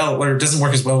work as well, or it doesn't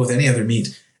work as well with any other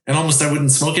meat. And almost I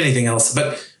wouldn't smoke anything else.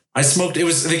 But I smoked,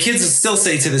 the kids still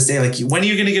say to this day, like, when are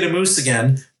you going to get a moose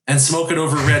again and smoke it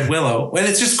over red willow? And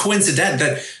it's just coincident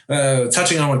that,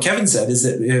 touching on what Kevin said, is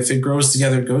that if it grows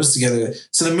together, it goes together.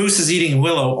 So the moose is eating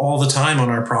willow all the time on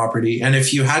our property. And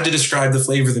if you had to describe the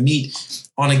flavor of the meat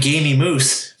on a gamey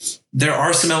moose, there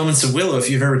are some elements of willow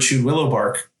if you've ever chewed willow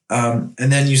bark. And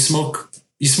then you smoke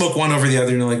one over the other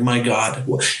and you're like, my God.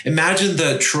 Well, imagine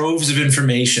the troves of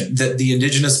information that the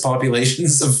indigenous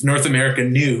populations of North America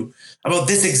knew about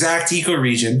this exact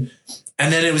ecoregion.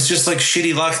 And then it was just like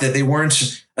shitty luck that they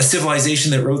weren't a civilization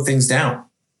that wrote things down.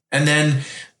 And then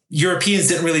Europeans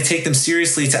didn't really take them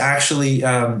seriously to actually,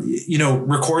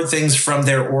 record things from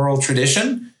their oral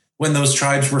tradition when those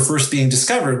tribes were first being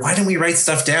discovered. Why didn't we write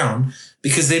stuff down?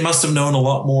 Because they must have known a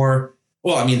lot more.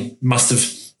 Well, I mean,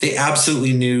 they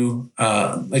absolutely knew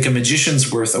like a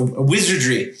magician's worth, a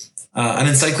wizardry, an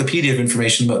encyclopedia of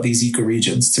information about these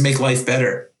ecoregions to make life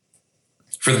better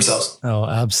for themselves. Oh,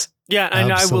 yeah,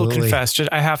 and absolutely. I will confess,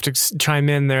 I have to chime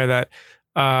in there that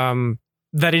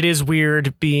that it is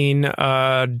weird being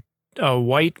a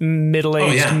white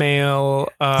middle-aged male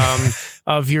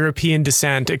of European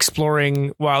descent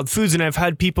exploring wild foods. And I've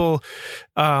had people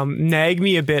nag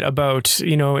me a bit about,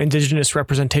 indigenous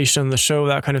representation on the show,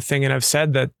 that kind of thing. And I've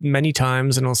said that many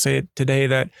times, and I'll say it today,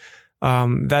 that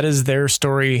that is their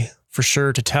story for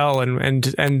sure to tell.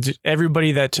 And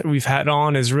everybody that we've had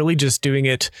on is really just doing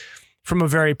it from a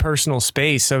very personal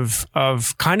space of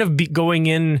kind of going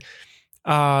into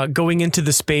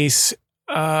the space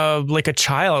like a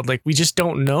child. Like, we just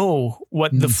don't know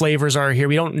what the flavors are here.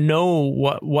 We don't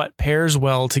know what pairs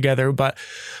well together, but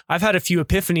I've had a few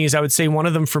epiphanies. I would say one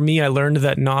of them for me, I learned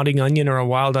that knotting onion, or a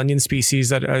wild onion species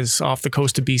that is off the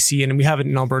coast of BC, and we have it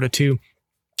in Alberta too,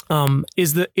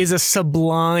 is a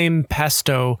sublime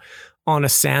pesto on a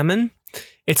salmon.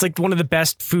 It's like one of the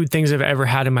best food things I've ever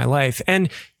had in my life. And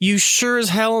you sure as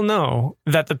hell know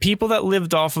that the people that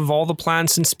lived off of all the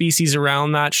plants and species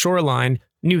around that shoreline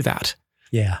knew that.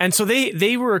 Yeah. And so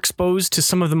they were exposed to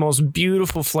some of the most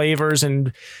beautiful flavors,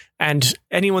 and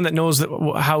anyone that knows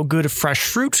how good a fresh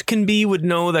fruit can be would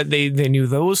know that they knew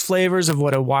those flavors of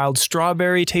what a wild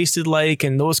strawberry tasted like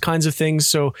and those kinds of things.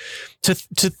 So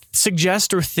to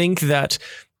suggest or think that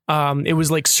it was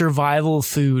like survival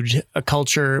food, a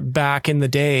culture back in the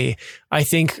day, I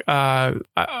think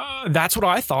that's what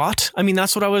I thought. I mean,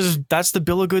 that's the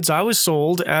bill of goods I was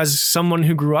sold as someone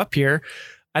who grew up here.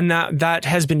 And that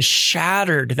has been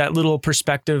shattered, that little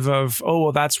perspective of, oh,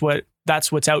 well, that's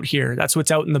what's out here. That's what's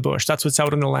out in the bush. That's what's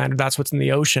out on the land. Or that's what's in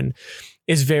the ocean,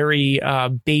 is very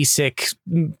basic,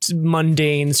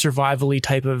 mundane, survival-y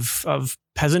type of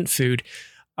peasant food.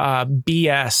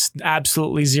 BS,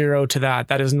 absolutely zero to that.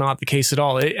 That is not the case at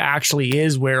all. It actually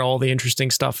is where all the interesting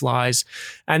stuff lies.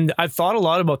 And I've thought a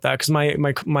lot about that because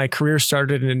my career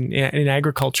started in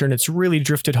agriculture, and it's really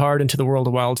drifted hard into the world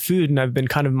of wild food. And I've been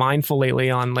kind of mindful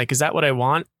lately on, like, is that what I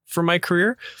want for my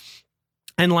career?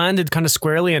 And landed kind of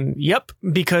squarely. And yep,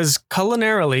 because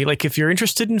culinarily, like, if you're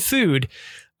interested in food,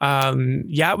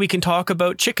 we can talk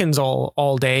about chickens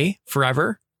all day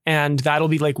forever. And that'll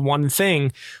be like one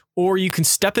thing. Or you can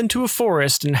step into a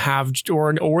forest and have,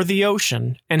 or the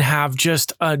ocean, and have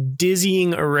just a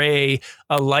dizzying array,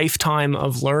 a lifetime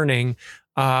of learning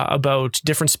about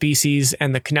different species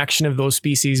and the connection of those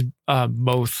species,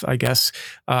 both, I guess,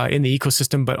 in the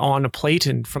ecosystem, but on a plate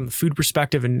and from the food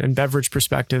perspective and beverage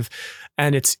perspective.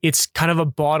 And it's kind of a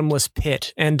bottomless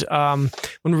pit. And when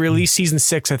we released season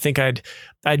 6, I think I'd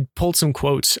pulled some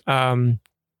quotes.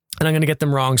 And I'm going to get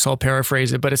them wrong, so I'll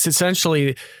paraphrase it. But it's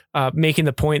essentially making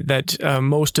the point that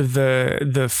most of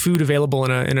the food available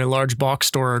in a large box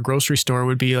store or grocery store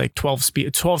would be like 12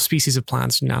 species of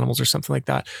plants and animals or something like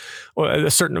that. Or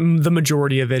the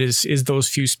majority of it is those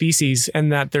few species,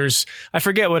 and that there's, I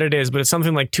forget what it is, but it's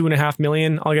something like 2.5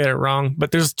 million. I'll get it wrong,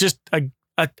 but there's just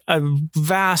a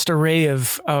vast array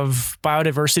of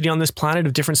biodiversity on this planet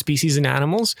of different species and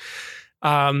animals.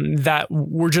 That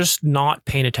we're just not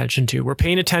paying attention to. We're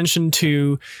paying attention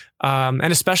to,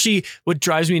 and especially what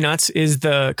drives me nuts is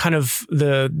the kind of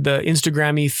the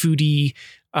Instagrammy foodie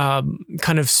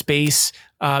kind of space,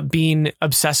 being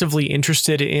obsessively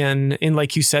interested in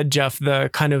like you said, Jeff, the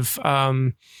kind of,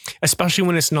 especially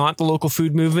when it's not the local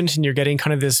food movement and you're getting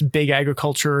kind of this big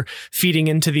agriculture feeding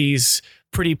into these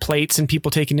pretty plates and people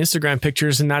taking Instagram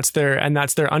pictures, and that's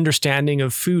their understanding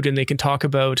of food, and they can talk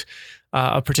about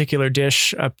a particular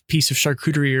dish, a piece of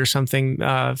charcuterie or something,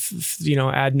 ad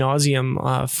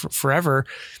nauseum forever.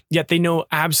 Yet they know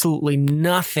absolutely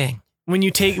nothing. When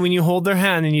you hold their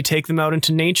hand and you take them out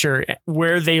into nature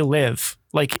where they live,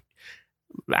 like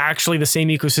actually the same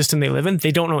ecosystem they live in,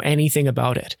 they don't know anything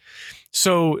about it.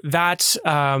 So that's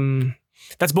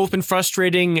both been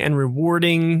frustrating and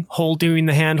rewarding, doing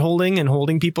the hand holding and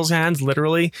holding people's hands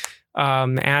literally.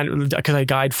 And because I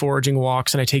guide foraging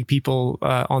walks and I take people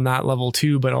on that level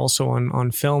too, but also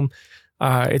on film,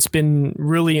 it's been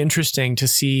really interesting to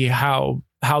see how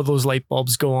those light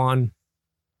bulbs go on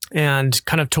and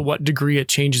kind of to what degree it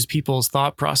changes people's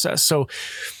thought process. So,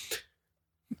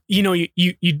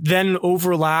 you then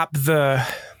overlap the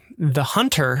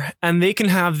hunter, and they can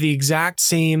have the exact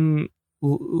same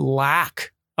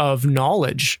lack of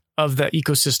knowledge of the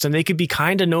ecosystem. They could be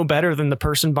kind of no better than the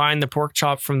person buying the pork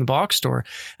chop from the box store.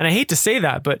 And I hate to say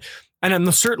that, and I'm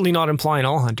certainly not implying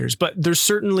all hunters, but there's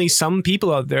certainly some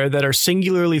people out there that are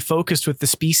singularly focused with the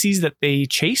species that they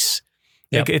chase.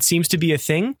 Yep. Like, it seems to be a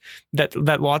thing that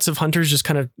lots of hunters just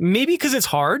kind of, maybe because it's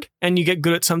hard and you get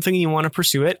good at something and you want to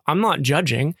pursue it. I'm not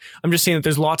judging. I'm just saying that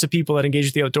there's lots of people that engage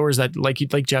with the outdoors that,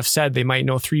 like Jeff said, they might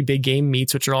know 3 big game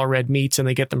meats, which are all red meats, and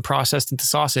they get them processed into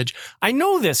sausage. I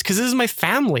know this because this is my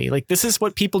family. Like, this is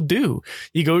what people do.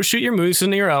 You go shoot your moose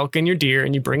and your elk and your deer,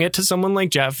 and you bring it to someone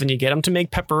like Jeff, and you get them to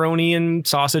make pepperoni and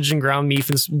sausage and ground beef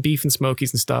and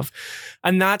smokies and stuff.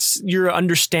 And that's your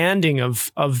understanding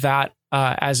of that.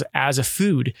 As a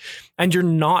food, and you're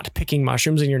not picking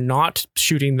mushrooms, and you're not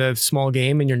shooting the small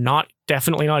game, and you're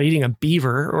definitely not eating a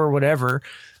beaver or whatever.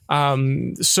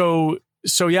 So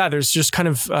yeah, there's just kind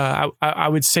of, I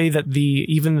would say that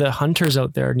even the hunters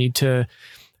out there need to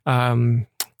kind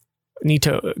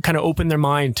of open their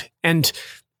mind. And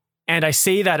I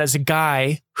say that as a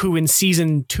guy who in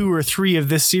season 2 or 3 of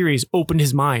this series opened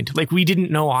his mind. Like, we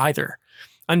didn't know either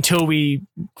until we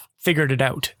figured it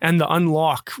out. And the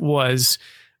unlock was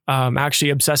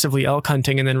actually obsessively elk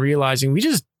hunting and then realizing we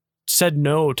just said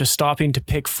no to stopping to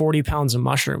pick 40 pounds of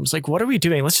mushrooms. Like, what are we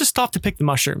doing? Let's just stop to pick the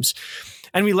mushrooms.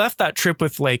 And we left that trip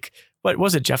with like, what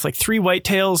was it, Jeff? Like 3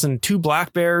 whitetails and 2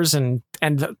 black bears and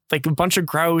like a bunch of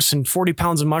grouse and 40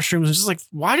 pounds of mushrooms. It's just like,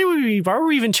 why were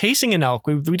we even chasing an elk?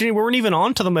 We weren't even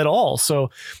onto them at all.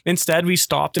 So instead we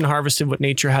stopped and harvested what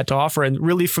nature had to offer. And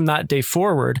really from that day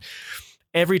forward,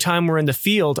 every time we're in the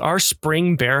field, our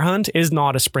spring bear hunt is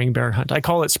not a spring bear hunt. I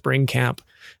call it spring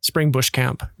bush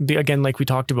camp. Again, like we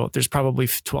talked about, there's probably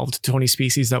 12 to 20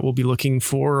 species that we'll be looking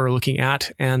for or looking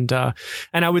at. And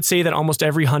I would say that almost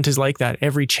every hunt is like that.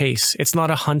 Every chase. It's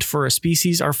not a hunt for a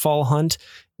species. Our fall hunt.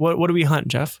 What do we hunt,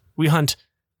 Jeff? We hunt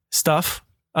stuff,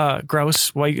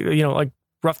 grouse, white, like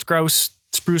ruffed grouse,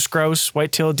 spruce grouse,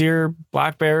 white-tailed deer,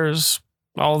 black bears,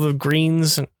 all the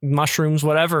greens, mushrooms,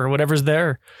 whatever's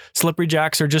there. Slippery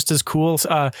jacks are just as cool.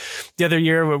 The other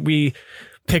year we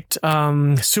picked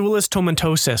Suillus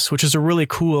tomentosus, which is a really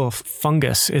cool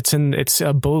fungus. It's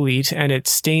a bolete and it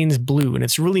stains blue and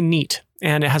it's really neat.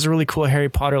 And it has a really cool Harry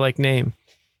Potter-like name.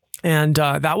 And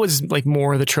that was like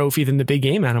more the trophy than the big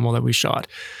game animal that we shot.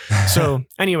 So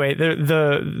anyway,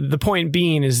 the point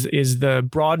being is the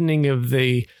broadening of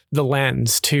the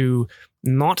lens to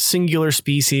not singular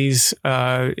species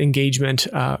engagement.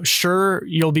 Sure,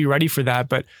 you'll be ready for that,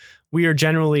 but we are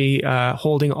generally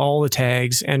holding all the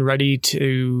tags and ready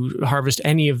to harvest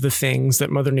any of the things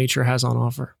that Mother Nature has on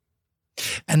offer.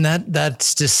 And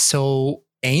that's just so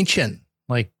ancient.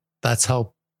 Like, that's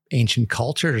how ancient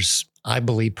cultures, I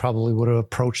believe, probably would have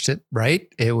approached it, right?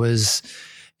 It was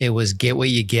get what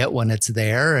you get when it's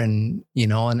there, and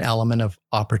an element of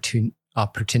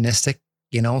opportunistic,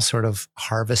 sort of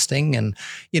harvesting and,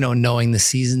 knowing the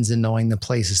seasons and knowing the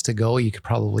places to go. You could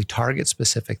probably target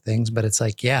specific things, but it's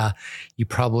like, yeah, you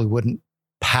probably wouldn't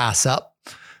pass up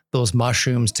those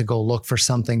mushrooms to go look for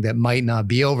something that might not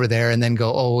be over there and then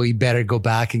go, oh, we better go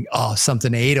back and,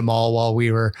 something ate them all while we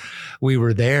were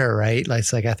there. Right.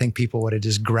 It's like, I think people would have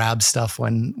just grabbed stuff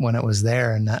when it was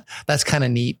there. And that's kind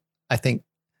of neat. I think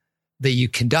that you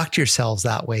conduct yourselves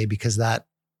that way, because that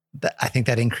I think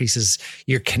that increases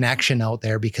your connection out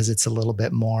there, because it's a little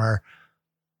bit more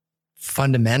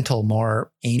fundamental, more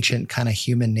ancient kind of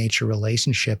human nature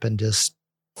relationship, and just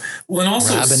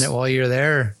grabbing it while you're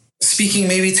there. Speaking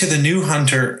maybe to the new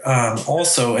hunter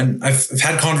also, and I've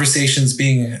had conversations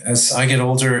being, as I get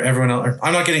older,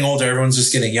 I'm not getting older, everyone's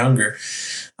just getting younger.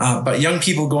 But young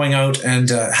people going out and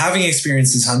having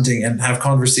experiences hunting and have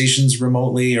conversations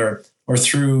remotely or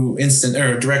through instant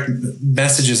or direct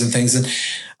messages and things. And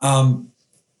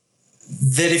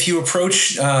that if you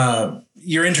approach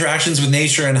your interactions with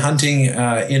nature and hunting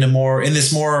in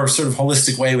this more sort of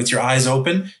holistic way, with your eyes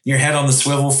open, your head on the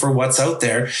swivel for what's out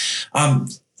there,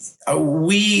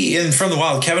 we in From the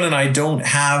Wild, Kevin and I don't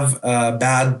have a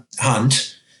bad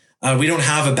hunt. We don't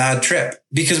have a bad trip,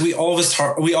 because we always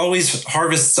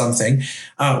harvest something.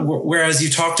 Whereas you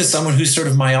talk to someone who's sort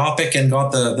of myopic and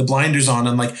got the blinders on,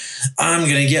 and like, I'm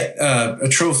going to get a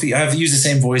trophy. I've used the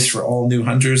same voice for all new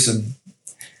hunters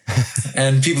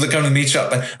and people that come to the meat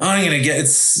shop, but I'm going to get,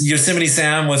 it's Yosemite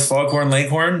Sam with Foghorn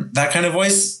Leghorn, that kind of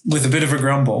voice with a bit of a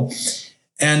grumble.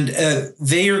 And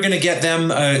they are going to get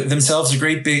themselves a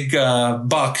great big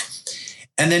buck.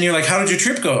 And then you're like, how did your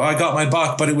trip go? Oh, I got my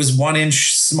buck, but it was 1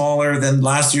 inch smaller than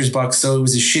last year's buck, so it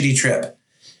was a shitty trip.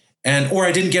 Or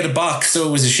I didn't get a buck, so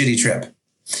it was a shitty trip.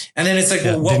 And then it's like,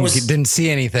 didn't see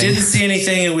anything. Didn't see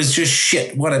anything. It was just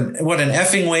shit. What an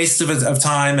effing waste of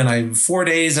time. And I have 4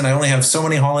 days and I only have so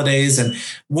many holidays, and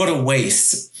what a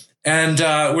waste. And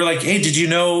we're like, hey, did you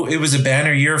know it was a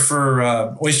banner year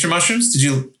for oyster mushrooms? Did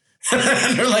you?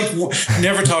 And they're like,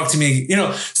 never talk to me,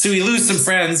 so we lose some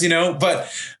friends,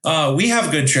 but we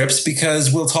have good trips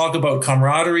because we'll talk about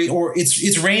camaraderie, or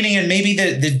it's raining and maybe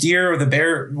the deer or the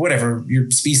bear, whatever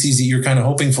your species that you're kind of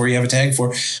hoping for, you have a tag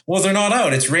for. Well, they're not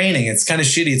out. It's raining. It's kind of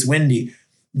shitty. It's windy.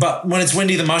 But when it's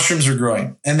windy, the mushrooms are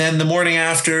growing. And then the morning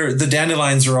after, the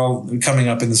dandelions are all coming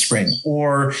up in the spring.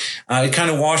 Or it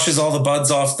kind of washes all the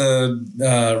buds off the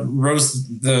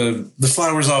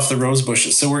flowers off the rose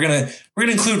bushes. So we're gonna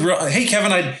include. Hey,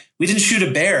 Kevin, we didn't shoot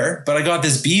a bear, but I got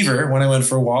this beaver when I went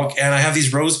for a walk, and I have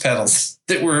these rose petals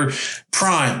that were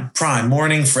prime,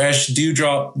 morning fresh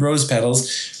dewdrop rose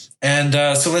petals. And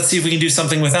so let's see if we can do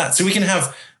something with that. So we can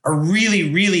have a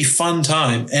really, really fun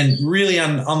time and really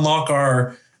unlock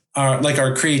our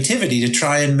creativity to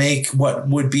try and make what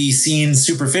would be seen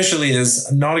superficially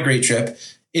as not a great trip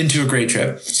into a great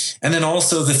trip. And then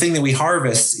also the thing that we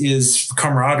harvest is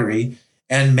camaraderie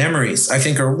and memories. I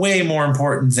think are way more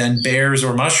important than bears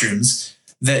or mushrooms.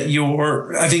 That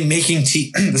I think making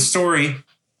the story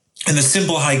and the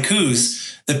simple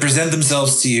haikus that present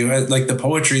themselves to you, like the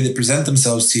poetry that present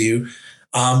themselves to you,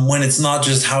 when it's not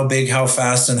just how big, how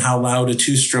fast, and how loud a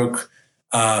 2-stroke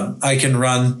I can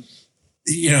run,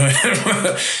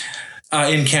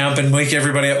 in camp and wake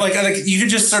everybody up. Like you could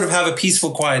just sort of have a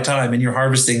peaceful, quiet time, and you're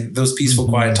harvesting those peaceful,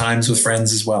 quiet times with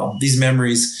friends as well. These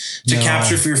memories to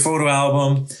capture for your photo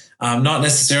album, not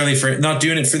necessarily not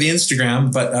doing it for the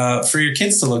Instagram, but for your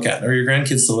kids to look at or your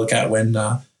grandkids to look at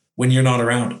when you're not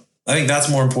around. I think that's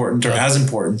more important or as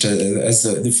important as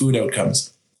the food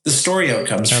outcomes, the story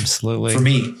outcomes. Absolutely. For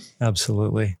me.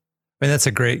 Absolutely. I mean, that's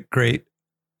a great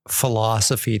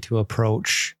philosophy to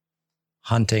approach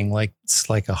hunting. Like it's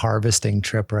like a harvesting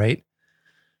trip, right?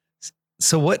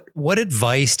 So what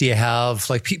advice do you have?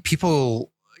 Like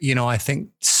people, I think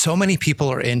so many people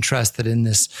are interested in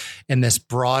this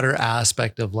broader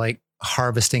aspect of like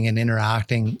harvesting and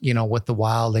interacting, with the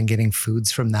wild and getting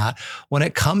foods from that. When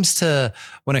it comes to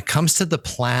the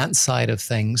plant side of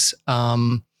things,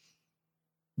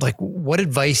 like what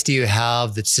advice do you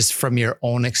have that's just from your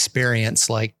own experience,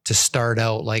 like to start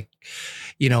out, like,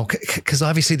 because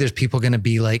obviously there's people going to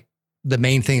be like, the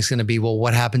main thing is going to be, well,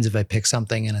 what happens if I pick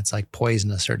something and it's like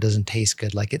poisonous or it doesn't taste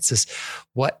good? Like it's just,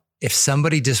 what if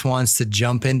somebody just wants to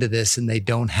jump into this and they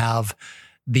don't have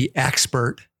the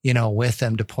expert, with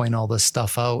them to point all this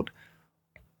stuff out?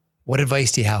 What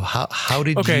advice do you have? How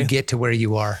did you get to where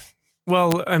you are?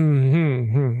 Well,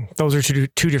 those are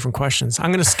two different questions.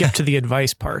 I'm going to skip to the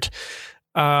advice part.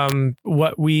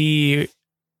 What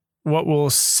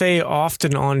we'll say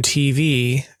often on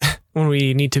TV when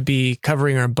we need to be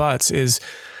covering our butts is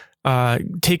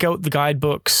take out the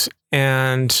guidebooks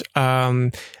and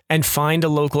find a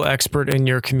local expert in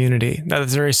your community.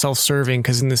 That's very self-serving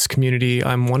because in this community,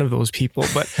 I'm one of those people,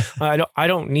 but I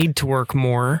don't need to work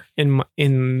more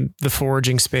in the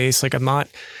foraging space. Like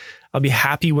I'll be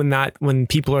happy when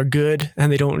people are good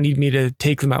and they don't need me to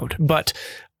take them out. But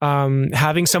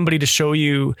having somebody to show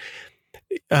you,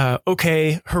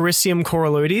 Hericium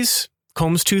coralloides,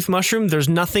 Combs tooth mushroom, there's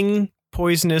nothing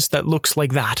poisonous that looks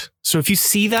like that. So if you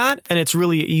see that and it's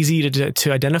really easy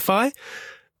to identify,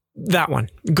 that one,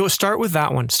 go start with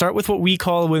that one. Start with what we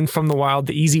call from the wild,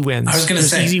 the easy wins. I was going to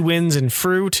say easy wins in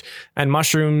fruit and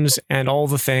mushrooms and all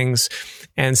the things,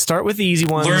 and start with the easy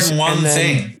ones. Learn one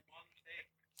thing.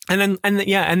 And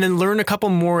then learn a couple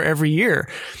more every year.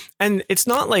 And it's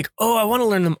not like, oh, I want to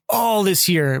learn them all this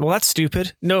year. Well, that's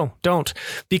stupid. No, don't.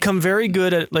 Become very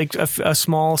good at like a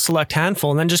small select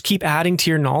handful and then just keep adding to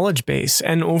your knowledge base.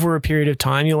 And over a period of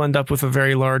time, you'll end up with a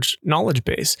very large knowledge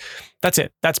base. That's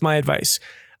it. That's my advice.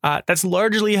 That's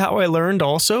largely how I learned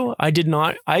also. I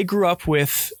grew up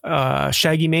with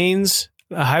shaggy manes,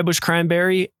 high bush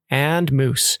cranberry, and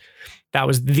moose. That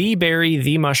was the berry,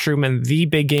 the mushroom, and the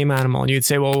big game animal. And you'd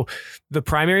say, well, the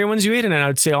primary ones you ate, and I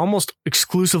would say almost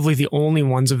exclusively the only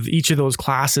ones of each of those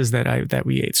classes that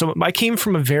we ate. So I came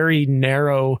from a very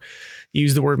narrow,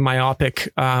 use the word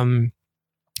myopic, kind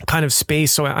of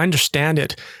space. So I understand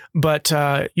it, but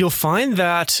you'll find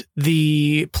that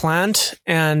the plant,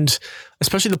 and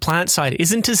especially the plant side,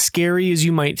 isn't as scary as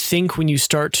you might think when you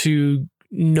start to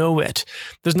know it.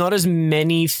 There's not as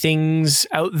many things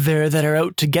out there that are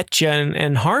out to get you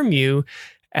and harm you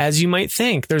as you might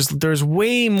think. There's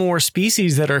way more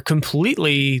species that are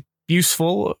completely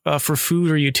useful for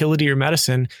food or utility or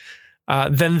medicine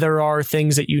than there are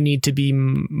things that you need to be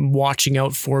watching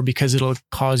out for because it'll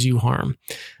cause you harm.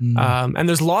 And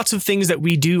there's lots of things that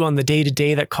we do on the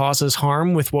day-to-day that causes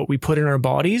harm with what we put in our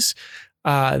bodies.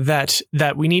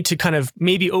 That we need to kind of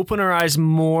maybe open our eyes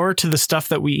more to the stuff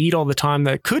that we eat all the time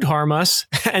that could harm us,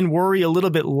 and worry a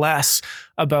little bit less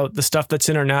about the stuff that's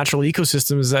in our natural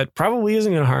ecosystems that probably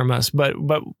isn't going to harm us, but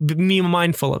be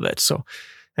mindful of it. So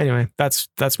anyway, that's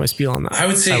my spiel on that. I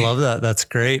would say I love that. That's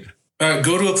great.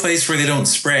 Go to a place where they don't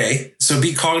spray. So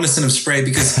be cognizant of spray,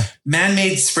 because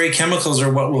man-made spray chemicals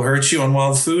are what will hurt you on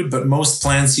wild food, but most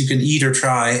plants you can eat or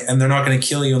try, and they're not going to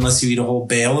kill you unless you eat a whole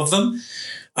bale of them.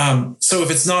 So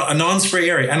if it's not a non-spray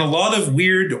area, and a lot of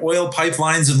weird oil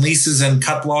pipelines and leases and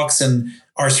cut blocks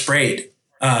are sprayed.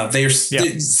 They're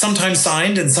sometimes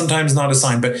signed and sometimes not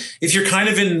assigned. But if you're kind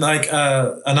of in like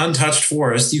an untouched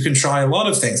forest, you can try a lot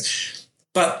of things.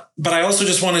 But I also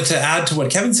just wanted to add to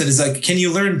what Kevin said is like, can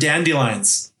you learn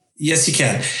dandelions? Yes, you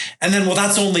can. And then, well,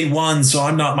 that's only one.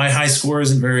 So my high score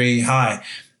isn't very high.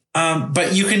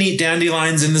 But you can eat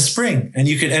dandelions in the spring, and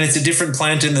it's a different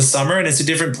plant in the summer, and it's a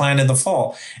different plant in the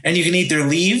fall. And you can eat their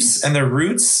leaves and their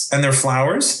roots and their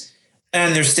flowers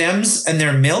and their stems and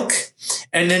their milk.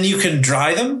 And then you can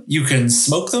dry them. You can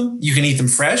smoke them. You can eat them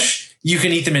fresh. You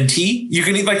can eat them in tea. You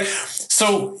can eat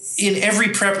so in every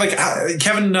prep,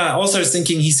 Kevin also was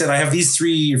thinking, he said, I have these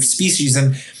 3 species.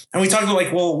 And we talked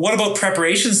about what about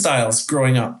preparation styles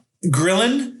growing up?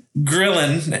 Grilling,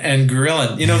 and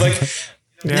grilling,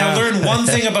 Yeah. Now learn one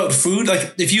thing about food.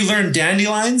 Like if you learn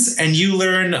dandelions and you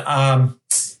learn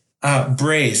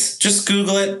braise, just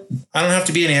Google it. I don't have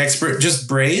to be any expert. Just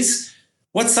braise.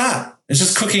 What's that? It's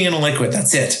just cooking in a liquid.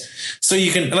 That's it. So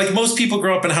you can, most people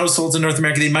grow up in households in North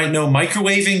America, they might know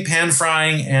microwaving, pan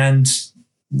frying, and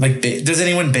does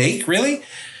anyone bake really?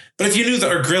 But if you knew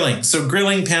that, or grilling, so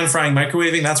grilling, pan frying,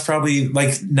 microwaving, that's probably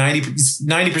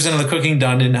 90% of the cooking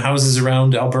done in houses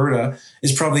around Alberta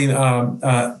is probably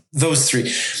those 3.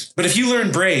 But if you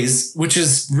learn braise, which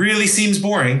really seems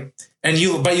boring, but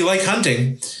you like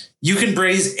hunting, you can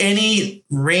braise any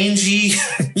rangy,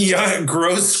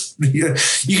 gross. You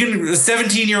can a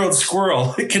 17-year-old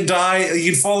squirrel can die.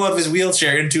 You can fall out of his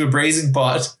wheelchair into a braising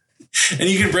pot, and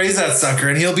you can braise that sucker,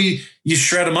 and you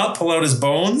shred him up, pull out his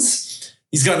bones.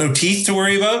 He's got no teeth to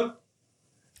worry about,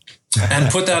 and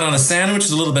put that on a sandwich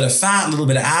with a little bit of fat, a little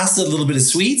bit of acid, a little bit of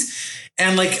sweet.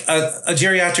 And a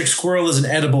geriatric squirrel is an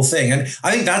edible thing. And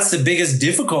I think that's the biggest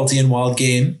difficulty in wild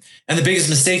game, and the biggest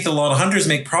mistake that a lot of hunters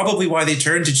make, probably why they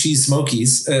turn to cheese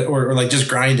smokies or just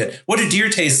grind it. What do deer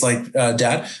taste like,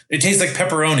 Dad? It tastes like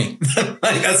pepperoni.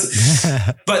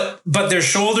 But their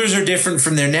shoulders are different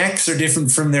from their necks, are different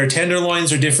from their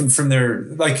tenderloins, are different from their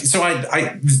so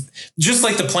I just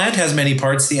like the plant has many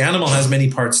parts, the animal has many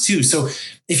parts too. So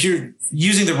if you're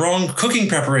using the wrong cooking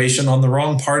preparation on the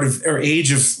wrong part of or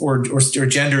age of or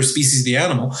gender or species of the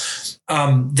animal,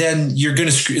 then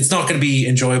it's not going to be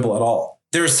enjoyable at all.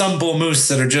 There are some bull moose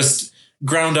that are just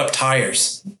ground up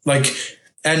tires,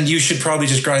 and you should probably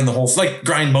just grind the whole,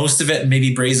 grind most of it and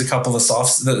maybe braise a couple of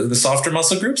the softer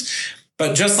muscle groups.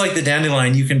 But just like the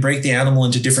dandelion, you can break the animal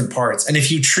into different parts. And if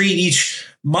you treat each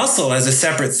muscle as a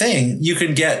separate thing, you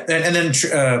can get, and then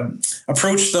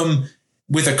approach them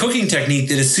with a cooking technique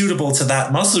that is suitable to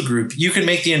that muscle group, you can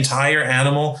make the entire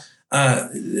animal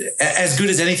as good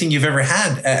as anything you've ever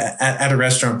had at a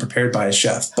restaurant prepared by a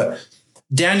chef. But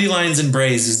dandelions and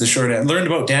braise is the short answer. Learn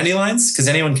about dandelions, because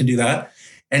anyone can do that,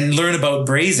 and learn about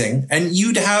braising. And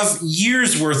you'd have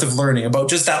years worth of learning about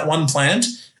just that one plant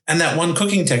and that one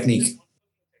cooking technique.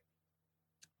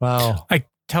 Wow. I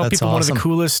tell That's people awesome.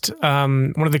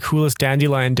 one of the coolest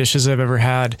dandelion dishes I've ever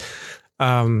had.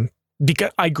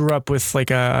 Because I grew up with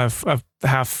a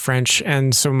half French,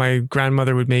 and so my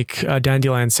grandmother would make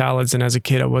dandelion salads. And as a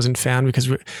kid, I wasn't a fan because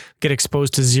we get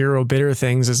exposed to zero bitter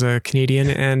things as a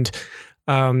Canadian. And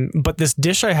but this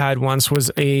dish I had once was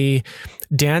a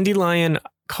dandelion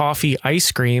coffee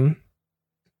ice cream.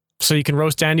 So you can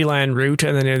roast dandelion root,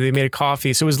 and then they made a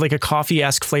coffee. So it was like a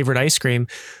coffee-esque flavored ice cream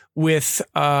with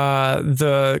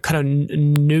the kind of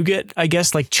nougat, I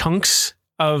guess, chunks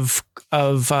of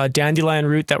dandelion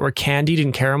root that were candied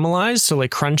and caramelized, so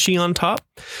crunchy on top.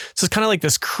 So it's kind of like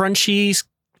this crunchy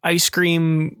ice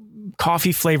cream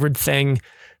coffee flavored thing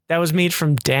that was made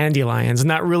from dandelions,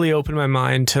 and that really opened my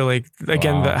mind to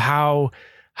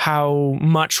how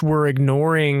much we're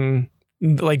ignoring,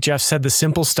 like Jeff said, the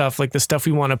simple stuff, the stuff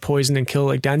we want to poison and kill,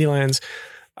 like dandelions.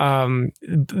 We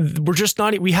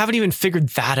haven't even figured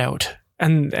that out.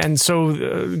 And so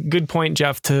good point,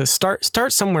 Jeff, to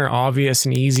start somewhere obvious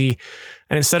and easy.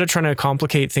 And instead of trying to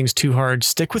complicate things too hard,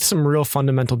 stick with some real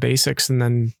fundamental basics and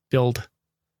then build.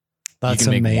 That's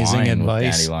amazing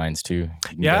advice. Dandelions too.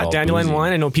 Yeah, dandelion boozy.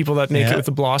 wine. I know people that make it with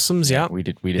the blossoms. Yeah. We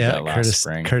did that last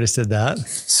spring. Curtis did that.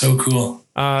 So cool.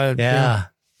 Yeah.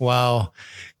 Wow.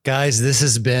 Guys, this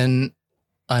has been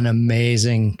an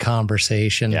amazing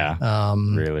conversation. Yeah.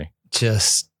 Really.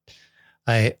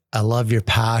 I love your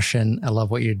passion. I love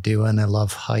what you're doing. I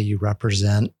love how you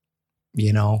represent,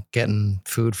 getting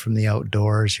food from the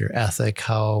outdoors, your ethic,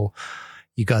 how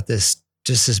you got this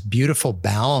beautiful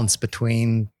balance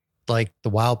between the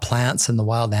wild plants and the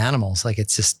wild animals.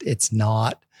 It's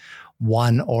not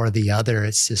one or the other.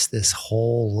 It's just this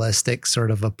holistic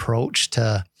sort of approach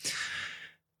to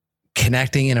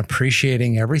connecting and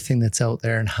appreciating everything that's out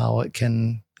there and how it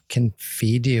can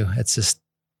feed you. It's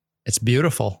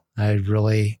beautiful. I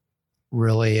really,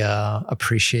 really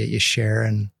appreciate you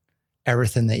sharing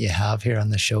everything that you have here on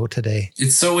the show today.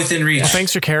 It's so within reach. Well,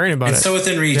 thanks for caring about it. It's so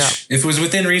within reach. Yeah. If it was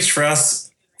within reach for us,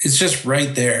 it's just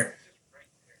right there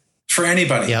for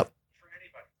anybody. Yep.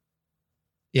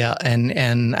 Yeah.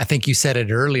 And I think you said it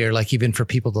earlier, like even for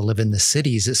people to live in the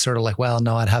cities, it's sort of like, well,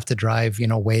 no, I'd have to drive,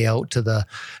 way out to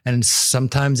and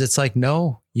sometimes it's like,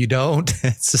 no, you don't.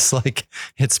 It's just like,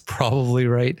 it's probably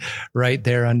right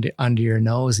there under your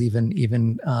nose, even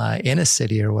in a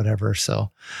city or whatever.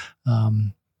 So,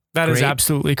 that is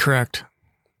absolutely correct.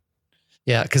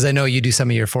 Yeah. Cause I know you do some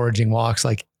of your foraging walks,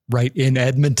 like right in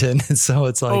Edmonton. And so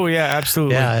it's like, oh yeah,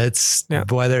 absolutely. Yeah.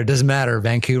 Whether it doesn't matter,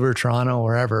 Vancouver, Toronto,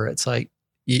 wherever, it's like,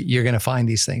 you're going to find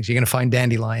these things. You're going to find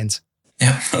dandelions.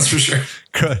 Yeah, that's for sure.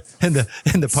 In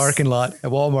the parking lot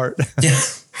at Walmart.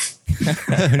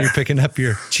 Yeah. When you're picking up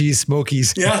your cheese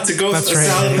smokies. Yeah, to go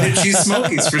salad with your cheese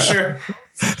smokies for sure.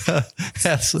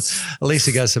 Yes, at least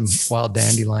you got some wild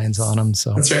dandelions on them.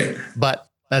 So that's right. But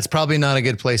that's probably not a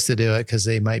good place to do it because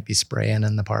they might be spraying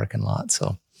in the parking lot.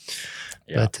 So,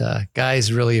 yeah. But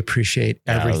guys, really appreciate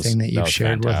everything that you've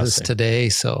shared with us today.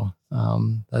 So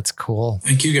that's cool.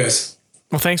 Thank you guys.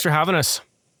 Well, thanks for having us.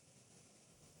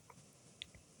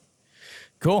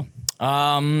 Cool.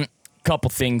 Couple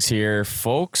things here,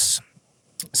 folks.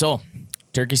 So,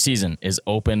 turkey season is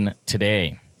open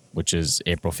today, which is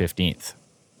April 15th,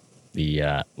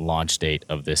 the launch date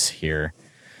of this here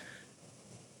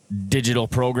digital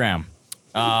program.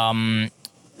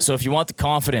 So if you want the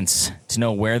confidence to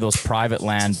know where those private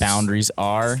land boundaries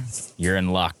are, you're in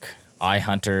luck.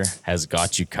 iHunter has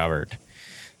got you covered.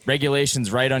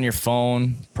 Regulations right on your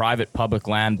phone, private public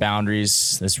land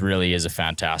boundaries. This really is a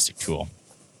fantastic tool.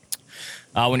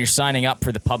 When you're signing up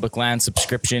for the public land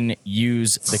subscription,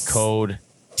 use the code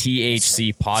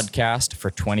THC podcast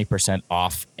for 20%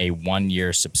 off a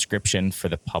 1-year subscription for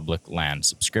the public land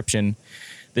subscription.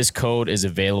 This code is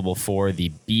available for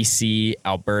the BC,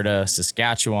 Alberta,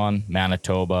 Saskatchewan,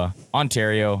 Manitoba,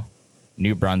 Ontario,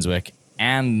 New Brunswick,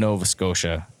 and Nova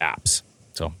Scotia apps.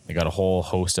 So they got a whole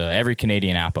host of every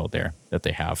Canadian app out there that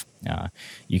they have.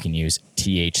 You can use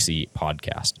THC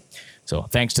podcast. So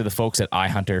thanks to the folks at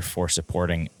iHunter for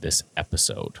supporting this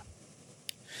episode.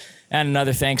 And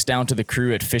another thanks down to the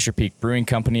crew at Fisher Peak Brewing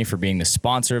Company for being the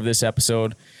sponsor of this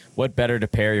episode. What better to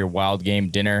pair your wild game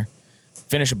dinner,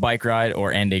 finish a bike ride,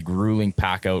 or end a grueling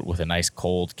pack out with a nice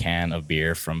cold can of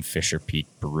beer from Fisher Peak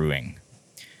Brewing.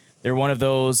 They're one of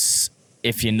those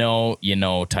if you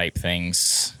know type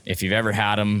things. If you've ever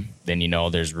had them, then you know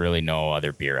there's really no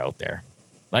other beer out there.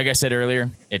 Like I said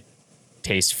earlier, it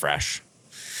tastes fresh.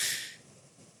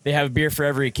 They have a beer for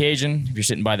every occasion. If you're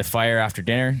sitting by the fire after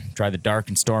dinner, try the dark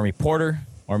and stormy porter.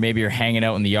 Or maybe you're hanging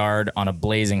out in the yard on a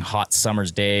blazing hot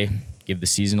summer's day, give the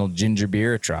seasonal ginger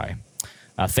beer a try.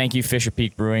 Thank you, Fisher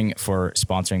Peak Brewing, for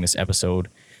sponsoring this episode.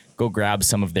 Go grab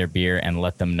some of their beer and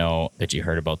let them know that you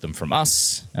heard about them from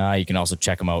us. You can also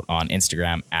check them out on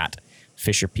Instagram at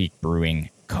Fisher Peak Brewing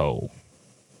Co.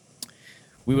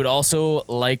 We would also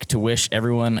like to wish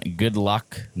everyone good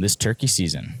luck this turkey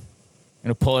season.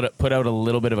 I'm going to put out a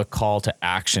little bit of a call to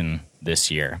action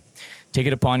this year. Take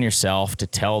it upon yourself to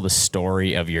tell the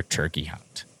story of your turkey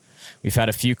hunt. We've had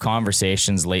a few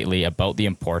conversations lately about the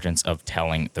importance of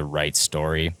telling the right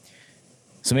story.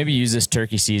 So maybe use this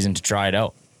turkey season to try it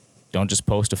out. Don't just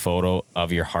post a photo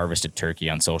of your harvested turkey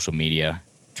on social media.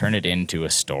 Turn it into a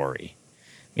story.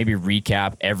 Maybe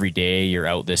recap every day you're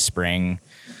out this spring,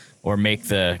 or make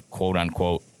the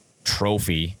quote-unquote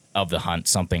trophy of the hunt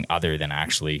something other than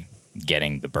actually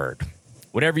getting the bird.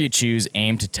 Whatever you choose,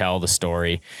 aim to tell the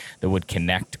story that would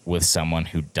connect with someone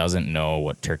who doesn't know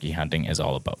what turkey hunting is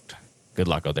all about. Good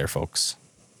luck out there, folks.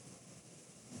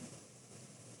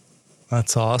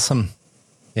 That's awesome.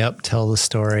 Yep, tell the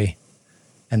story.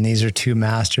 And these are two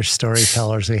master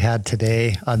storytellers we had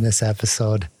today on this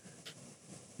episode.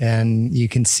 And you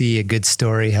can see a good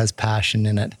story has passion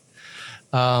in it.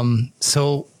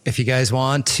 So if you guys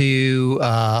want to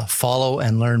follow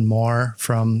and learn more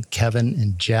from Kevin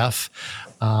and Jeff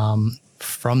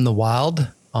from the wild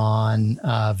on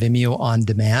Vimeo On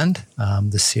Demand,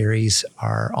 the series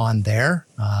are on there,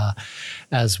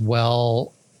 as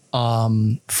well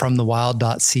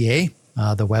fromthewild.ca,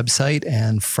 the website,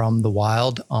 and From the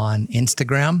Wild on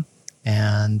Instagram.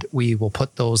 And we will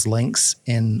put those links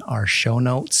in our show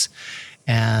notes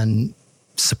and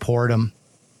support them.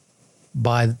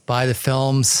 Buy the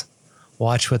films,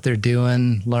 watch what they're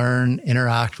doing, learn,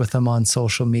 interact with them on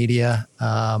social media.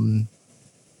 I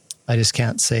just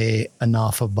can't say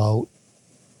enough about,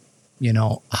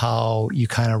 how you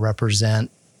kind of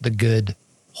represent the good,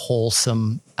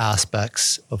 wholesome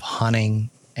aspects of hunting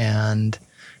and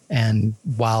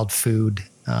wild food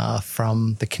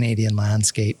from the Canadian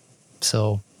landscape.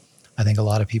 So I think a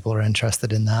lot of people are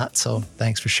interested in that. So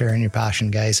thanks for sharing your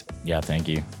passion, guys. Yeah, thank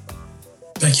you.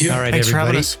 Thank you. All right, Thanks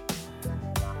everybody. for having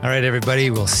us. All right,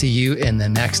 everybody. We'll see you in the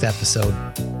next episode.